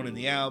earlier on in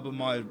the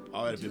album, I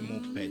would have been more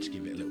prepared to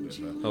give it a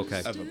little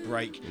bit of a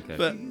break. Okay.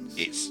 But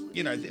it's,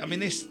 you know, I mean,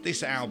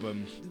 this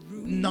album,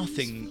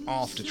 nothing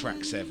after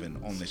track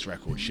 7 on this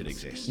record should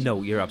exist.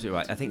 No, you're absolutely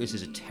right. I think this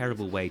is a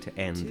terrible way to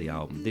end the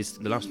album. The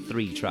last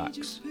 3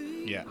 tracks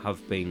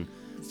have been,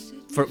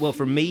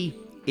 for me,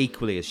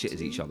 equally as shit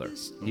as each other.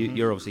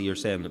 You're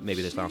saying that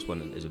maybe this last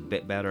one is a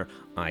bit better.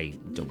 I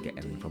don't get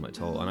anything from it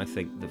at all. And I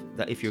think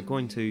that if you're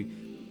going to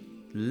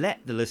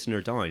let the listener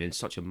down in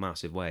such a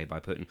massive way by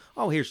putting,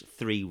 here's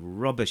 3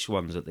 rubbish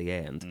ones at the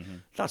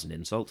end, that's an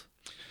insult.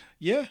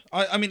 Yeah,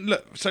 I mean,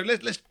 look. So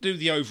let's do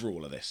the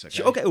overall of this.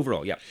 Okay. Okay,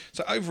 overall, yeah.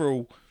 So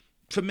overall,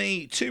 for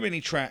me, too many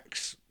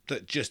tracks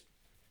that just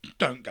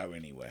don't go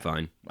anywhere.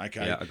 Fine.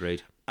 Okay. Yeah,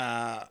 agreed.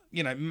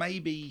 You know,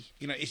 maybe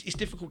it's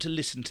difficult to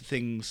listen to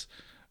things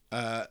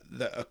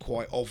that are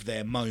quite of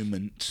their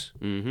moment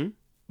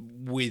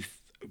with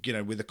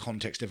the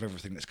context of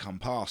everything that's come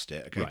past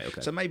it. Okay? Right,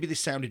 okay. So maybe this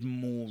sounded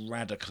more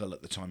radical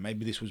at the time.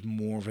 Maybe this was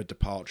more of a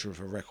departure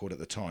of a record at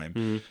the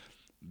time.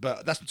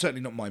 But that's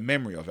certainly not my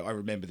memory of it. I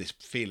remember this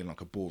feeling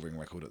like a boring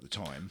record at the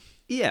time.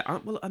 Yeah,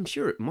 well, I'm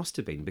sure it must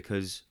have been,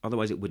 because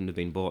otherwise it wouldn't have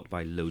been bought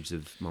by loads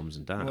of mums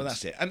and dads. Well,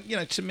 that's it. And,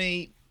 to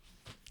me,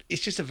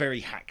 it's just a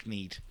very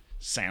hackneyed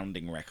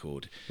sounding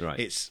record. Right.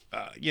 It's,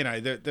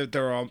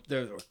 there are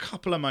a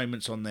couple of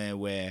moments on there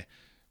where,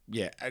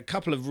 a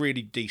couple of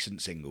really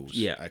decent singles.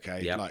 Yeah.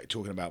 Okay. Yep. Like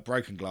talking about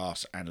Broken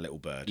Glass and Little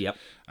Bird. Yep.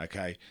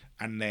 Okay.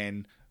 And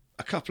then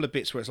a couple of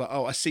bits where it's like,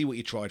 I see what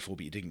you tried for,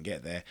 but you didn't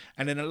get there.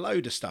 And then a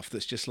load of stuff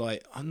that's just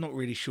like, I'm not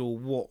really sure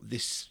what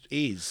this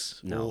is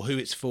or who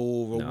it's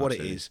for or what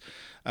absolutely. it is.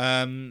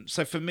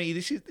 So for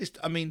me,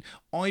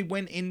 I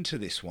went into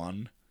this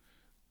one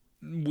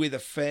with a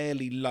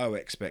fairly low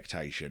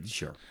expectation.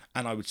 Sure.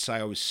 And I would say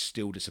I was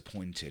still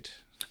disappointed.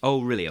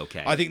 Oh, really?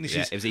 Okay. I think this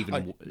is... It was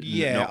even...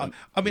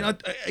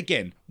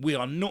 again, we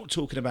are not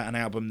talking about an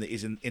album that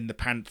is in the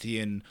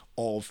pantheon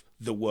of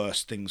the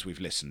worst things we've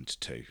listened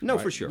to. No,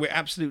 right? for sure. We're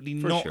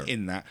absolutely For not sure.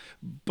 in that.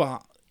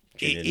 But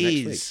Tune it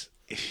in next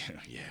is...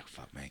 Yeah,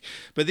 fuck me.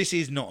 But this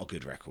is not a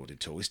good record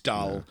at all. It's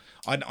dull.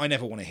 No. I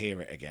never want to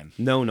hear it again.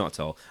 No, not at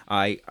all.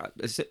 I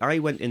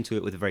went into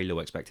it with a very low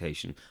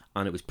expectation,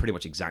 and it was pretty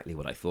much exactly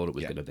what I thought it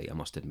was going to be, I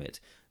must admit.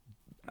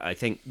 I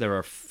think there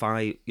are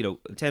 5, a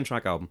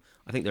 10-track album,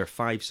 I think there are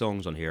 5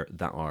 songs on here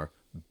that are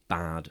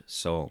bad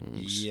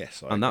songs.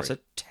 Yes, and that's a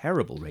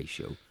terrible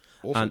ratio.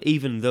 Awful. And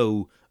even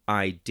though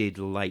I did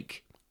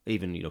like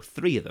even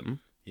 3 of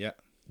them,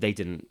 they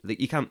didn't.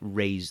 You can't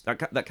raise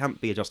that. That can't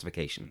be a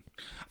justification.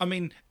 I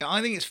mean, I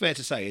think it's fair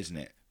to say, isn't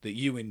it, that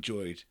you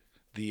enjoyed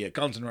the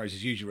Guns N'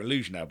 Roses Use Your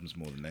Illusion albums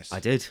more than this. I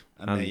did,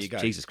 and there you go.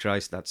 Jesus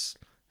Christ, that's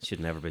should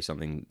never be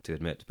something to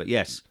admit. But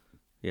yes,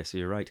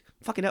 you're right.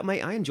 Fucking up,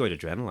 mate. I enjoyed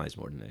Adrenalize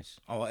more than this.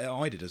 Oh,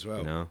 I did as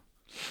well. No.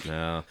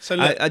 So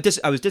look,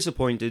 I was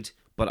disappointed,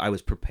 but I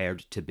was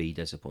prepared to be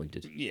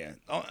disappointed. Yeah,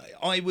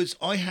 I was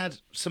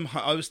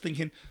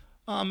thinking,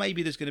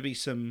 maybe there's going to be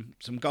some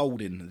gold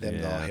in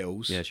them there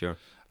hills. Yeah, sure.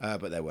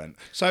 But there weren't.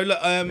 So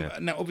look,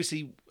 now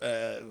obviously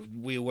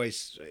we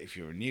always, if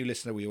you're a new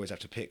listener, we always have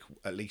to pick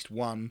at least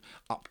 1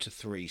 up to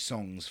 3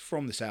 songs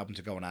from this album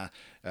to go on our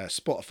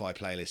Spotify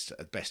playlist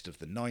at Best of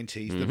the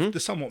 90s, the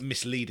somewhat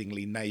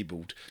misleadingly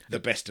labelled the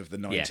Best of the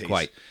 90s. Yeah,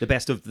 quite. The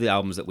best of the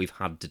albums that we've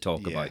had to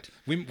talk about.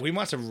 We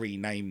might have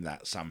renamed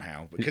that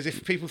somehow, because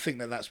if people think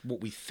that that's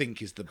what we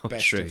think is the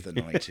best true. of the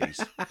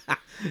 90s.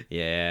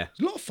 Yeah.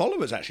 A lot of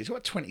followers, actually. It's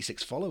got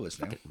 26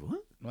 followers now.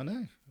 What? I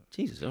know.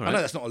 Jesus, all right. I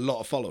know that's not a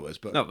lot of followers,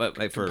 but No,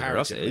 but for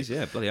us it is,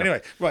 yeah. Bloody hell.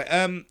 Anyway,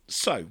 right.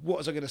 So what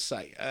was I going to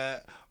say?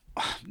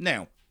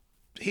 Now,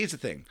 here's the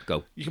thing.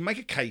 Go. You can make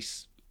a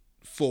case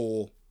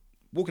for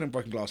Walking on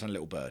Broken Glass and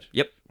Little Bird.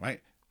 Yep.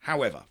 Right?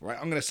 However, right,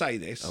 I'm going to say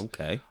this.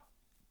 Okay.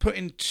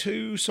 Putting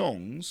 2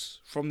 songs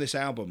from this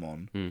album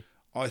on,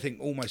 I think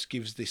almost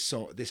gives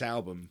this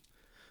album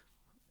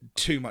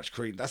too much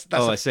credence.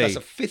 That's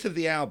a fifth of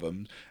the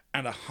album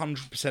and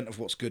 100% of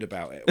what's good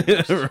about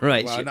it.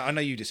 Right. Well, I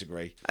know you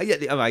disagree.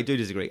 Yeah, I do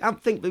disagree. I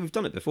think that we've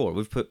done it before.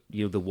 We've put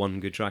the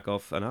one good track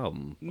off an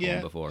album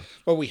on before.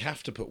 Well, we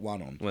have to put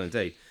one on. Well,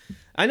 indeed.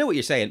 I know what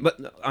you're saying, but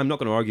I'm not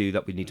going to argue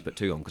that we need to put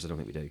 2 on because I don't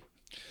think we do.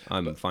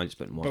 I'm fine just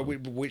putting one. But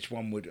on. which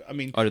one would? I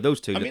mean, out of those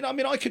 2.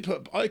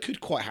 I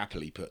could quite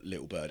happily put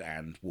Little Bird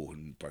and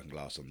Walking Broken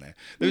Glass on there.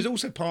 There's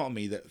also part of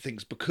me that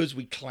thinks because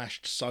we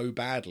clashed so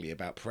badly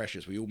about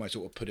Precious, we almost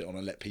sort of put it on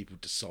and let people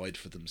decide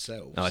for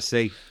themselves. I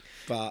see.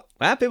 But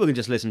people can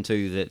just listen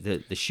to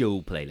the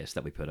show playlist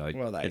that we put out.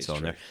 Well, it's is on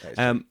true. there.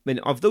 I mean,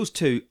 of those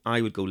 2,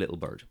 I would go Little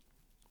Bird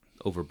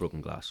over Broken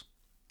Glass.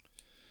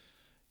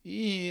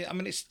 Yeah, I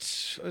mean,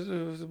 it's. Would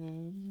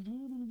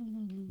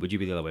you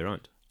be the other way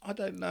around? I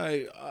don't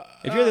know.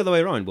 If you're the other way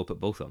around, we'll put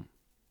both on.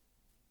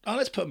 Oh,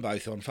 let's put them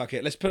both on. Fuck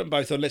it. Let's put them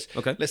both on. Let's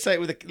say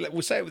it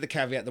we'll say it with the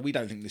caveat that we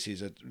don't think this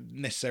is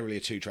necessarily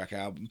a 2-track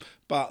album,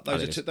 but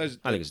those are those.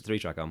 I think it's a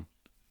 3-track album.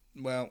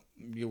 Well,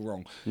 you're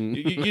wrong.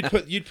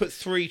 You'd put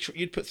 3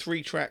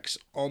 tracks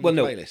on the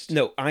playlist.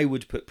 No, I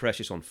would put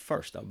Precious on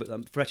first.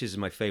 But Precious is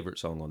my favourite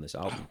song on this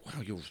album.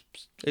 Oh, wow,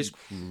 it's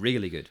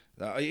really good.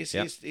 I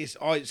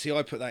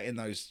put that in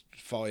those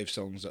 5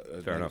 songs.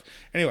 Fair enough.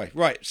 Anyway,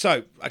 right.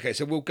 So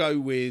we'll go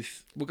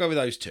with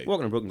those 2.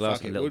 Walking on Broken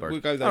Glass and Little Bird.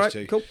 We'll go with All those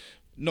right, 2. Cool.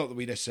 Not that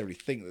we necessarily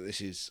think that this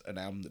is an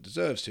album that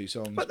deserves 2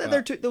 songs, but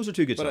those are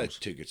 2 good songs.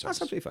 2 good songs.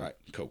 That's absolutely fine. Right,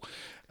 cool.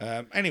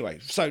 Anyway,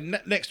 so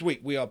next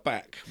week we are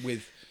back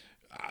with.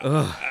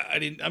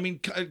 I mean,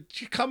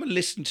 come and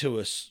listen to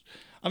us.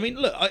 I mean,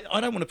 look,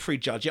 I don't want to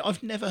prejudge it.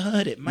 I've never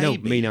heard it. Maybe.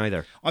 No, me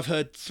neither. I've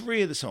heard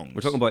 3 of the songs.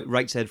 We're talking about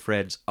Right Said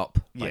Fred's Up,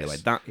 by the Yes. way.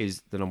 That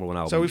is the number 1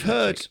 album. So we've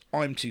heard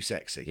I'm Too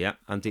Sexy. Yeah,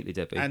 and Deeply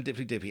Dippy. And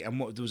Dippy Dippy. And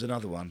there was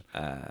another one.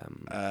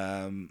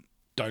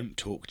 Don't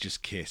Talk,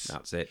 Just Kiss.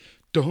 That's it.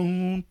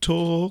 Don't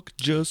talk,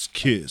 just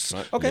kiss.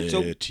 Right. Okay,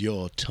 Let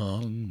your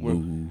tongue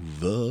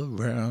move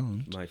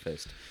around. My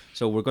fist.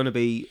 So we're going to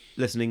be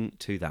listening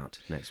to that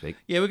next week.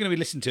 Yeah, we're going to be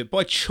listening to it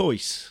by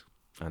choice.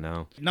 I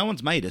know. No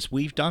one's made us.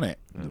 We've done it.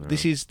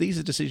 These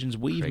are decisions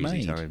we've Crazy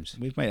made. times.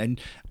 We've made,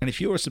 and if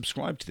you're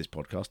subscribed to this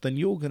podcast, then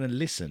you're going to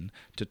listen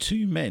to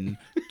 2 men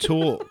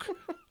talk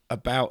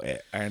about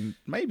it, and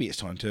maybe it's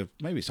time to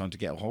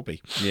get a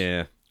hobby.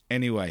 Yeah.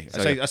 Anyway,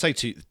 So, I say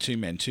two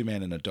men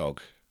and a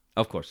dog.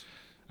 Of course.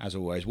 As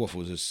always,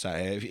 Waffles has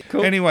sat here.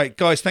 Cool. Anyway,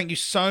 guys, thank you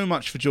so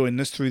much for joining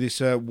us through this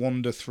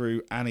wander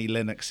through Annie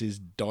Lennox's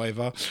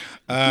Diver.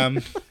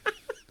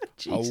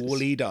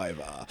 Holy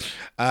Diver.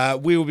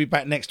 We will be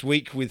back next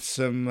week with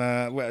some.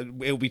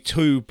 It'll be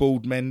 2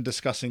 bald men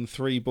discussing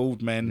 3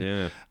 bald men.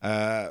 Yeah.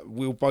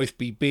 We'll both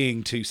be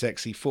being too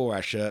sexy for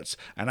our shirts,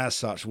 and as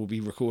such, we'll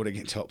be recording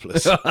it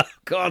topless.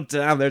 God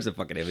damn, there's a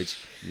fucking image.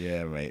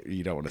 Yeah, mate.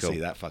 You don't want to Cool. see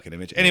that fucking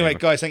image. Anyway,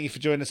 guys, thank you for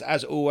joining us.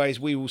 As always,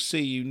 we will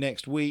see you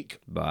next week.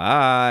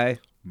 Bye.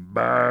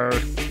 Bye.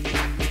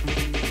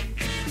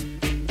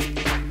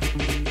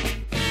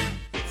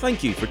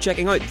 Thank you for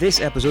checking out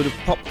this episode of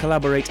Pop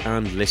Collaborate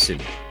and Listen.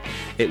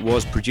 It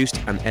was produced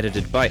and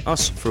edited by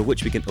us, for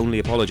which we can only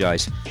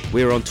apologise.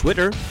 We're on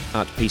Twitter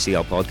at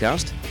PCL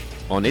Podcast,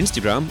 on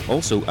Instagram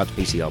also at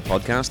PCL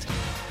Podcast,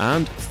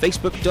 and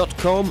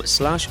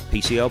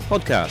Facebook.com/PCL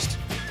Podcast.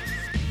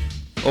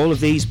 All of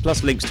these,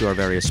 plus links to our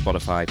various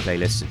Spotify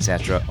playlists,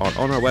 etc., are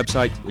on our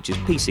website, which is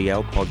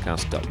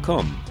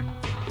PCLpodcast.com.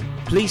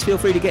 Please feel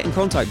free to get in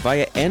contact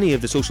via any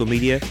of the social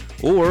media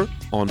or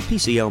on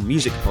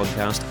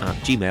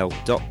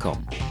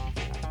PCLmusicpodcast@gmail.com.